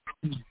 Roy?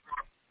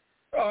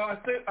 I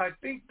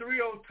think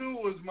 302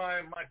 was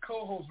my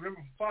co-host,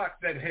 River Fox,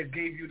 that had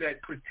gave you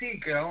that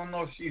critique. I don't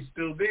know if she's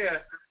still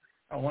there.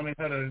 I wanted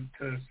her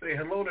to say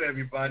hello to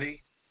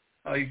everybody.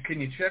 Can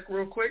you check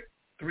real quick?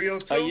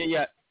 302?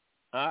 Yeah.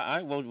 All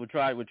right, we'll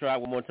try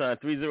one more time.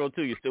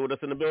 302, you still with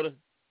us in the building?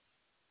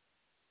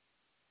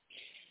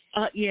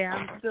 Yeah,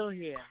 I'm still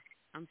here.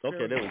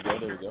 Okay, there we go.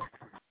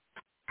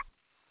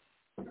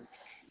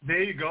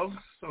 There you go.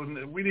 So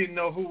we didn't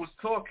know who was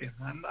talking.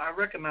 I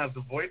recognized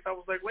the voice. I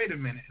was like, wait a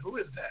minute, who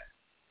is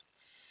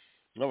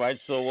that? All right,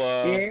 so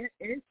yeah,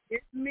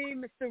 it's me,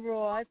 Mr.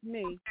 Raw. It's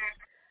me.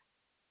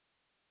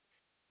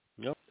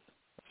 Yep.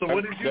 So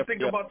what did you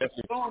think about the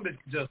song that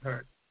you just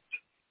heard?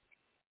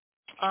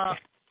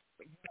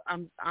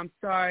 I'm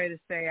sorry to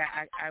say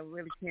I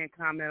really can't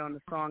comment on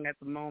the song at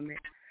the moment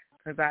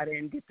because I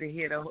didn't get to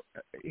hear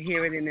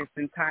it in its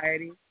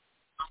entirety.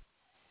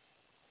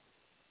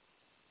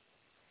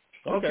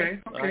 Okay.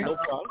 No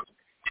problem.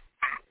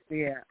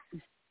 Yeah.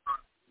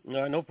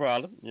 No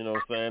problem. You know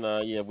what I'm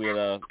saying? Yeah, we had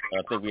I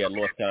think we had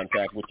lost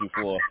contact with you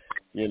for,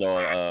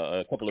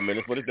 a couple of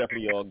minutes, but it's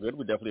definitely all good.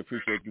 We definitely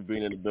appreciate you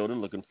being in the building.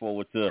 Looking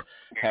forward to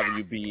having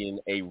you being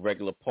a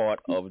regular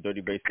part of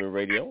Dirty Basement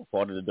Radio,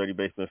 part of the Dirty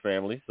Basement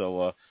family.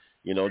 So,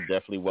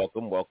 definitely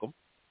welcome.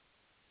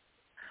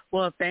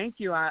 Well, thank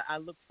you. I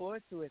look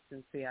forward to it,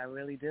 Sincere. I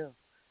really do.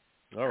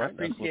 All right. I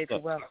appreciate the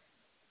welcome.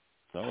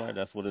 All right.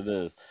 That's what it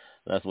is.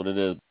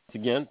 Once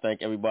again,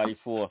 thank everybody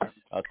for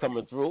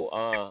coming through.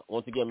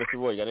 Once again, Mr.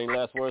 Roy, you got any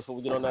last words before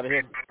we get on out of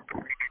here?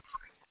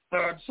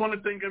 I just want to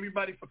thank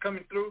everybody for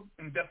coming through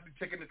and definitely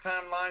checking the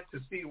timeline to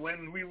see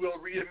when we will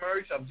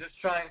reemerge. I'm just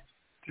trying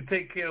to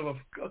take care of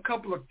a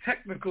couple of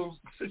technical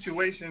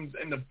situations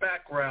in the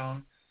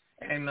background,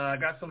 and I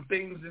got some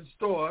things in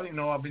store.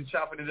 I've been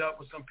chopping it up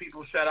with some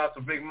people. Shout out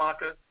to Big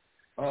Maka.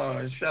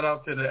 Shout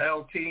out to the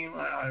L team.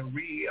 I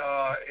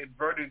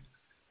inverted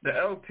the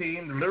L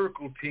team, the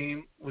lyrical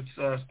team, which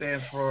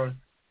stands for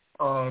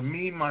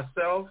me,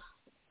 myself.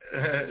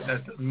 That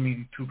doesn't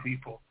mean two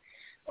people.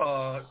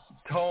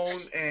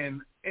 Tone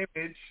and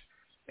Image.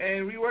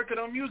 And we working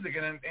on music.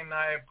 And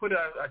I put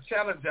a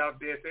challenge out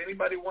there. If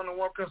anybody want to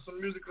work on some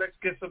music, let's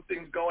get some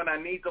things going. I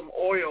need some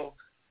oil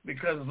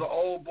because of the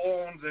old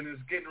bones and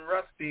it's getting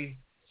rusty.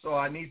 So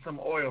I need some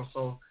oil.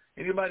 So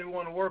anybody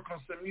want to work on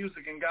some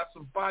music and got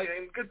some fire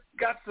and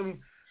got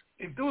some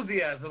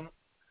enthusiasm,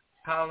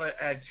 holler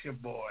at your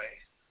boy.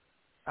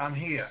 I'm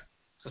here.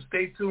 So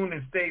stay tuned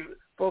and stay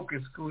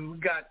focused because we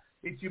got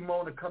Itchy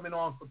Mona coming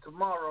on for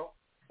tomorrow.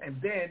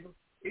 And then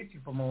Itchy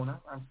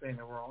Pomona, I'm saying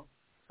it wrong.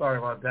 Sorry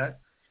about that.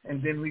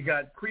 And then we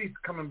got Priest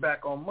coming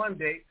back on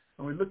Monday.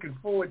 And we're looking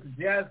forward to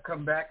Jazz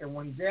come back. And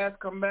when Jazz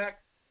come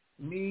back,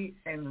 me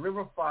and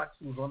River Fox,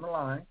 who's on the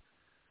line,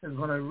 is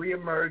going to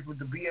reemerge with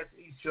the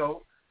BSE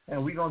show.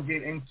 And we're going to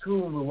get in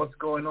tune with what's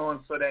going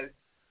on so that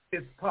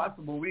it's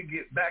possible we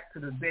get back to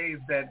the days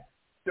that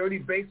Dirty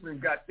Basement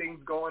got things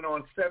going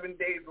on 7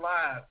 days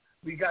live.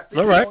 We got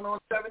things going on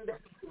 7 days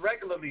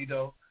regularly,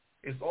 though.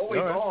 It's always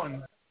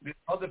on. There's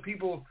other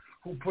people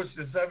who push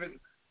our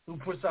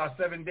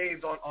 7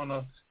 days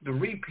on the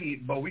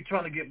repeat, but we're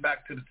trying to get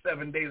back to the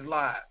 7 days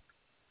live.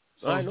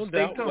 So all right, no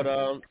doubt. But,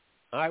 all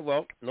right,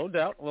 well, no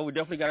doubt. Well, we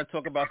definitely got to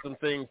talk about some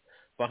things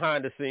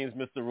behind the scenes,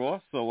 Mr.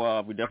 Ross.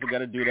 So we definitely got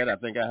to do that. I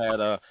think I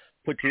had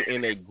put you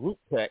in a group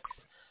text.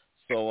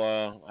 So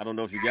I don't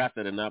know if you got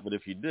that or not, but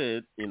if you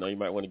did, you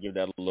might want to give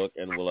that a look,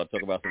 and we'll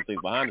talk about some things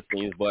behind the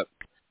scenes. But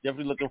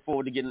definitely looking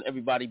forward to getting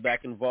everybody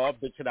back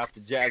involved. Big shout out to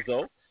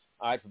Jazzo.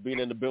 All right, for being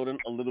in the building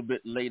a little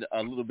bit later,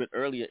 a little bit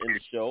earlier in the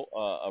show,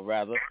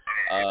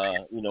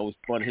 we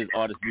spun his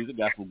artist music,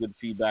 got some good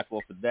feedback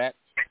off of that.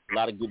 A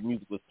lot of good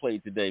music was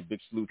played today. Big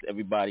salute to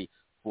everybody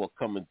for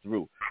coming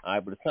through. All right,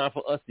 but it's time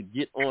for us to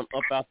get on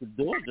up out the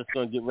door. Just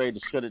going to get ready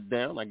to shut it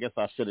down. I guess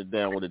I'll shut it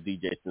down with a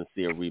DJ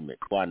Sincere remix.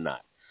 Why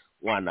not?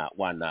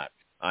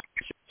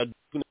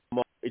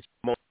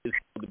 It's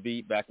to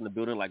be back in the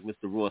building, like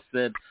Mr. Ross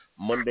said.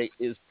 Monday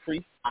is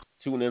free.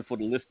 Tune in for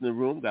the listening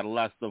room. Got a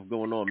lot of stuff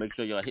going on. Make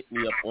sure y'all hit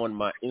me up on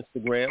my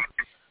Instagram.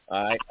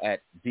 All right,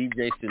 at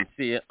DJ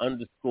Sincere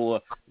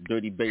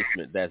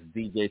 _Drtybsmnt. That's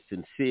DJ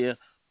Sincere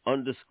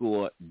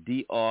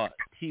 _DRTYBSMNT.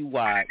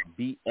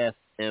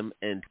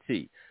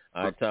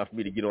 All right, time for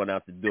me to get on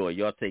out the door.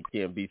 Y'all take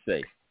care and be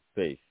safe.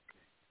 Peace.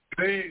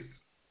 Peace.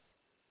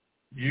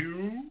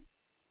 You.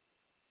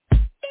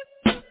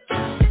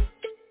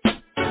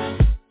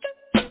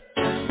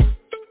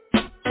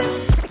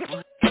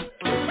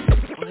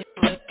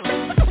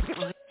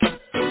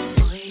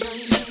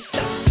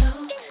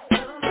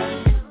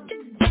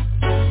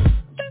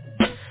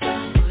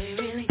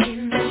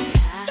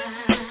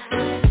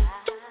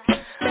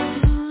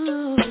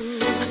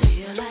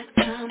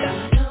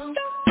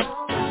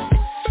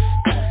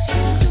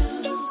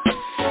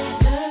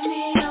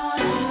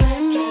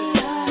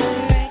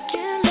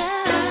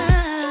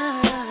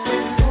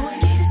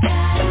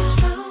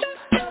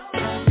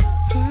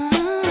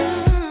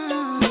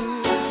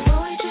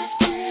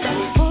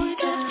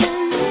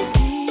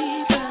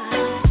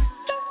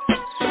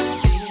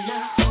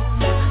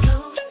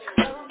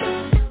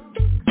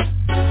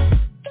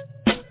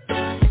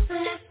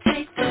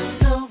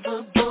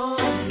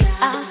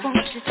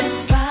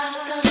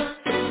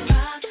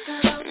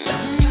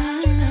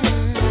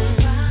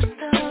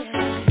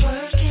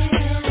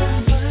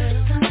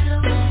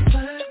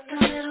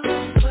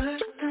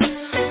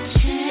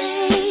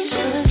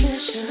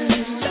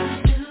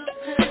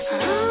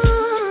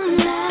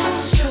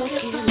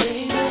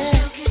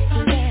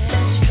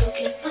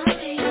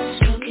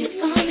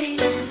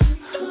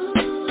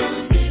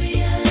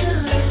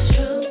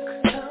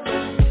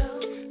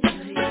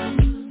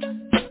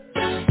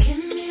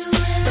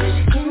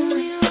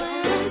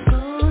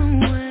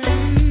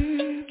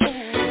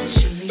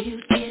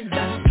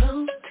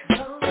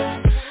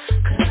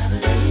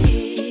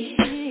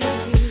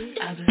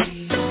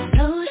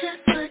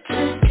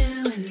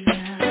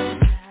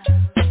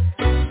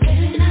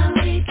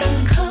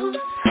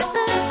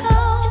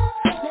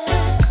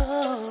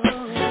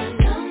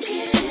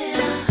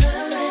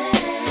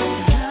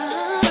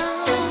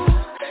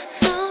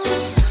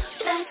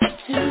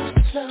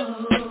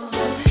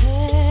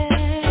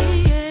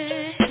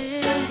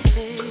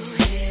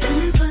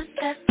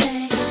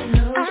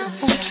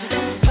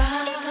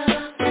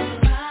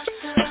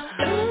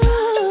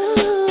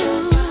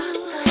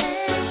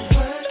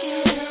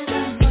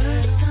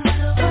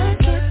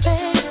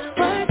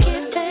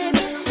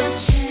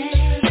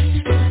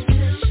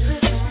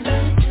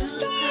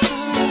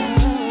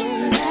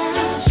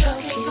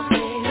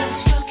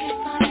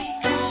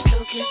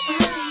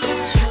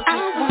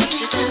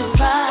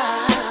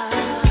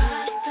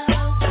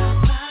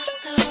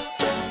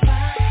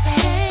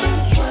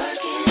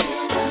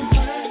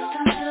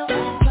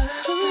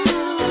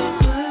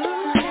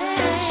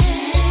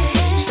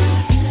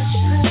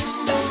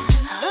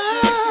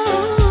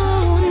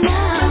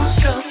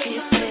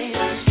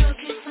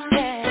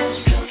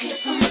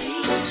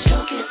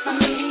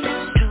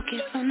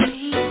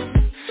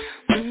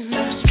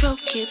 Stroke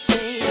it.